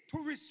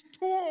 to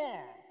restore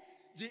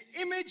the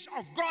image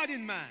of God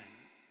in man.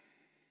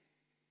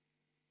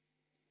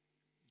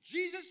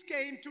 Jesus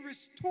came to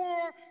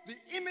restore the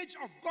image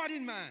of God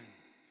in man.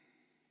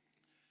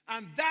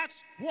 And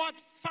that's what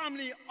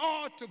family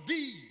ought to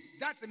be.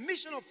 That's the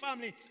mission of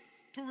family,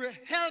 to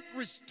help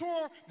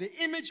restore the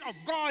image of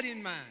God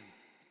in man.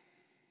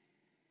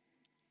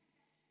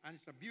 And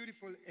it's a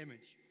beautiful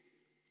image.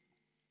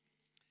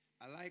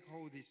 I like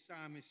how the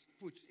psalmist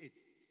puts it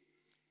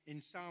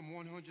in Psalm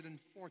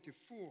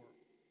 144,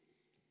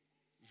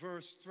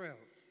 verse 12.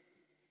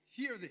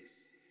 Hear this.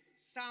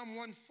 Psalm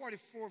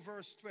 144,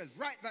 verse 12.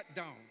 Write that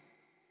down.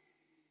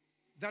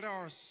 That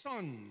our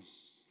sons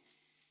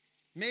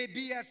may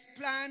be as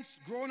plants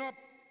grown up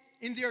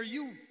in their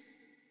youth,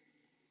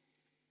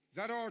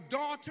 that our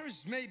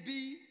daughters may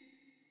be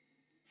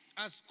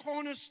as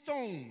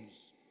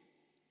cornerstones,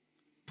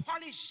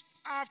 polished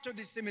after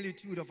the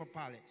similitude of a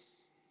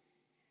palace,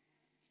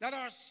 that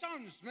our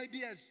sons may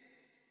be as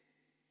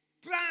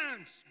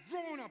plants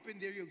grown up in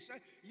their youth.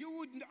 You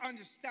wouldn't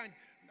understand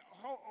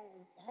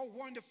how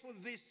wonderful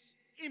this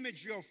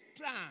imagery of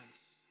plants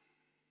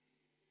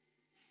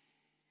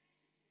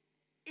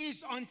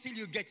is until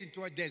you get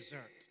into a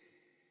desert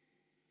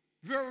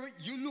where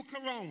you look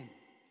around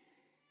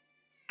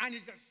and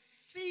it's a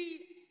sea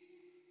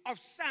of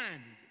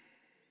sand.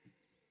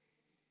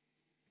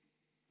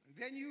 And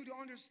then you'd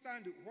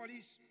understand what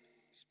he's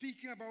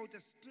speaking about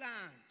as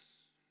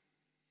plants,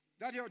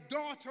 that your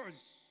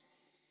daughters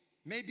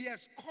may be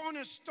as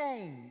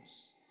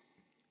cornerstones,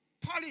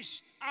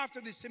 polished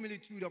after the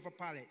similitude of a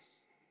palace.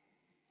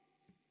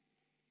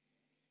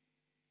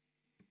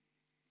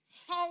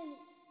 How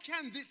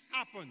can this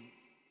happen?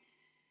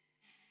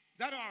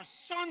 That our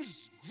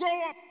sons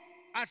grow up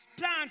as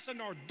plants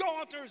and our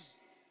daughters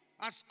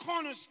as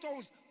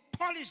cornerstones,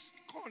 polished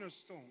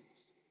cornerstones.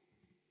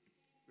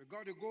 We've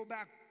got to go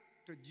back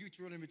to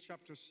Deuteronomy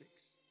chapter 6.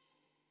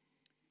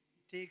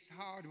 It takes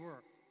hard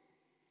work.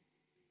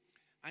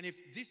 And if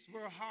this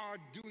were hard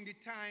during the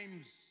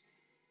times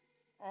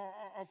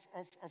of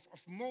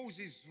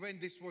Moses when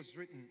this was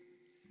written,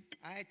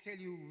 I tell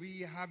you,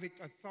 we have it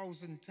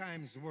 1,000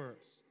 times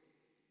worse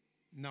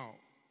now.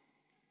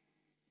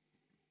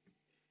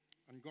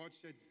 And God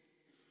said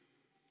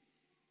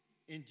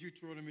in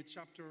Deuteronomy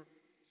chapter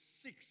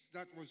 6,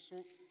 that was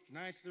so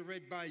nicely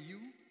read by you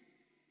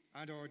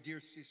and our dear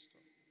sister.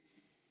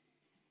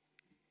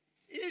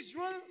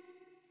 Israel,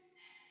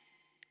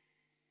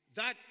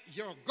 that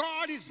your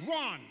God is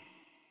one.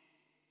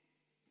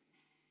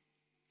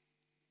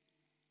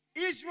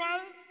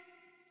 Israel,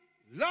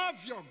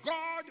 love your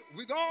God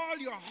with all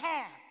your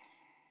heart.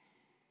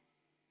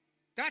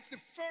 That's the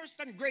first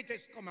and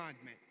greatest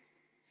commandment.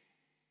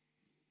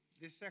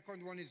 The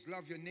second one is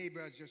love your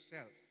neighbor as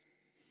yourself.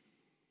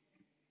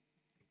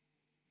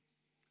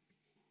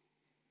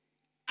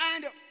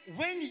 And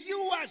when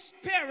you as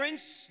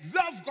parents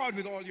love God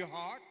with all your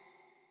heart,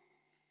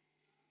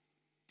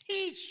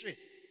 teach it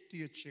to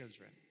your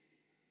children.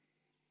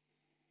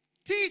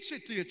 Teach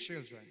it to your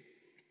children.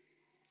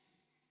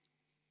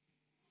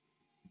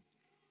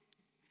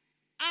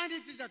 And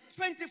it is a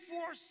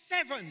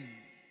 24/7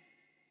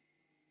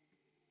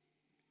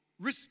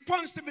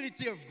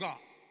 responsibility of God.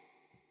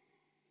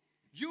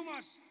 You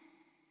must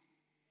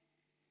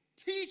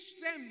teach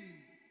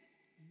them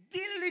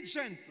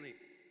diligently.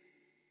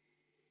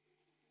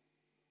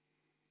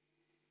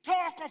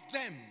 Talk of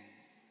them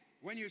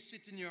when you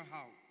sit in your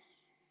house.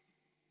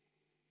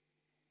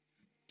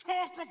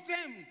 Talk of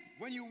them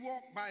when you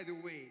walk by the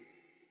way.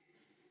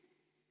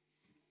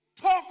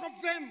 Talk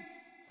of them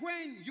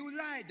when you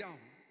lie down.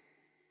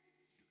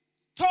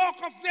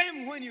 Talk of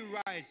them when you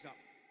rise up.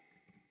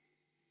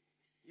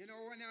 You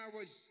know, when I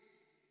was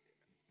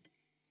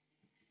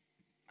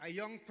a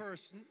young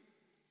person,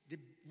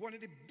 one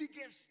of the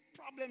biggest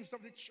problems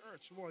of the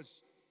church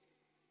was,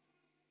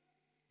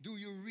 do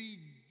you read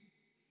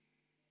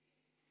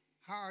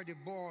Hardy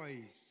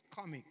Boys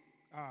comic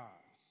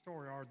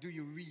story, or do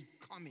you read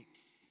comic?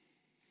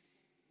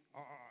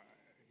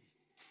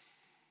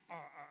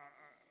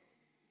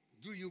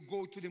 Do you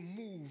go to the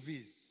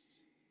movies?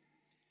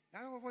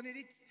 That was one of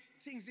the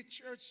things the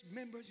church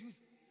members would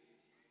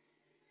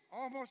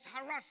almost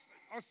harass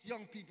us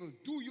young people.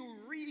 Do you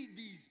read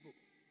these books?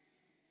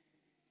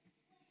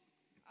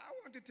 I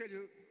want to tell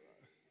you,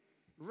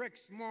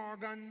 Rex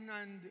Morgan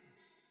and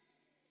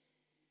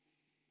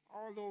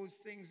all those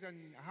things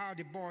and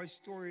Hardy Boys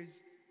stories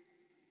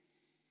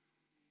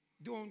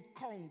don't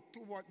count to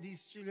what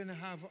these children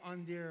have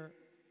on their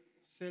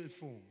cell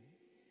phone,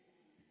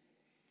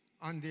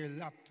 on their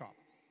laptop.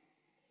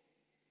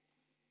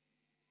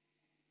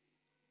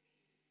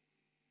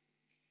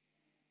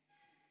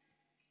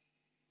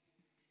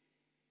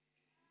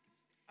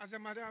 As a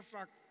matter of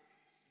fact,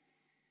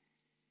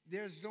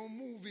 there's no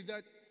movie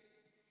that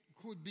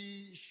could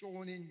be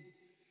shown in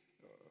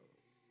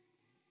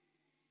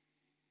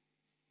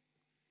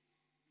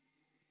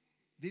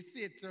the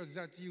theaters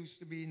that used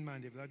to be in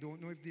Mandeville. I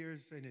don't know if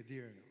there's any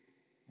there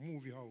now.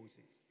 Movie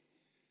houses.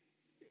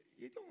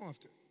 You don't have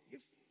to. You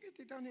get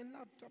it on your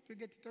laptop, you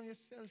get it on your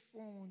cell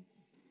phone.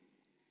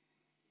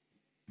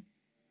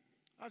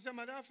 As a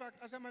matter of fact,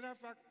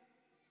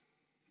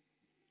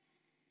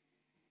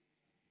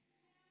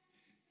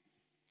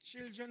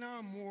 children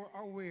are more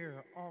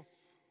aware of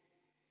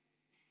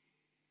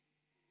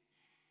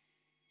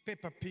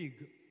Peppa Pig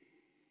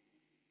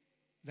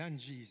than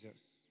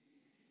Jesus.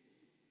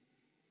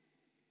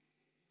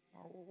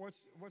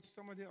 What's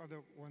some of the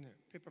other one?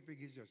 Peppa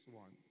Pig is just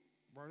one.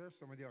 What are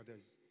some of the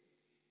others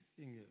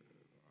thing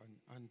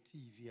on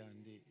TV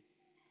and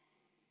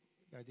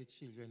that the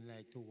children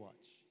like to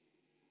watch?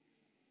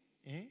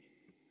 Eh?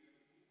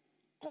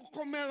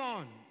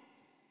 Cocomelon.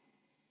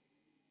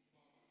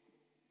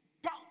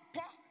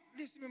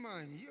 Listen,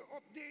 man, you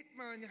update,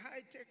 man,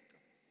 high tech.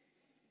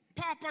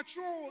 Paw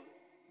Patrol.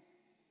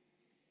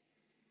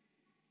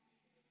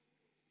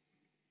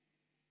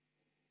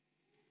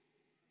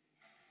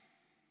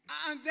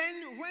 And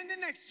then when the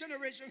next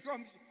generation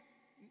comes,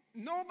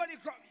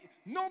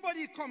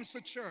 nobody comes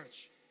to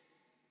church.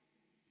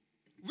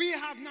 We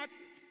have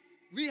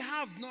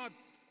not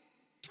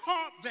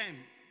taught them.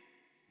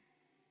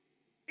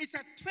 It's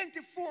a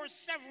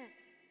 24/7.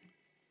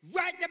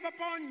 Write them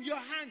upon your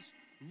hands.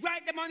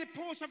 Write them on the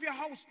post of your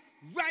house.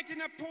 Write in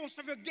the post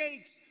of your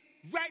gates.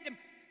 Write them.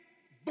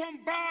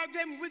 Bombard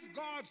them with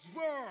God's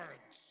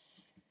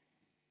words.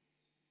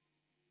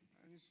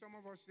 And some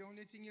of us, the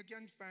only thing you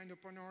can find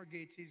upon our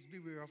gates is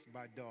beware of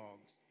bad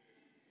dogs.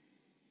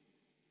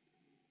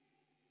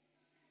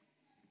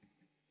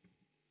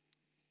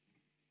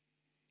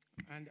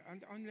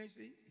 And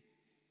honestly,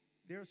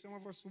 there are some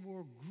of us who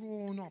are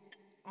grown up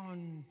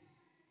on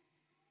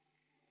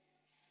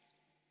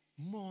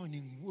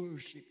morning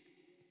worship.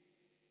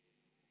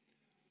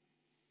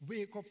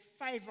 Wake up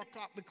 5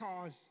 o'clock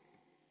because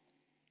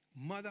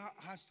mother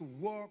has to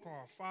work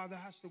or father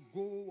has to go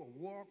or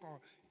work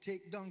or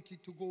take donkey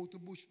to go to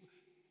bush.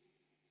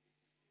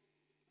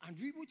 And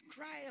we would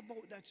cry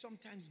about that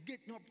sometimes,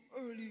 getting up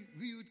early.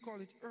 We would call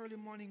it early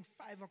morning,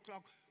 5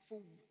 o'clock.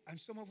 And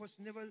some of us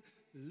never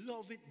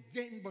love it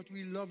then, but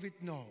we love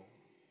it now.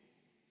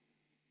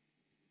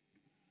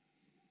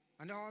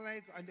 And all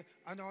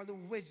the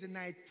Wednesday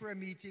night prayer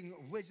meeting,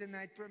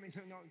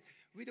 no,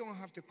 we don't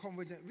have to come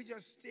with it. We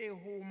just stay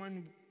home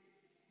and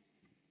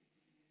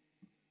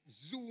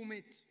Zoom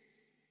it.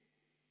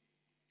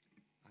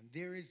 And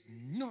there is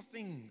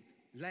nothing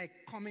like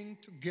coming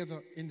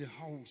together in the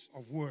house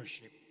of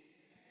worship.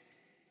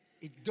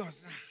 It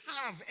doesn't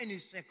have any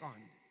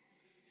second.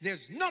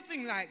 There's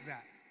nothing like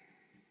that.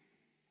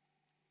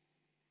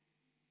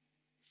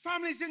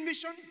 Families in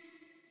mission,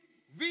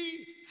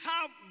 we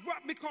have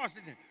work because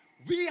of it.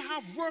 We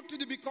have work to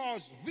do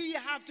because we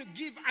have to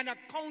give an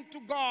account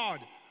to God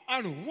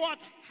on what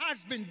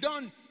has been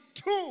done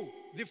to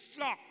the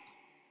flock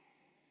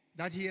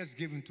that He has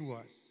given to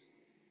us.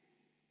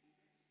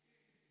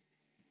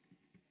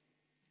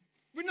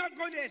 We're not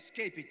going to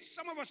escape it.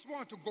 Some of us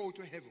want to go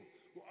to heaven.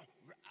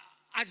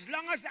 As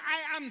long as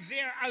I am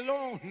there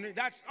alone,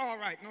 that's all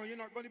right. No, you're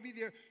not going to be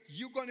there.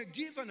 You're going to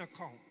give an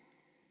account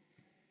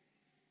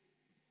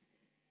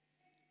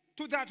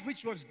to that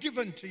which was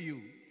given to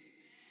you.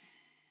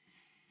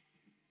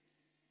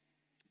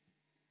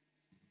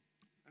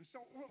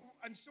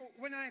 And so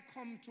when I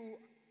come to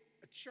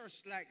a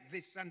church like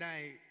this and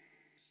I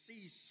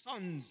see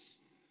sons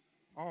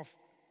of,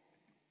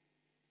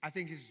 I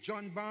think it's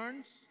John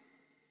Barnes.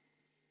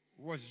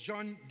 Was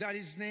John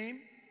Daddy's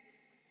name?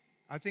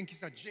 I think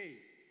it's a J.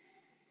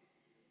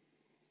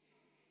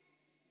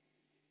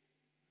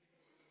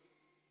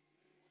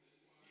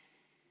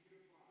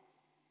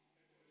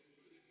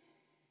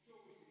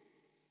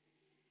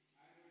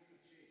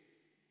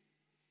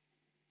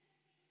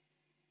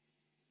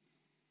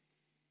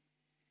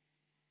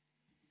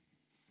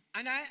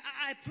 And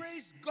I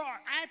praise God.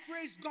 I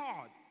praise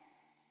God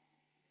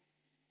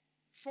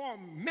for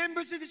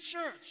members of the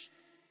church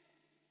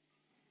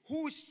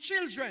whose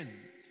children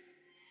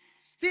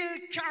still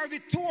carry the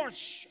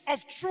torch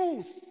of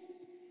truth.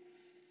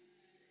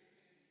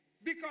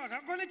 Because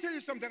I'm going to tell you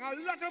something.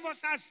 A lot of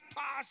us as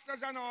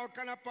pastors and all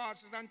kind of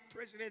pastors and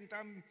presidents,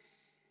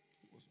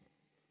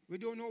 we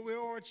don't know where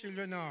our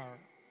children are.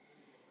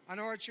 And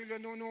our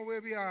children don't know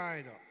where we are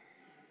either.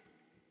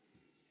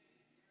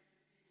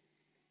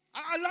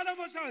 A lot of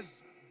us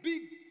as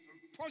big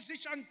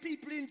position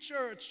people in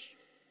church,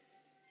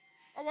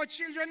 our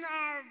children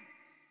are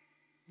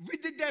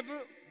with the devil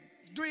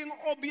doing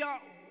obia,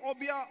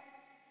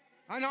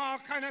 and all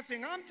kind of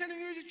thing. I'm telling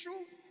you the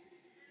truth.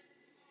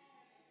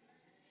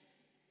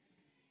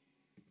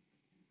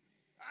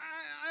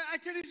 I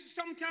tell you,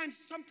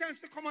 sometimes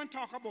they come and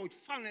talk about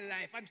family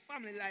life and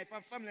family life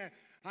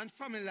and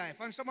family life.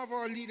 And some of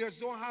our leaders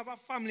don't have a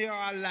family or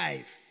a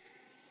life.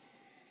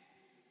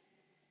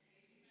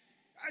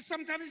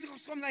 Sometimes it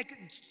just come like,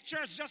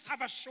 church, just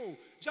have a show.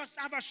 Just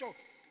have a show.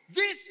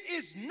 This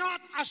is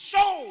not a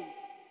show.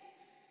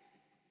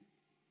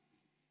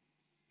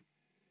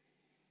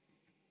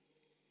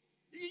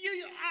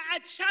 I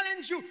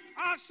challenge you.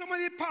 Ask some of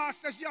the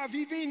pastors you have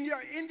even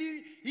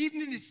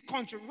in this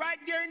country, right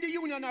there in the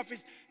union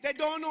office, they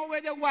don't know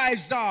where their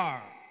wives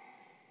are.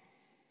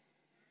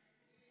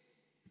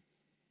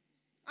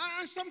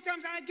 And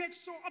sometimes I get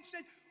so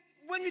upset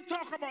when we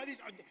talk about this.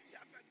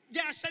 They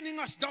are sending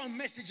us down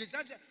messages.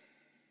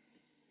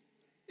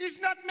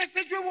 It's not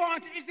message we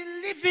want, it's the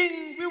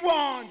living we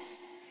want.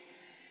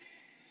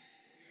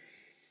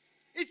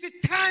 It's the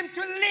time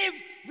to live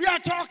we are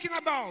talking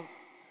about.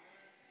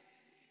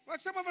 But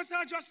some of us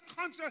are just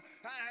concerned.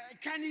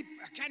 Can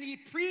he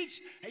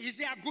preach? Is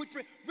he a good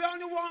preacher? We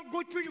only want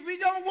good preaching. We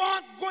don't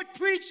want good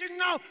preaching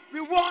now. We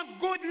want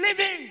good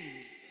living.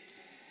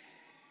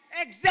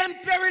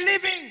 Exemplary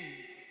living.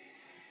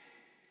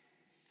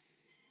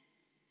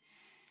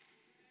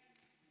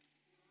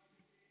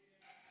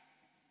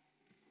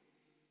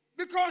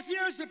 Because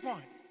here's the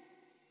point.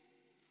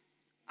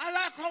 I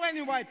like how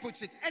Ellen White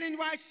puts it. Ellen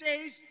White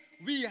says,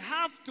 we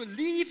have to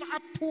leave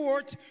a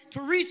port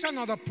to reach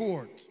another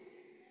port.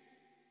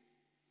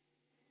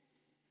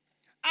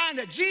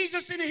 And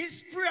Jesus in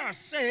his prayer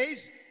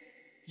says,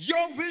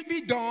 your will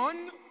be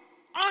done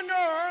on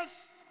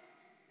earth.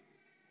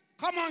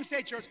 Come on,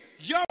 say church.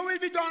 Your will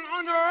be done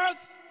on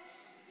earth.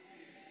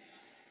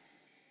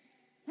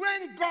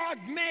 When God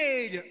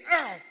made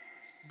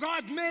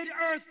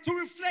earth to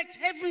reflect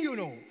heaven, you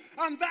know.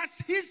 And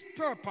that's his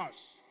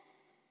purpose.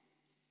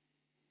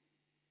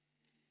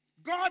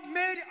 God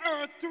made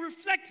earth to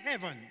reflect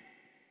heaven.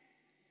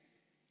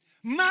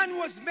 Man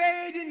was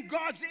made in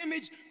God's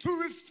image to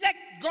reflect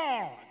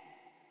God.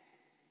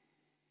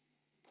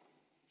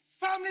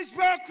 Families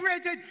were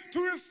created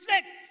to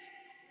reflect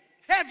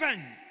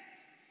heaven.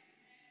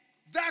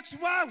 That's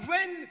why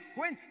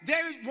when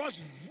there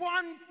was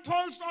one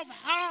pulse of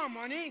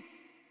harmony,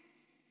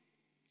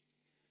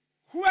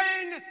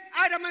 when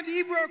Adam and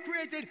Eve were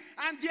created,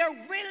 and there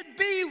will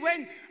be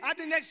when at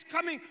the next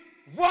coming,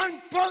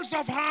 one pulse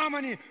of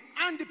harmony,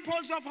 and the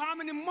pulse of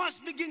harmony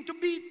must begin to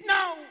beat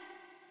now.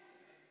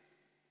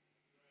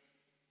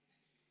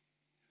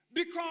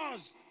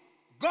 Because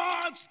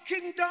God's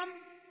kingdom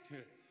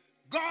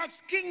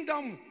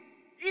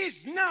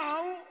is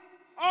now,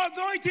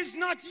 although it is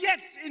not yet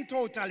in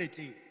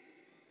totality.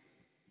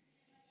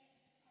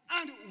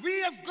 And we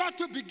have got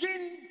to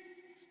begin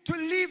to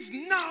live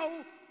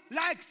now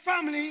like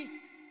family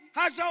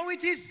as though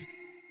it is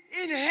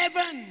in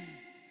heaven.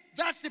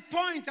 That's the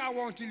point I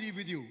want to leave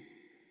with you.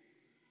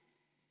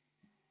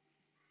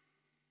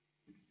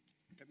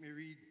 Let me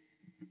read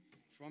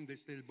from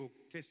this little book,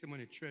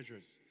 Testimony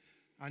Treasures.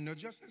 And not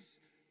just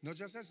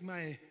as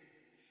my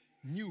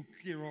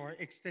nuclear or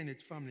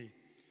extended family,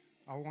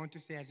 I want to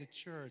say as a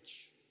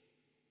church,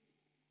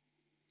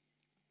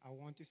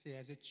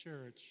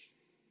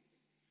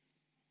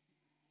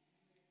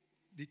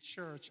 the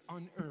church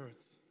on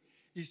earth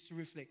is to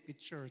reflect the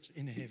church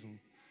in heaven.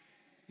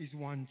 Is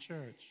one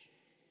church.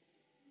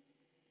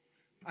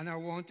 And I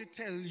want to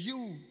tell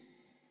you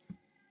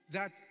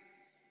that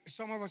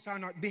some of us are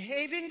not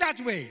behaving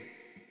that way.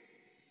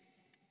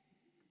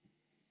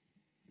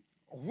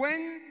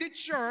 When the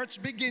church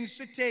begins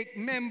to take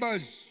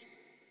members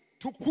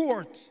to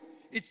court,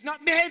 it's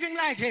not behaving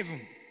like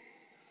heaven.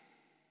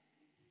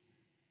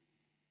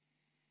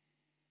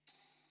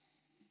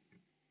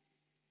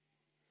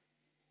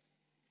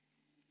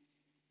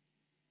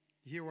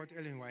 Hear what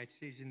Ellen White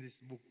says in this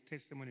book,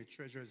 Testimony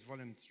Treasures,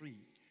 Volume 3.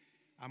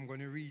 I'm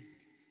going to read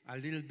a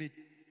little bit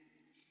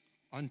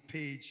on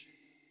page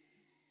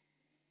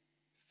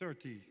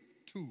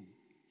 32.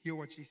 Hear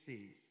what she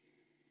says.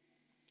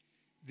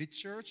 The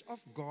church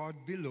of God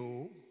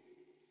below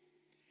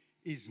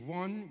is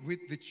one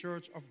with the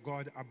church of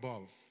God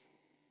above.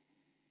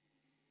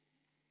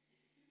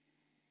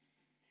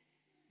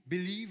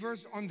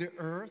 Believers on the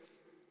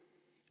earth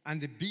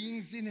and the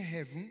beings in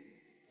heaven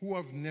who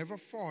have never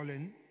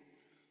fallen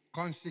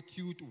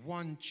constitute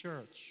one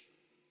church.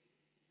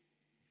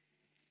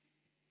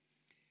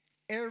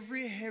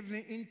 every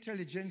heavenly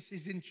intelligence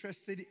is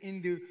interested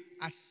in the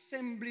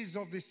assemblies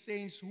of the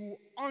saints who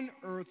on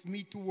earth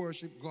meet to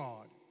worship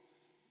God.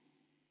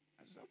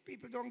 And some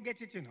people don't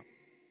get it, you know.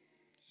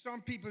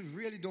 Some people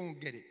really don't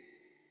get it.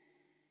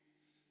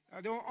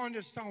 I don't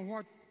understand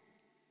what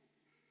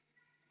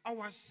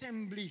our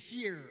assembly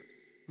here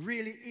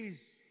really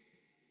is.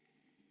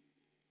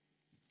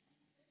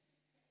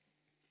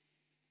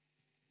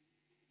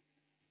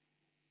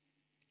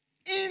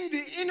 In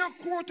the inner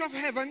court of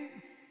heaven,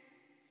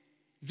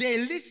 they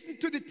listen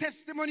to the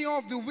testimony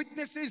of the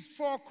witnesses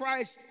for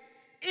Christ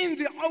in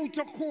the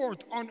outer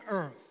court on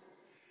earth.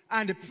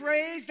 And the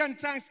praise and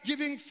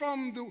thanksgiving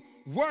from the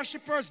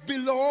worshippers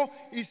below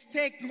is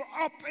taken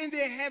up in the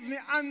heavenly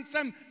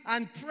anthem,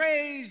 and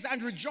praise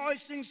and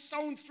rejoicing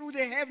sound through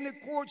the heavenly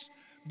courts,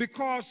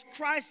 because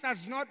Christ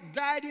has not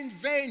died in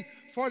vain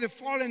for the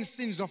fallen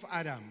sins of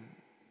Adam.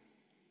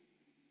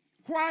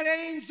 While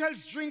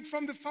angels drink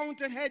from the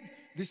fountainhead,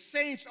 the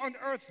saints on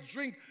earth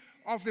drink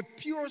of the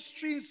pure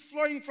streams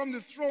flowing from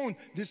the throne,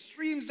 the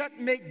streams that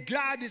make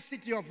glad the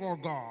city of our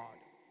God.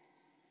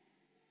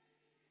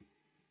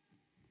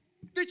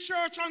 The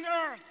church on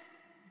earth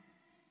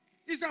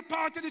is a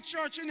part of the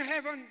church in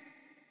heaven.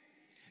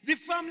 The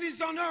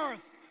families on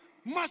earth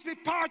must be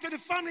part of the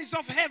families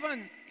of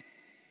heaven.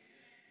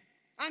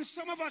 And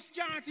some of us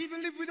can't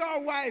even live with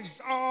our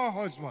wives or our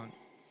husband.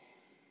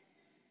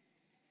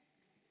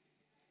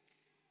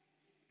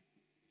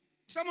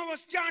 Some of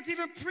us can't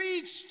even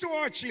preach to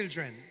our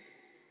children.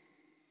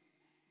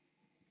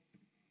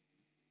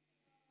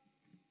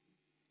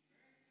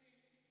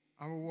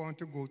 And we want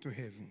to go to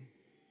heaven.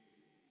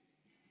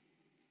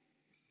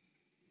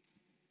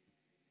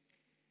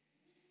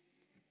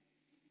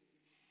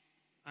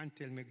 And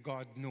tell me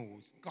God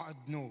knows. God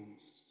knows.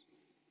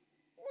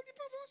 All the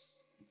of us.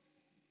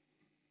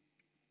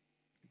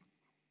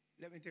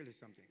 Let me tell you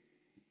something.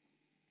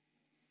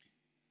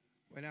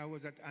 When I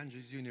was at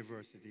Andrews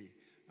University,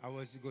 I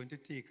was going to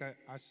take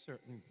a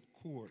certain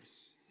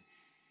course,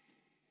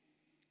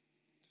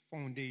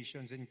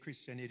 Foundations in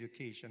Christian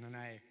Education, and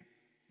I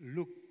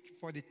looked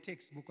for the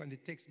textbook, and the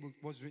textbook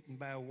was written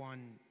by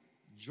one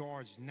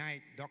George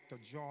Knight, Dr.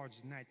 George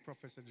Knight,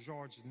 Professor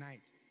George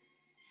Knight.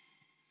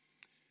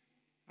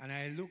 And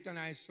I looked and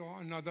I saw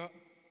another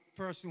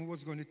person who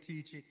was going to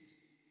teach it.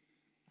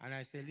 And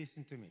I said,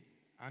 listen to me,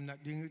 I'm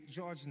not doing it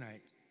George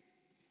Knight.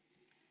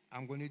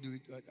 I'm going to do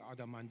it with the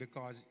other man,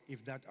 because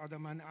if that other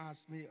man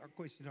asks me a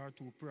question or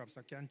two, perhaps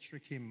I can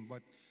trick him,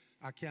 but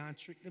I can't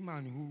trick the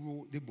man who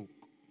wrote the book.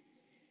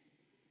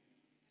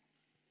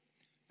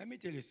 Let me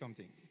tell you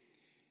something.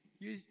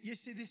 You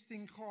see this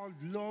thing called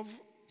love?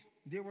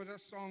 There was a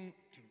song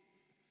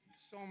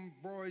some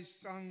boys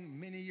sang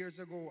many years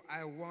ago,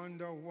 I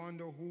wonder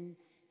who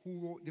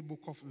wrote the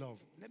book of love.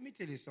 Let me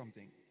tell you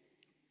something.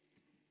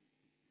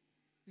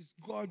 It's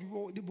God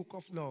wrote the book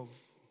of love.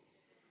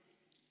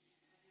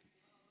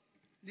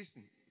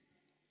 Listen,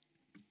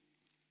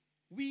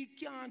 we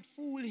can't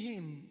fool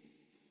him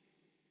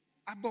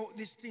about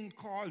this thing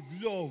called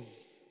love,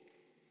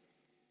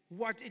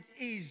 what it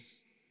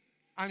is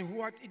and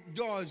what it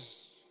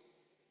does,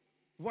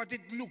 what it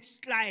looks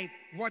like,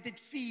 what it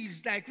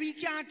feels like. We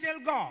can't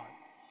tell God.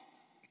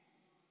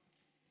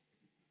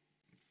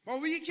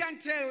 But we can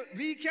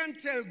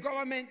tell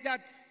government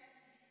that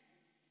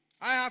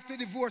I have to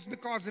divorce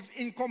because of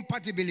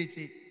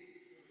incompatibility.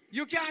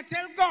 You can't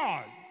tell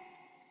God.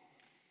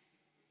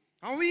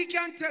 And we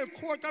can tell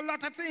court a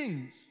lot of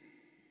things.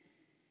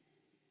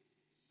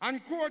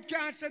 And court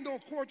can't say no,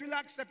 court will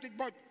accept it,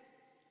 but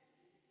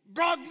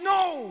God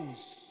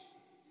knows.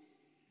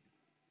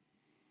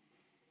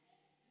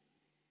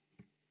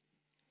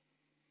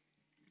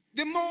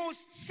 The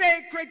most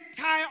sacred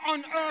tie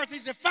on earth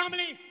is the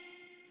family.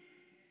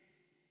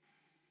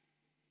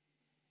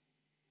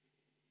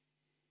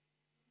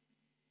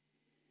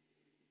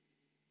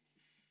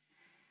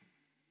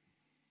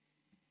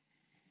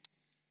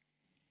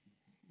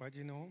 But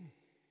you know,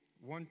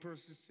 one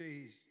person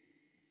says,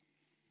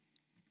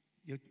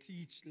 you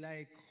teach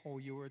like how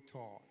you were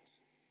taught.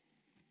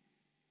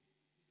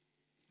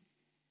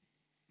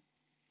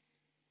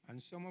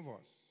 And some of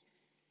us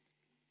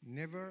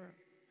never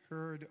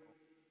heard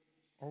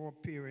our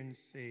parents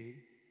say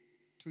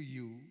to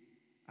you,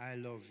 I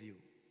love you.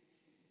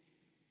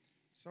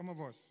 Some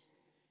of us,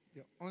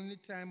 the only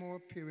time our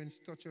parents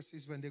touch us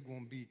is when they're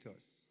going to beat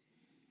us.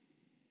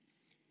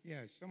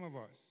 Yes, some of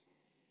us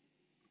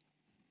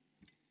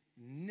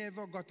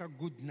never got a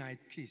good night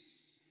kiss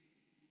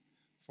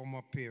from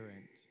a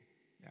parent.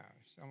 Yeah,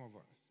 some of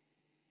us.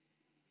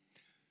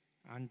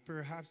 And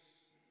perhaps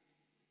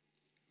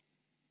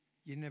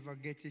you never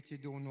get it, you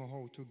don't know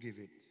how to give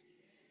it.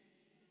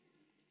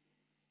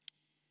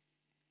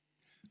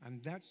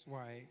 And that's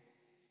why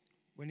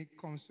when it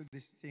comes to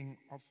this thing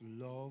of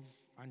love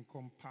and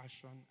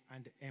compassion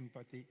and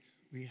empathy,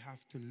 we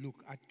have to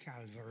look at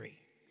Calvary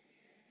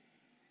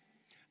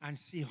and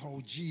see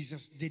how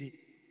Jesus did it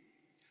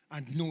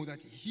and know that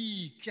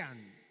he can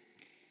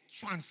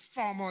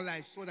transform our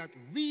lives so that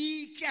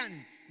we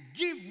can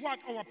give what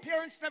our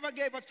parents never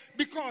gave us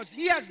because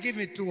he has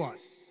given it to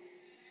us.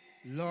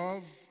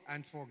 Love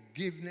and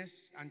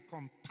forgiveness and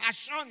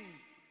compassion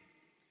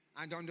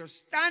and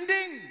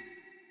understanding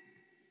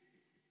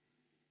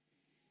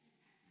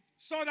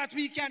so that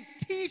we can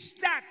teach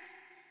that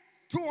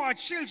to our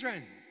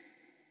children.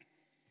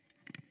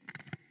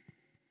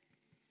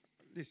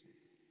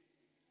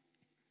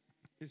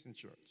 Listen,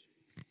 church.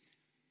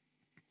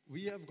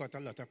 We have got a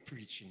lot of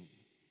preaching.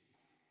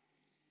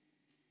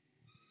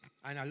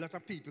 And a lot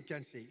of people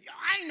can say,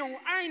 I know.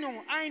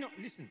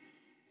 Listen,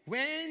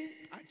 when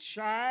a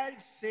child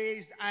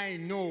says, I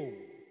know,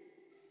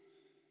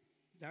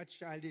 that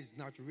child is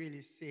not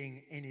really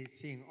saying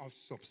anything of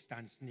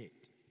substance in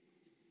it.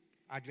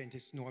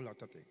 Adventists know a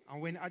lot of things.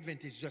 And when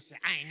Adventists just say,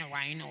 I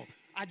know,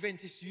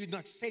 Adventists, you're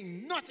not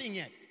saying nothing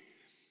yet.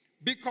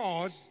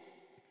 Because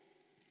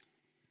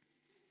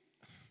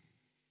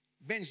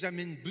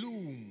Benjamin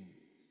Bloom,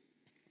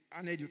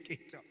 an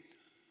educator,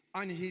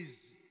 on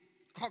his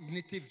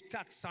cognitive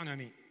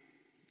taxonomy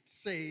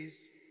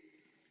says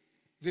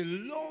the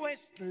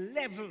lowest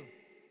level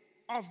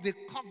of the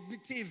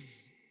cognitive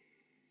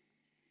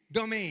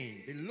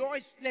domain, the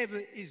lowest level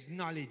is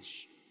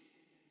knowledge.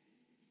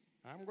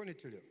 I'm going to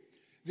tell you.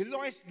 The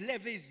lowest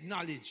level is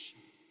knowledge.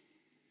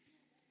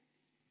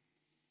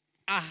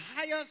 A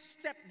higher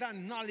step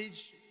than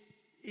knowledge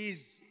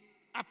is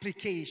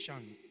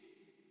application.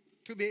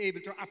 To be able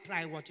to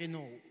apply what you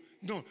know.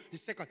 No, the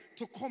second,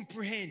 to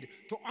comprehend,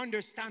 to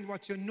understand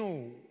what you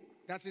know.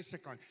 That's the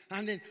second.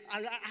 And then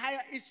higher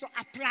is to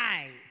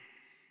apply.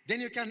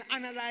 Then you can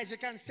analyze, you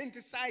can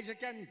synthesize, you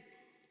can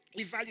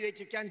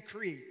evaluate, you can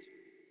create.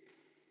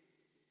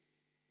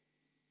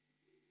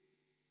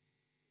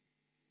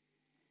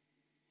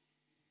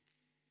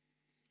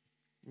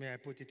 May I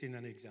put it in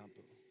an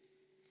example?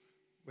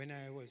 When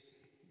I was,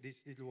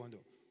 this little one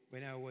though,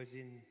 when I was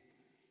in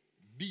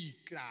B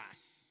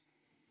class,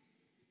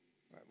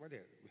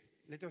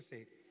 let us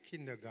say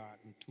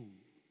kindergarten 2.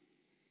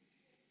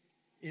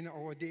 In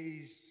our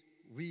days,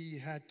 we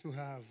had to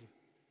have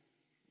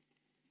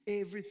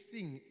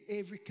everything,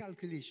 every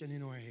calculation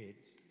in our head.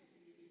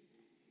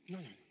 No.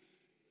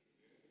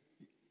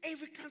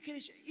 Every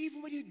calculation,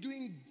 even when you're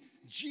doing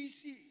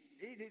GC,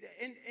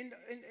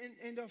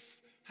 end of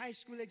high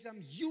school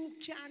exam, you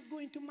can't go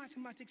into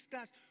mathematics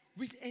class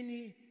with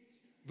any,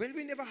 well,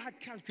 we never had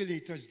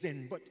calculators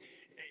then, but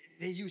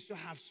they used to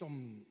have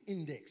some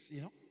index,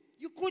 you know.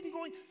 You couldn't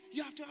go in,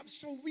 you have to have,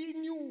 so we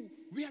knew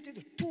we had to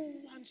do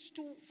 2 1s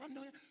 2 from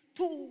down here,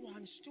 2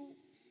 1s 2,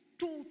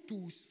 2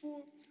 2s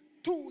 4,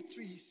 2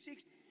 3s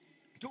 6,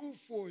 2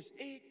 4s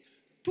 8,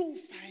 2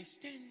 5s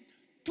 10,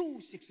 2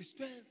 6s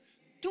 12,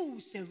 2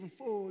 7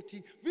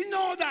 14. We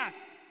know that.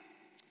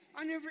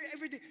 And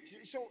every day,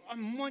 so on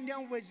Monday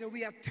and Wednesday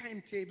we have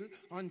timetable.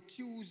 On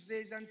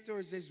Tuesdays and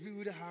Thursdays we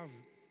would have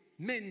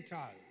mental.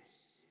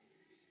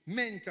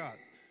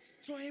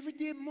 So every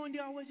day, Monday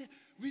and Wednesday,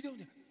 we do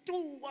 2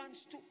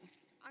 1s 2,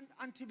 and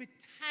until we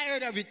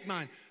tired of it,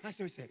 man. And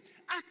so we said,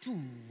 2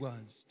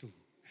 1s 2,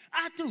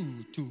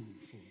 2 2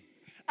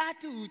 4,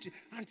 2 3.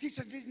 And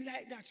teacher didn't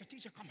like that, so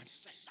teacher come and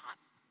stress up.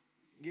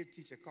 Your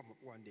teacher come up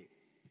one day.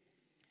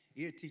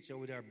 Your teacher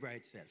with her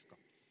bright self come.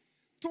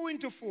 2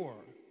 into 4.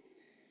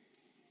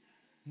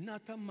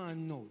 Not a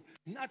man knows.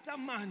 Not a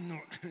man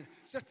knows.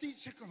 So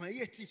teacher come and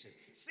your teacher.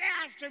 Say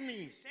after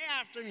me.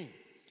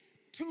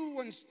 2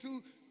 1s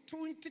 2.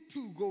 2 into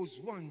 2 goes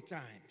 1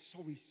 time.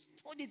 So we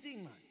study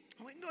thing, man.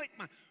 And we know it,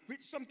 man.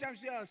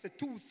 Sometimes we also say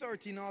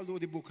 2:13, although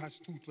the book has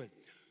 2:12.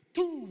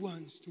 2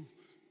 1s 2.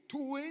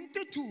 2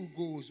 into 2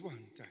 goes 1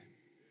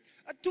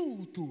 time.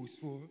 2 2s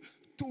 4.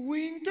 2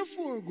 into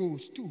 4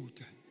 goes 2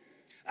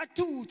 times.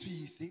 2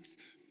 3 6.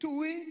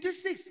 2 into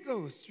 6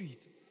 goes 3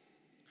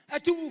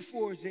 times. 2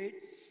 4s 8.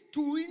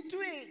 2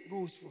 into 8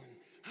 goes 4.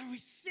 And we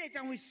say it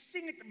and we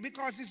sing it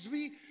because it's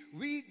we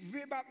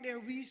way back there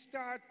we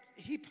start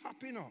hip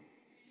hop, you know.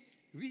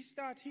 We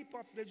start hip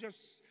hop, they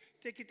just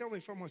take it away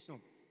from us now.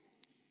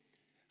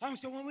 And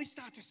so when we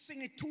start to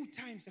sing it 2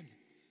 times, and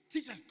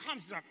teacher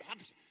comes up,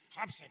 hops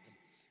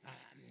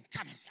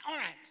come and say, all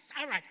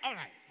right.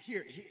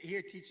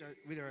 Here, teacher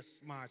with her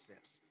smart self.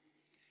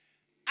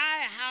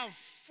 I have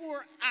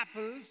 4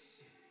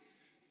 apples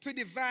to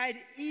divide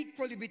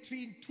equally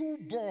between 2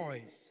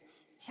 boys.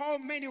 How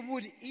many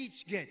would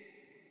each get?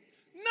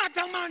 Not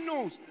a man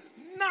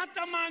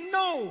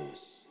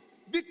knows.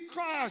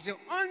 Because the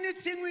only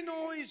thing we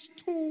know is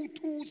 2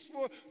 2s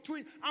for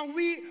 2. And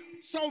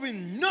so we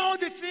know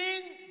the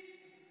thing,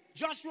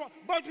 just wrong,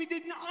 but we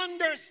didn't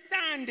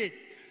understand it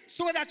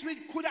so that we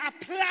could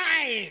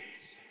apply it.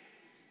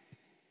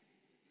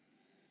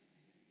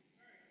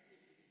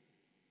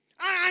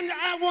 And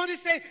I want to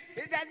say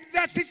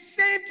that's the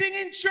same thing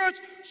in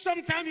church.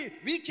 Sometimes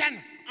we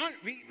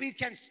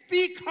can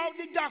speak out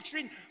the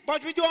doctrine,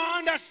 but we don't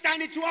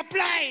understand it to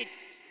apply it.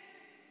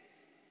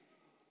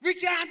 We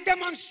can't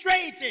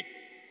demonstrate it.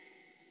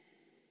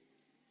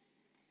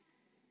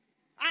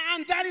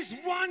 And that is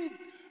one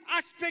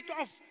aspect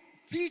of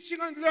teaching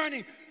and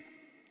learning.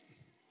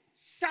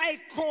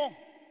 psycho,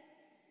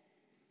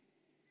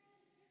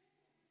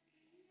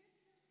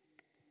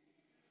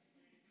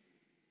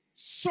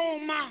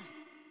 soma,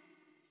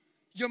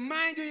 your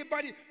mind and your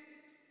body,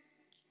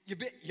 you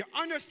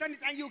understand it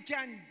and you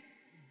can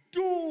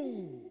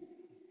do,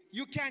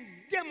 you can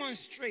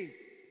demonstrate.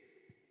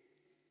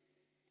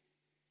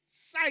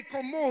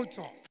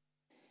 Psychomotor.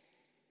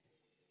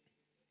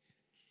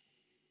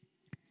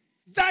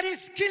 That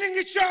is killing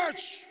the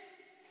church.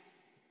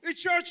 The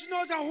church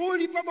knows a whole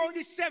heap about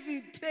the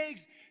 7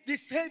 plagues, the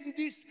 7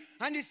 this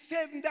and the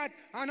 7 that,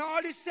 and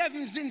all the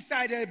 7s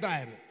inside the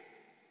Bible.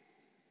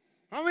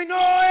 And we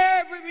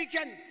know we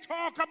can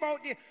talk about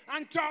it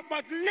and talk,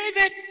 but live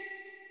it.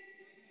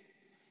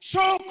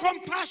 Show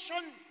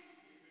compassion,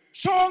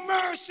 show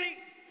mercy,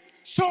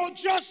 show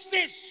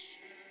justice,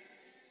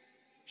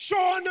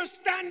 show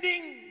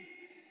understanding.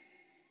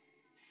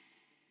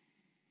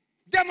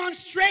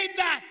 Demonstrate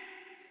that.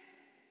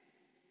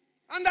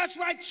 And that's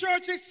why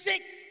church is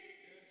sick.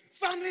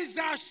 Families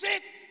are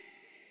sick.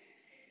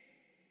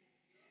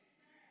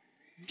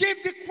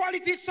 Give the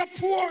quality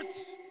support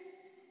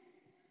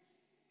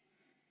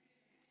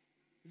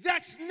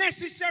that's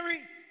necessary.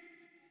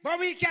 But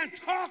we can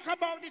talk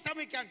about this and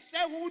we can say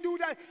who do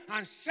that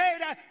and say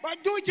that,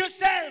 but do it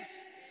yourself.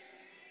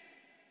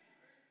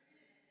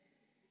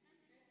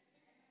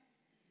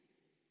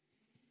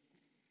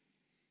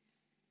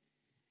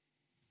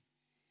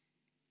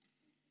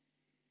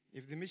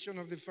 If the mission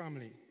of the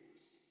family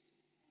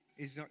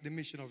is not the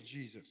mission of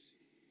Jesus,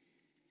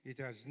 it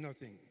has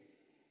nothing.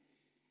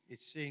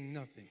 It's saying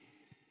nothing.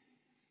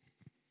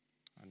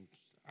 And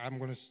I'm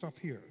going to stop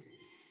here.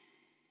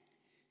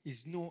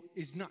 It's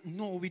not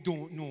no, we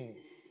don't know.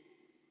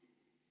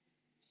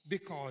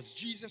 Because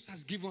Jesus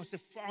has given us a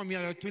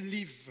formula to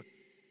live.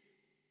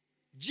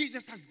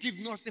 Jesus has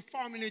given us the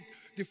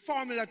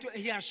formula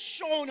he has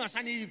shown us,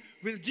 and he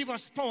will give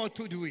us power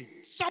to do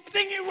it.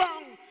 Something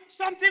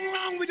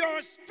wrong with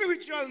our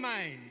spiritual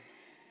mind.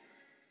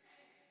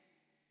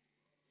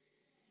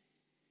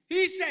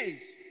 He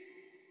says,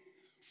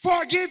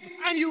 forgive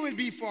and you will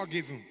be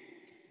forgiven.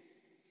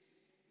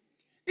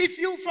 If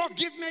you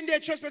forgive men their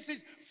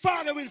trespasses,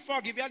 Father will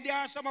forgive you. And there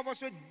are some of us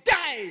who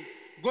die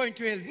going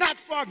to hell, not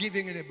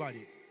forgiving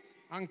anybody,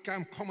 and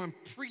can come and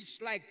preach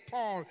like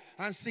Paul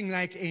and sing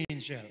like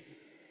angel.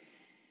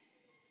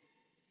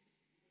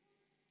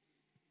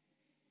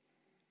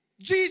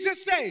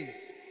 Jesus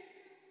says,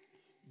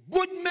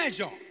 good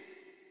measure,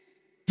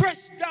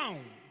 pressed down,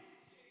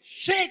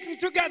 shaken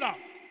together,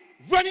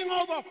 running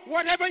over,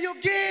 whatever you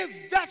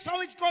give, that's how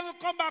it's going to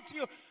come back to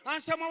you.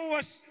 And some of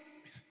us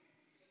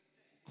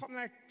come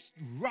like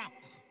rock.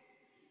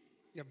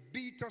 You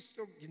beat us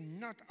to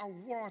not a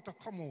water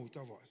come out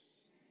of us.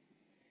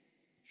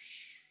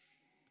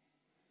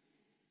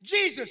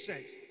 Jesus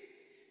says,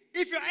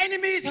 if your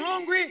enemy is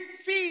hungry,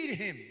 feed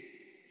him.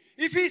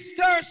 If he's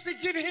thirsty,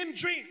 give him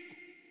drink.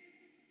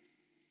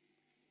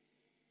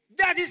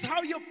 That is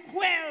how you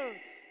quell.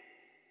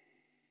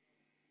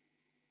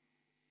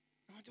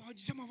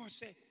 Some of us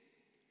say,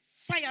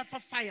 fire for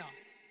fire,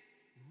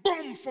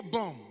 bomb for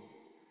bomb.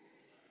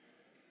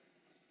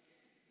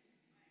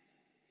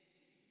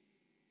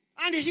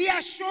 And he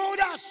has showed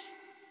us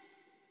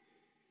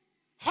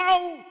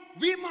how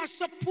we must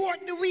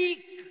support the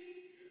weak.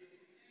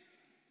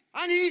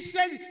 And he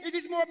said it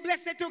is more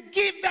blessed to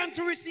give than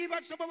to receive.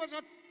 And some of us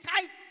are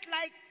tight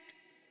like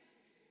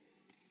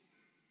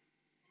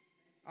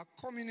a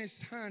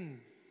communist hand.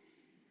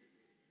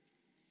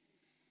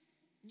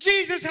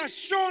 Jesus has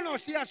shown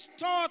us, he has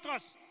taught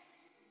us,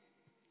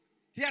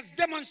 he has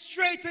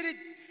demonstrated it,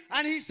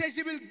 and he says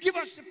he will give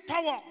us the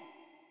power.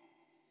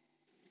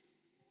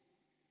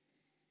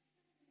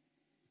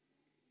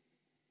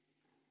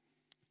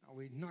 And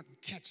we're not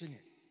catching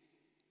it.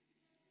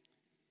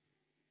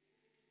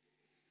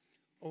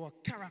 Our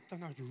character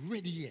not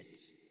ready yet.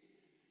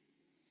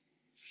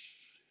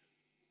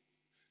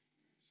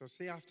 So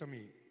say after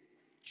me,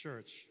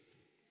 church,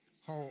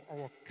 how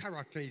our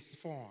character is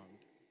formed.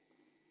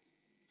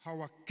 How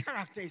our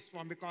character is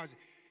formed, because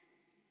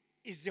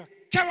it's your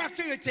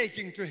character you're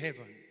taking to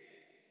heaven.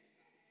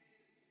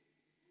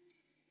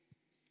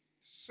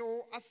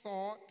 So I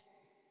thought,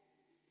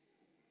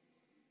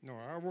 no,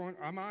 I won't.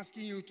 I'm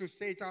asking you to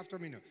say it after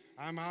me now.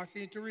 I'm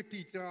asking you to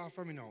repeat it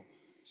after me now.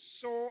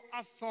 So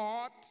I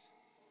thought,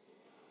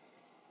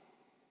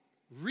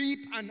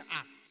 reap and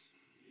act.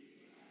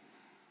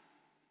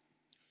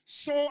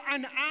 Sow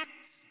an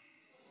act,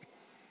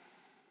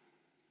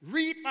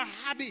 reap a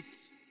habit.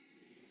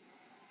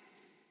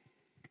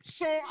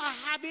 Sow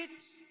a habit,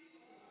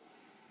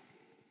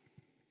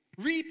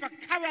 reap a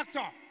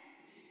character.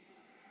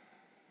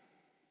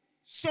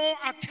 Sow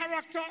a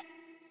character,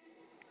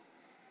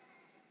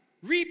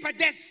 reap a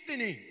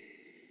destiny.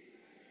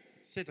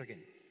 Say it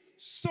again.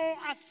 Sow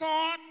a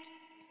thought,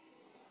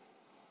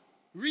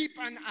 reap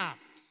an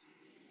act.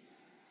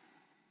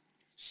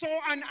 Sow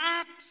an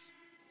act,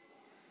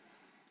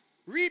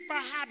 reap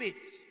a habit.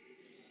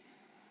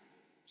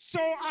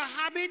 Sow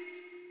a habit,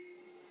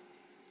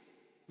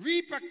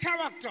 reap a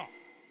character.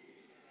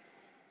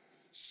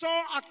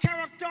 Sow a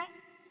character,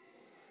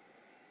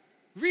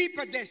 reap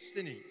a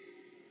destiny.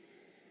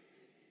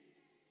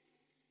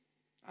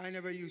 I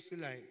never used to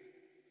like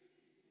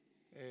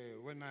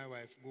when my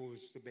wife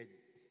goes to bed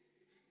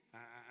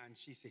and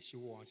she says she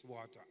wants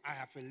water. I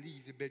have to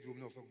leave the bedroom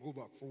now to go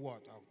back for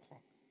water and come.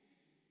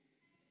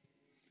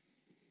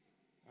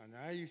 And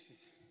I used to,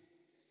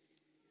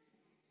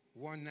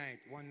 one night,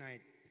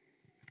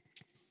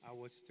 I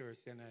was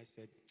thirsty and I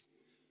said,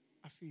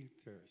 I feel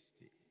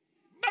thirsty.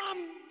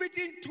 Bam!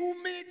 Within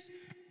 2 minutes,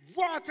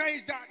 water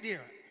is out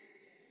there.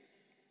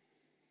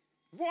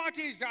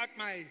 Water is at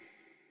my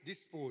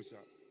disposal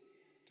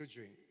to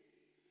drink.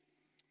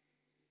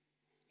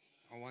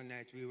 And one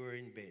night we were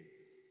in bed.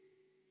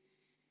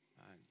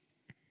 And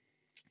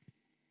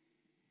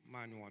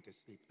man wanted to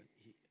sleep.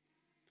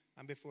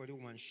 And before the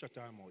woman shut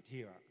her mouth,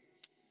 here,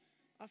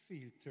 I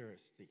feel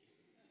thirsty.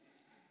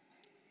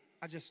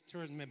 I just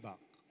turned my back.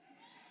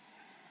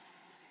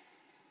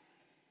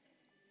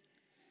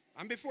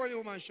 And before the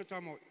woman shut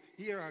her mouth,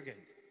 here again,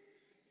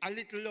 a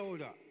little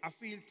louder, I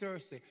feel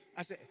thirsty.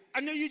 I said,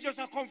 I know you just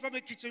have come from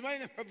the kitchen, why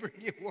never bring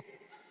you water?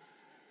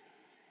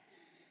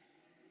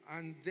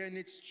 And then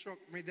it struck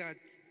me that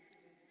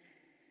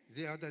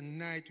the other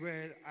night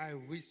where I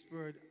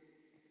whispered,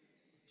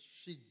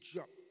 she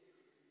jumped.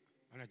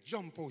 And I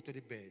jumped out of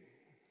the bed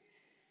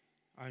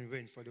and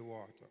went for the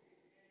water.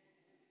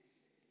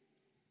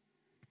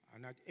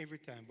 And not every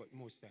time, but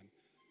most time,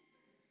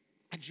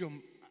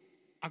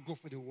 I go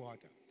for the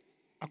water.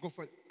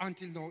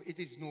 Until now, it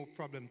is no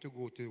problem to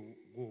go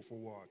for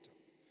water.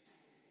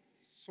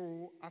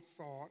 So I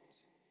thought,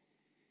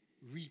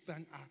 reap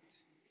and act,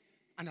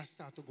 and I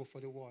start to go for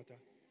the water.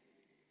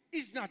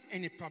 It's not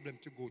any problem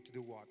to go to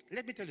the water.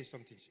 Let me tell you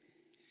something.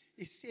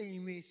 It's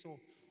same way, so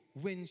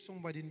when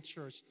somebody in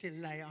church tell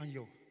lie on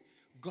you,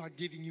 God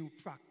giving you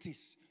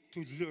practice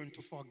to learn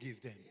to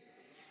forgive them.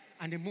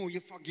 And the more you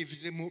forgive,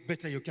 the more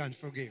better you can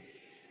forgive.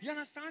 You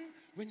understand?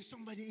 When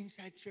somebody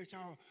inside church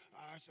or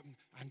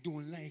and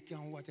don't like you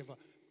and whatever,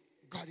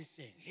 God is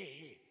saying,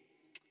 hey,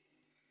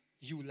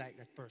 you like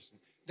that person.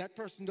 That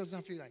person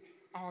doesn't feel like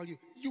all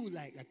you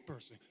like that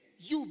person.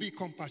 You be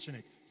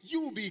compassionate.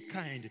 You be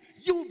kind.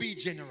 You be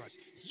generous.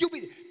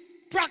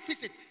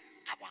 Practice it.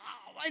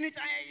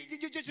 Anytime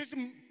you just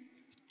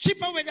chip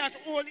away that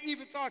old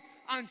evil thought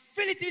and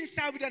fill it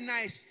inside with a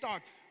nice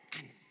thought.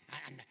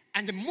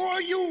 And the more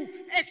you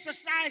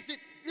exercise it,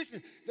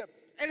 listen,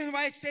 Ellen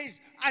White says,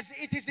 as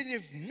it is in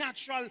the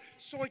natural,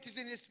 so it is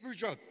in the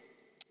spiritual.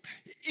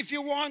 If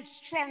you want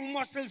strong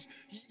muscles,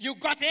 you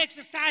got to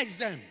exercise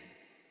them.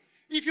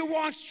 If you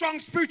want strong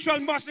spiritual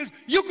muscles,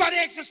 you got to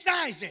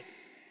exercise it.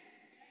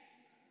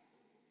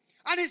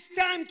 And it's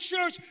time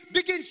church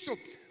begins to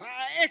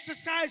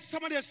exercise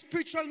some of the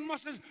spiritual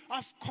muscles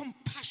of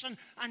compassion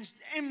and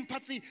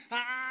empathy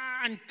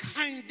and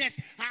kindness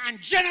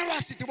and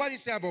generosity. What do you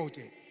say about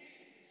it?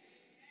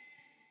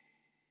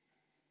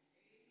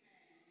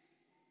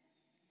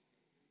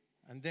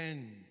 And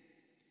then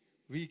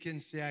we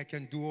can say, I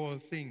can do all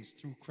things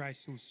through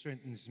Christ who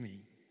strengthens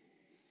me.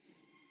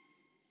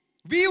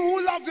 We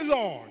who love the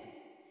Lord,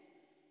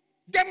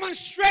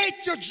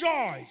 demonstrate your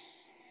joys.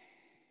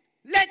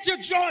 Let your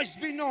joys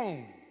be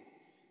known.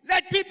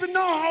 Let people know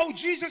how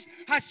Jesus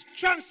has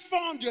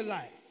transformed your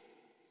life.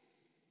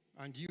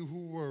 And you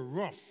who were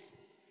rough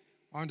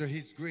under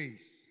his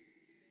grace,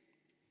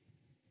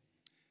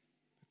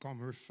 become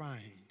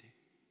refined.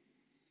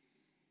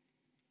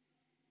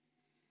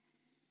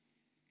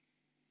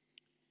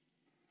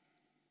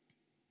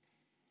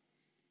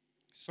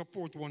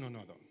 Support one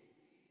another.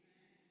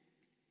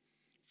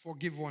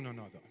 Forgive one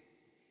another.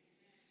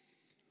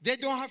 They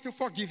don't have to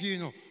forgive you, you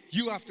know.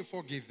 You have to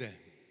forgive them.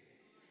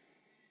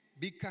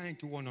 Be kind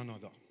to one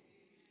another.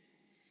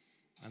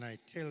 And I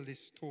tell this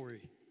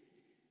story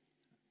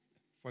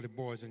for the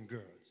boys and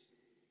girls.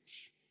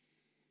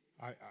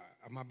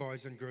 My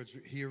boys and girls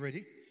here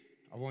ready?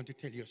 I want to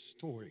tell you a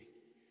story.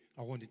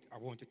 I want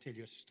to tell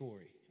you a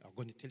story. I'm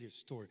going to tell you a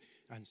story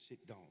and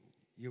sit down.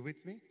 You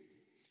with me?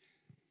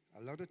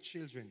 A lot of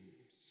children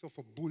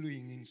suffer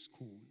bullying in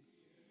school.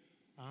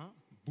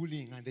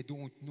 Bullying, and they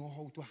don't know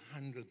how to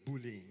handle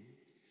bullying.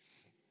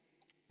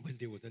 Well,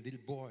 there was a little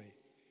boy,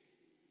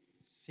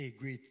 say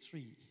grade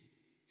 3,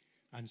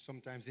 and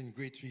sometimes in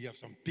grade 3 you have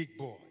some big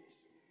boys.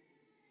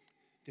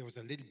 There was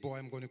a little boy,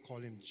 I'm going to call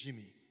him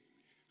Jimmy,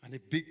 and a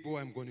big boy,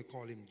 I'm going to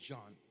call him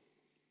John.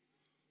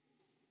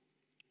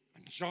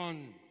 And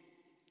John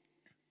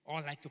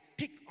all like to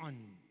pick on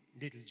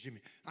little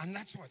Jimmy, and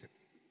that's what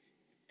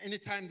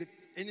anytime the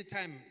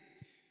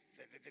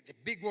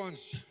big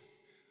ones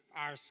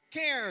are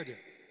scared,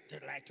 they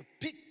like to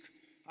pick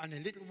on the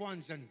little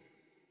ones and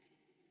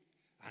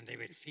they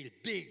will feel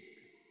big.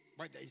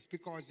 But it's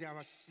because they have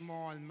a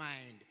small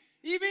mind.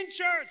 Even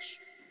church,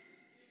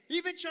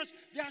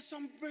 there are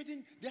some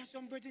brethren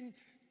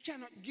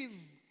cannot give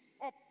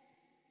up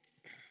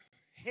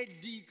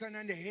head deacon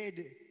and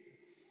head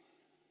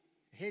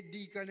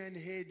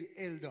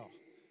elder.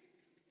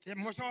 There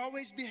must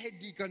always be head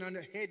deacon and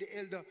head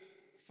elder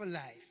for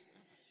life.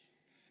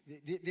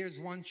 There's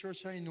one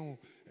church I know,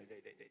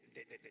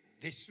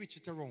 they switch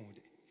it around.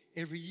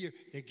 Every year,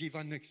 they give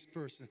a next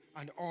person,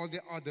 and all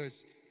the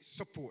others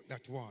support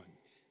that one.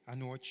 I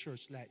know a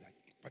church like that.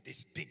 But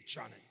this Big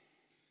Johnny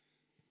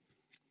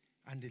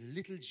and the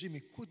little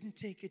Jimmy couldn't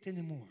take it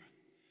anymore.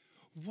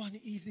 One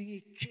evening,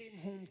 he came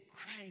home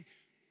crying.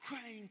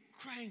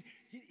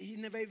 He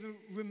never even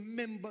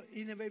remembered,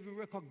 he never even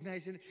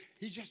recognized it.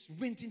 He just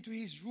went into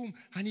his room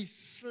and he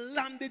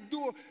slammed the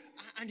door,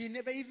 and he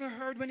never even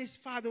heard when his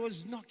father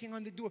was knocking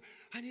on the door,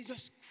 and he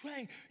just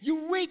crying.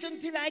 You wait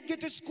until I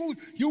get to school.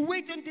 You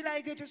wait until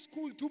I get to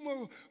school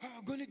tomorrow.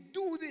 I'm going to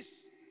do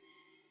this.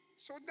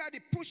 So Daddy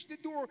pushed the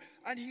door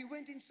and he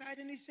went inside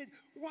and he said,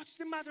 what's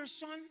the matter,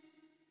 son?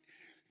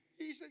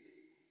 He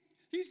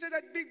said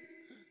that big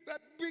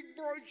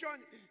boy John,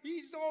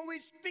 he's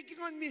always picking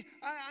on me,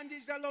 and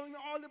he's allowing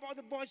all the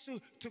other boys to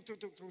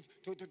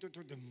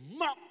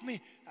mock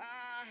me,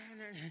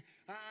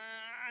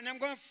 and I'm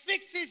going to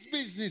fix his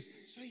business.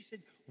 So he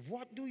said,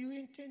 what do you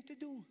intend to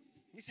do?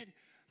 He said,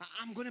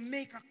 I'm going to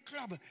make a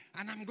club,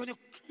 and I'm going to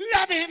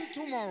club him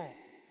tomorrow.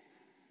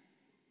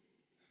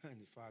 And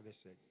the father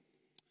said,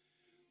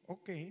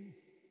 okay,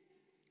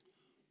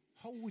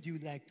 how would you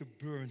like to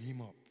burn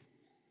him up?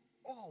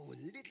 Oh,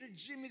 little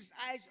Jimmy's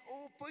eyes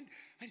opened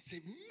and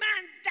said,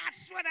 man,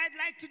 that's what I'd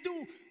like to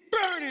do.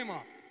 Burn him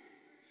up.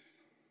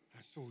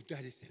 And so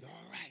Daddy said,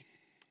 all right,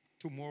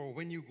 tomorrow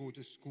when you go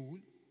to school,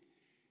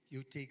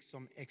 you take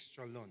some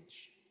extra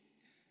lunch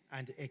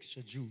and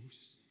extra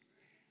juice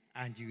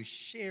and you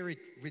share it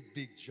with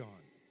Big John.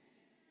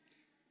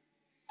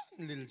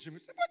 And little Jimmy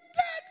said, but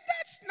Dad,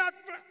 that's not,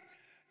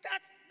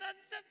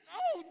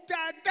 oh,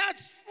 Dad,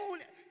 that's fool.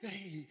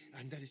 Hey,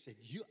 and Daddy said,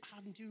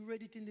 haven't you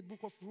read it in the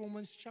book of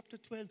Romans chapter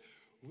 12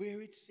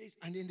 where it says,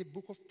 and in the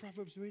book of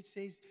Proverbs where it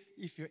says,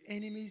 if your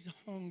enemy is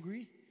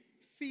hungry,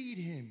 feed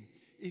him.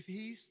 If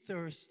he is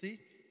thirsty,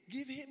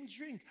 give him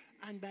drink.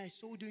 And by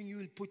so doing, you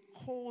will put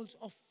coals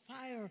of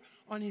fire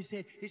on his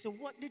head. He said,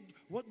 what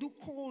do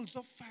coals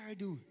of fire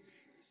do?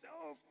 He said,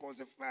 oh,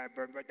 coals of fire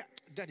burn.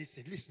 Daddy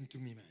said, listen to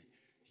me, man.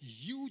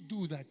 You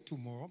do that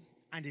tomorrow,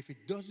 and if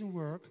it doesn't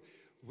work,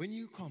 when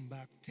you come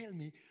back, tell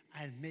me,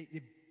 I'll make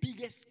the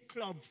biggest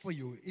club for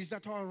you. Is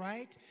that all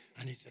right?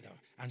 And he said, oh.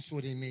 And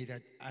so they made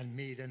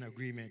an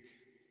agreement.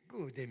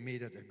 Good, they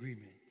made that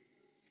agreement.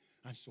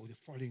 And so the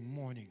following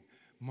morning,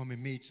 Mommy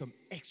made some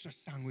extra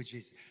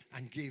sandwiches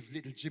and gave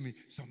little Jimmy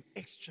some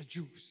extra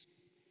juice.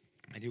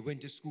 And he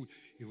went to school.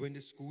 He went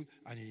to school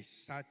and he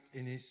sat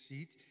in his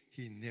seat.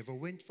 He never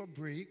went for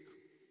break.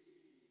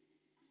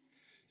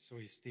 So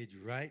he stayed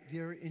right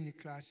there in the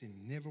class. He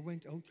never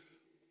went out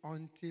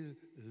until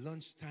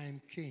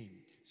lunchtime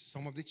came.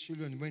 Some of the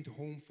children went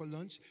home for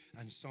lunch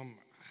and some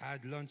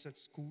had lunch at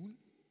school.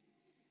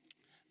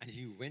 And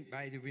he went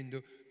by the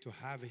window to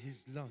have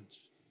his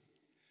lunch.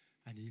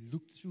 And he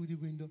looked through the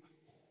window.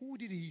 Who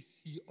did he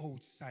see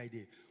outside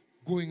there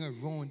going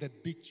around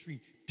that big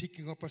tree,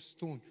 picking up a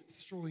stone,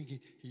 throwing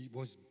it? It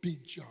was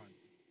Big John.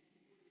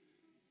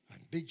 And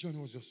Big John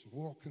was just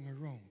walking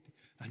around.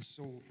 And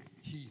so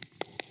he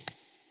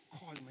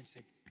called him and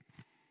said,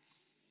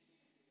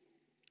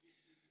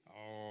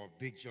 oh,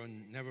 Big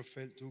John never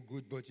felt too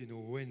good, but you know,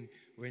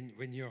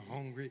 when you're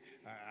hungry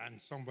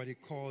and somebody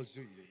calls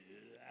you,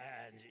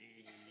 and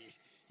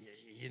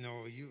you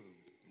know,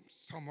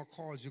 someone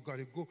calls, you got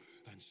to go.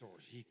 And so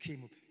he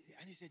came up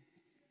and he said,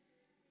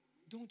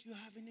 don't you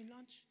have any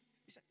lunch?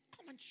 He said,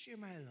 come and share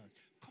my lunch.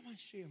 Come and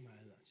share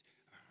my lunch.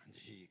 And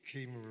he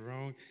came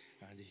around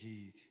and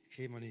he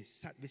came and he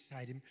sat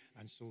beside him.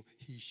 And so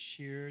he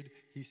shared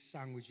his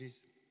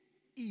sandwiches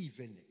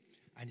evenly.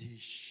 And he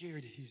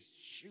shared his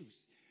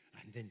juice.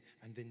 And then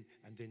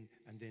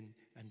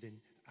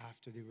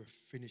after they were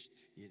finished,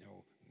 you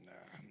know,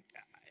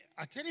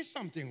 I tell you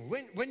something,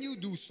 when you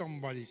do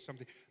somebody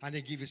something and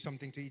they give you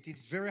something to eat,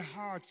 it's very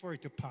hard for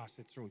it to pass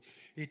the throat.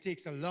 It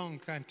takes a long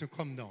time to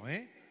come down,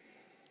 eh?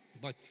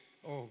 But,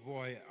 oh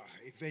boy,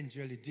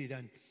 eventually did.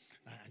 And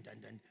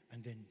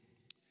then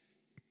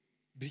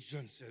Big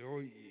John said,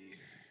 oh,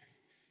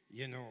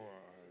 you know,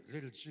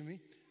 little Jimmy,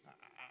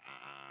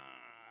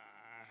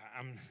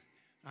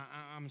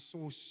 I'm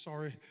so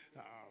sorry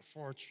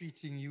for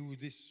treating you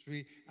this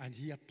way. And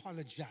he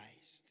apologized.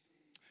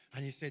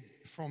 And he said,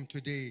 from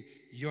today,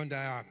 you and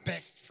I are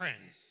best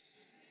friends.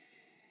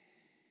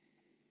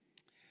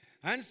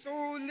 And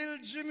so little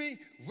Jimmy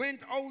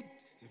went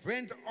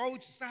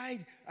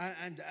outside,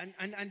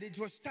 and it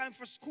was time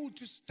for school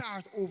to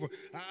start over.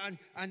 And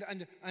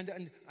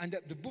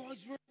the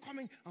boys were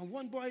coming, and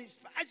one boy,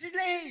 I said,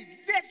 hey,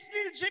 that's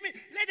little Jimmy,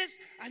 let us.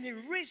 And they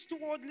raced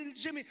toward little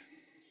Jimmy.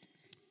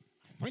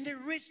 When they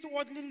raced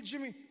toward little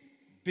Jimmy,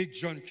 Big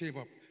John came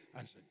up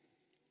and said,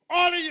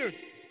 all of you,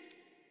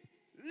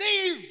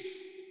 leave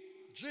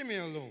Jimmy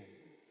alone.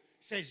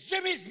 Says,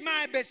 Jimmy's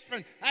my best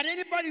friend, and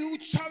anybody who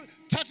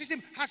touches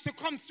him has to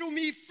come through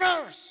me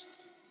first.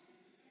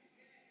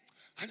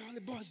 And all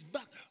the boys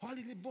back, all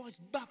the little boys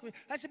back.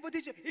 I said, but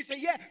he said,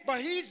 yeah,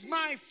 but he's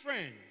my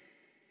friend.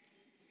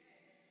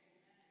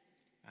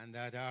 And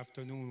that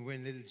afternoon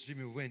when little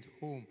Jimmy went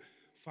home,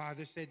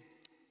 Father said,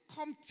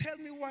 come tell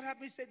me what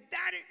happened. He said,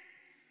 Daddy,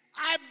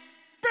 I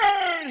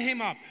burn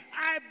him up.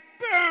 I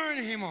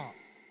burn him up.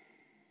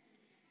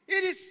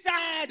 It is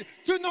sad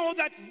to know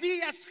that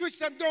we as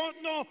Christians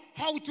don't know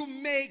how to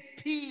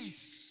make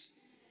peace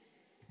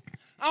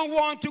and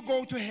want to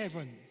go to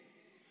heaven.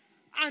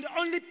 And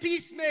only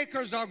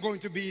peacemakers are going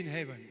to be in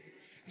heaven.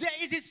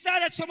 It is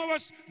sad that some of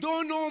us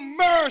don't know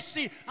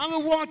mercy and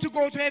we want to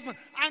go to heaven.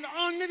 And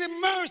only the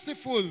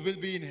merciful will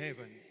be in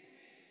heaven.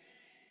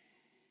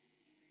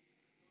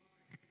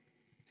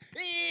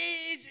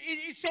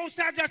 It's so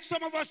sad that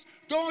some of us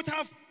don't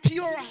have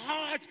pure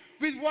heart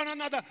with one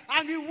another.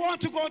 And we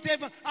want to go to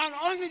heaven. And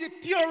only the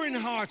pure in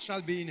heart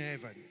shall be in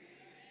heaven.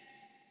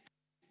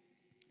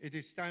 It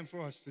is time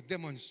for us to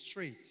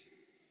demonstrate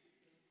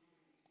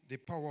the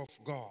power of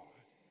God.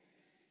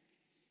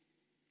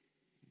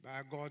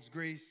 By God's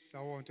grace,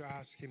 I want to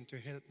ask him to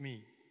help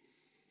me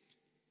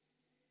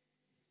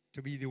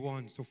to be the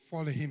ones to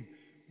follow him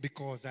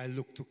because I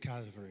look to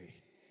Calvary.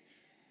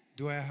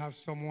 Do I have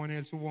someone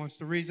else who wants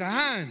to raise a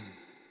hand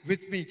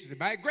with me to say,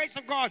 by the grace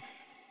of God,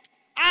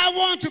 I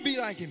want to be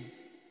like him,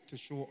 to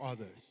show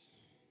others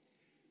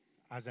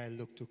as I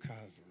look to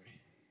Calvary.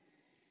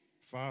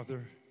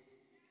 Father,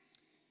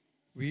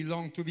 we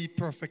long to be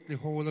perfectly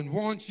whole and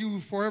want you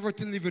forever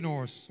to live in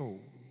our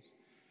souls,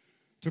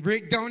 to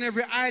break down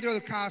every idol,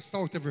 cast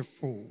out every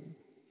foe.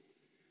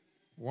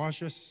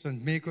 Wash us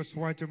and make us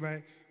whiter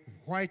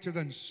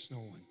than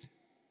snow.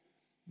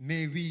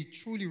 May we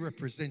truly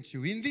represent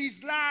you in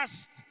these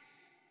last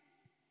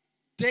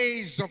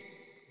days of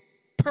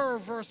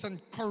perverse and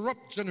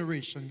corrupt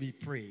generation, we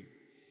pray.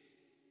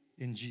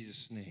 In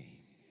Jesus' name.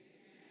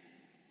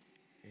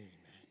 Amen.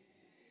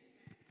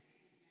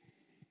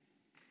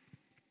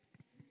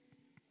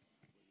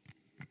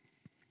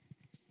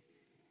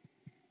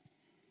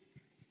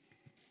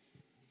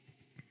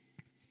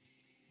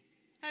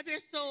 Have your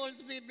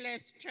souls been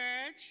blessed,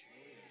 church?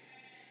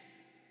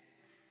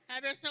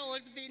 Have your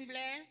souls been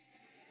blessed?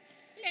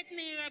 Let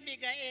me hear a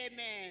bigger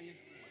amen.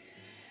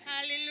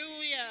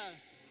 Hallelujah.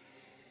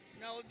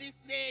 Now this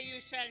day you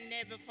shall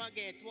never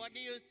forget. What do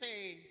you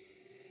say?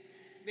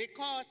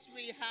 Because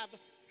we have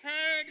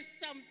heard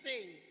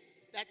something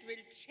that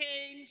will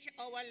change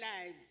our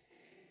lives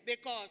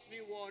because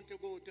we want to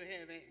go to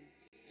heaven.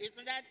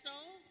 Isn't that so?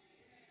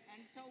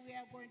 And so we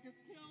are going to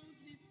close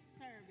this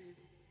service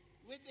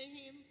with the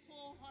hymn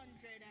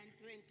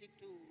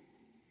 422.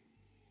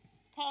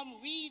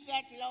 Come we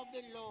that love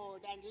the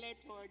Lord, and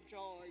let our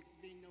joys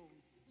be known.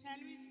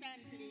 Shall we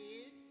stand,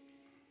 please?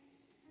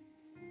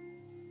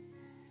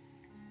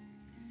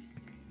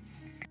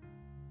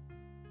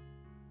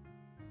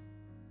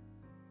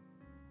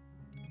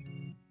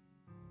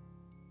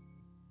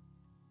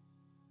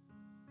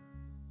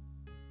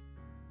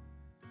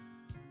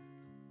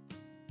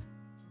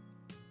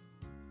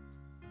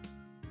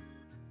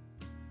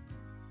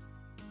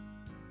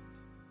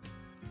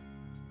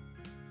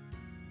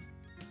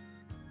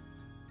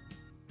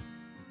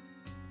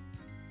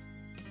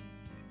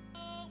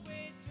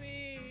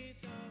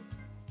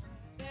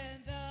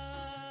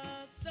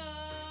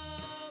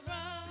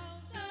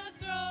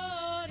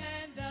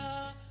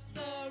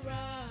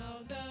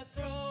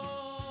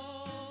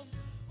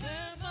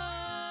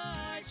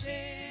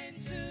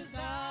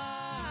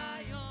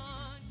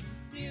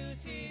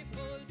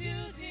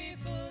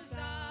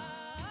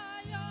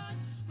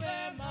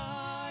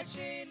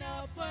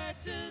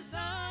 To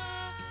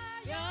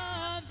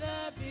Zion,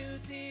 the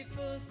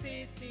beautiful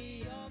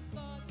city of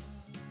God.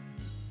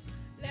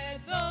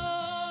 Let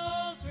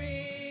those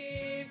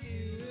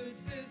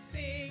refuse to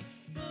sing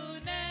who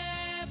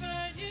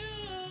never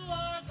knew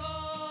our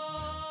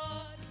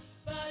God,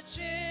 but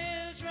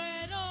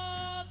children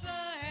of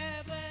the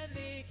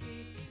heavenly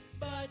King,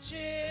 but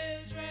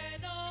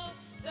children of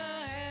the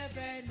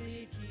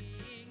heavenly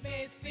King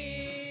may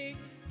speak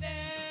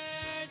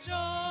their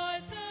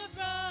joys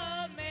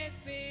abroad, may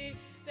speak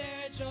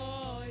their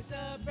joys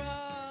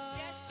abroad.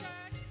 Yes,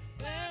 church.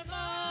 We're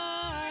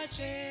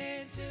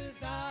marching to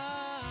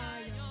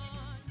Zion,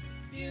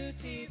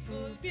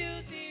 beautiful,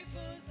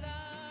 beautiful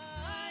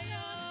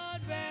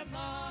Zion. We're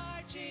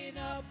marching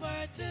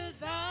upward to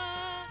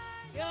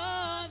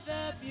Zion,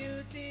 the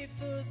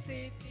beautiful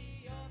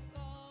city of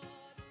God.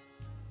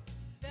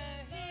 The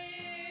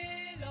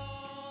hill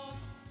of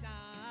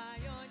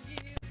Zion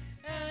yields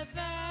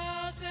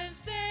 1,000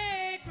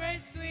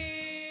 sacred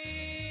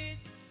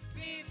sweets.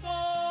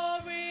 Before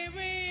we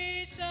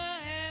reach the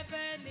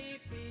heavenly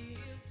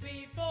fields,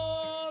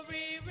 before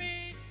we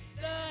reach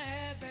the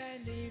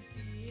heavenly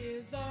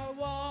fields, or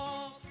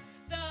walk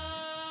the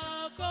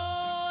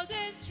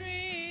golden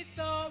streets,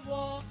 or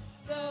walk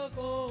the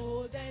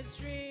golden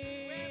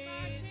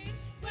streets.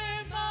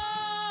 We're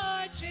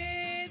marching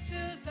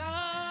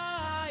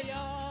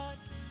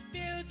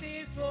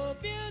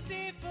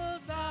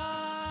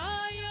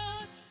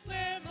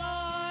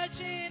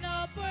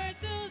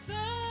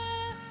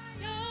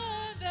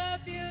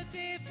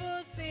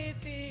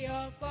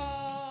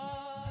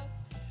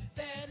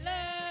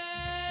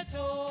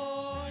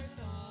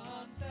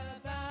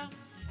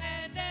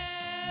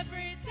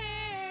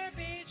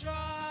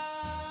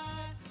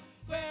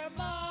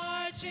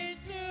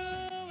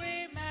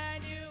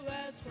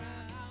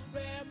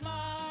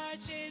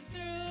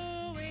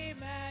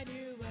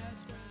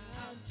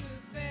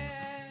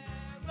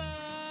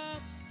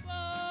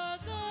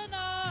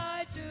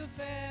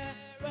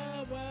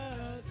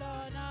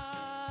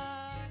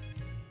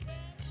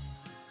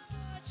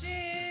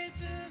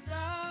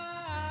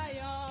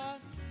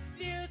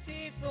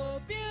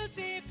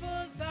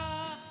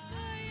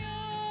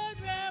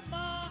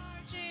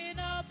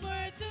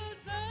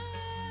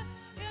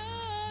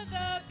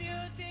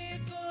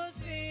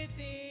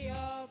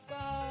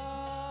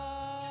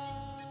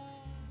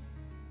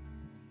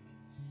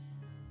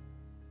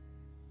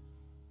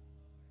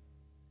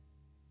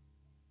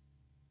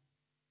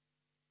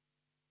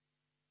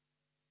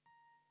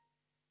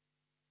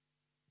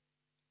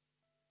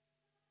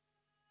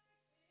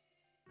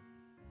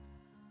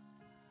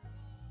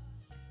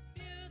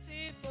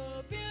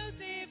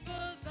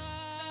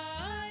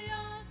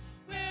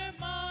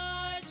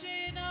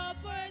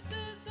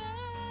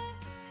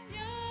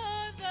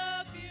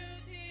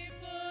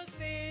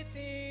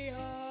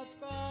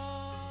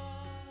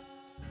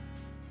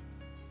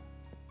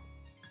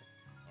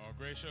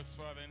Gracious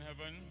Father in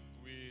heaven,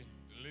 we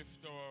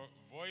lift our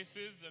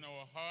voices and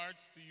our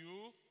hearts to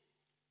you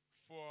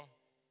for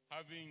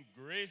having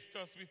graced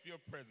us with your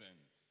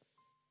presence.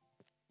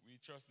 We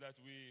trust that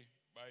we,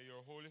 by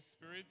your Holy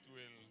Spirit,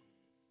 will,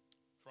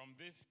 from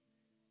this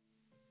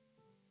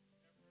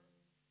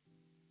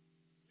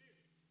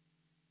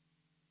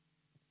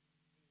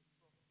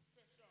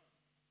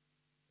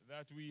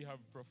that we have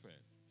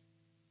professed,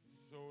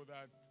 so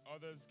that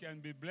others can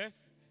be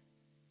blessed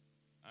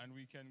and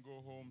we can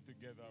go home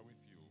together with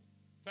you.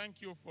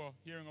 Thank you for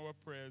hearing our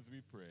prayers,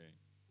 we pray,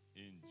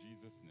 in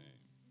Jesus' name.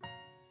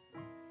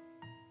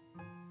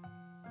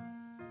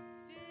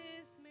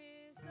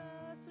 Dismiss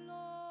us,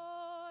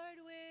 Lord,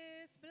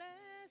 with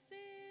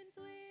blessings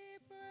we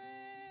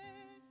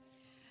pray.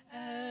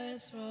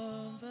 As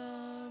from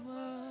the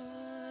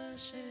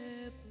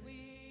worship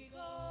we go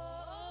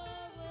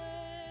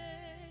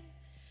away,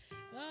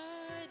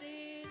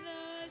 riding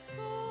life's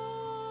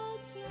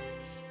conflict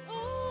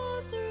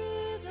all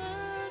through the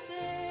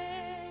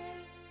day,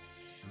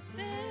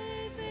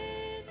 safe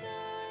in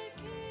thy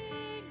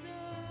kingdom.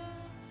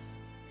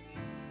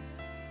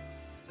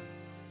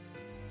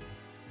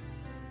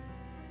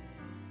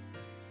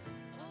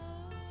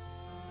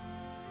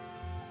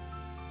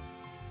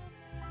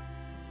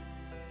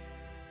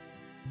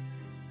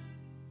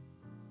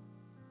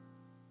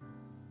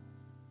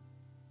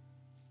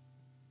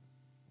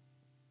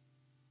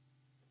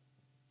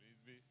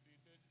 Please be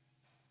seated.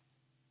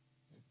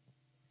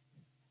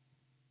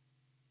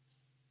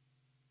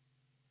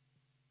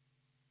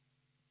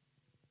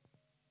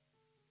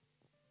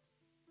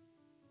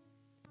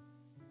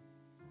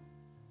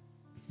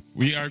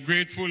 We are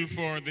grateful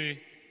for the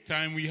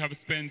time we have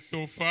spent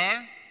so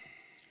far,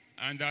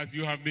 and as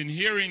you have been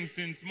hearing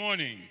since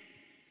morning,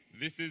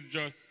 this is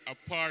just a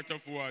part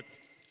of what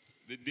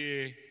the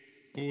day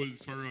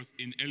holds for us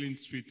in Ellen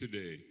Street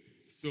today.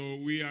 So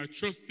we are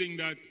trusting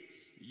that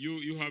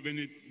you have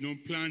any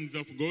plans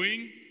of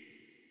going,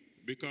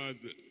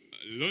 because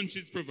lunch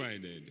is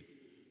provided,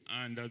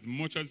 and as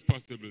much as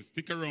possible,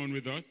 stick around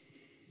with us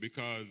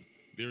because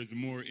there is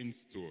more in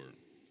store.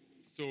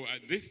 So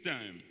at this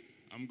time,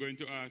 I'm going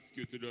to ask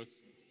you to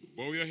just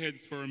bow your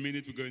heads for a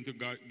minute. We're going to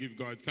give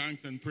God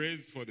thanks and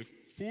praise for the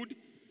food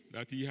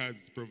that he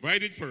has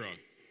provided for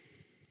us,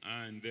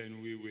 and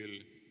then we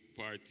will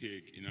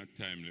partake in a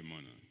timely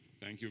manner.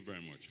 Thank you very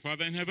much.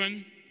 Father in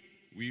heaven,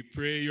 we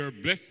pray your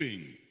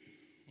blessings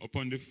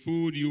upon the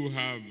food you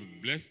have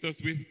blessed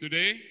us with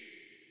today,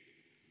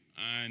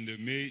 and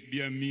may it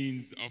be a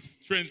means of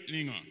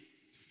strengthening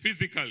us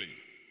physically.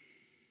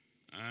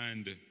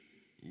 And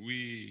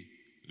we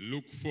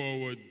look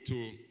forward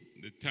to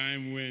the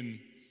time when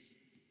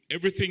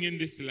everything in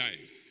this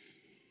life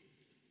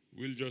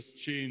will just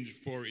change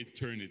for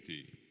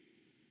eternity.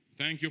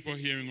 Thank you for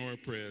hearing our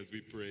prayers,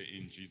 we pray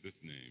in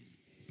Jesus' name.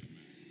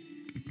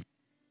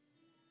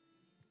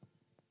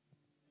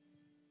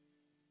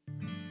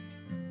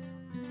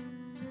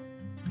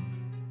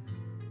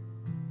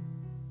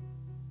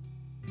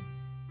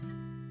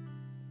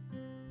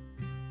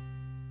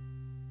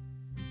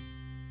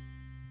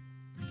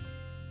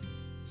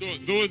 So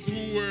those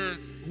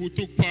who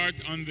took part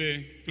on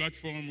the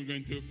platform, we're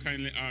going to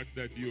kindly ask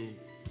that you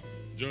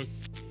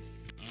just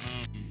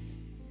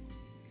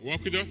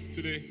walk with us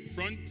to the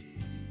front,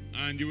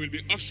 and you will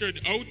be ushered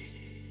out,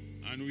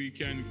 and we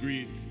can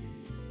greet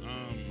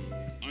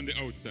on the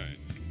outside.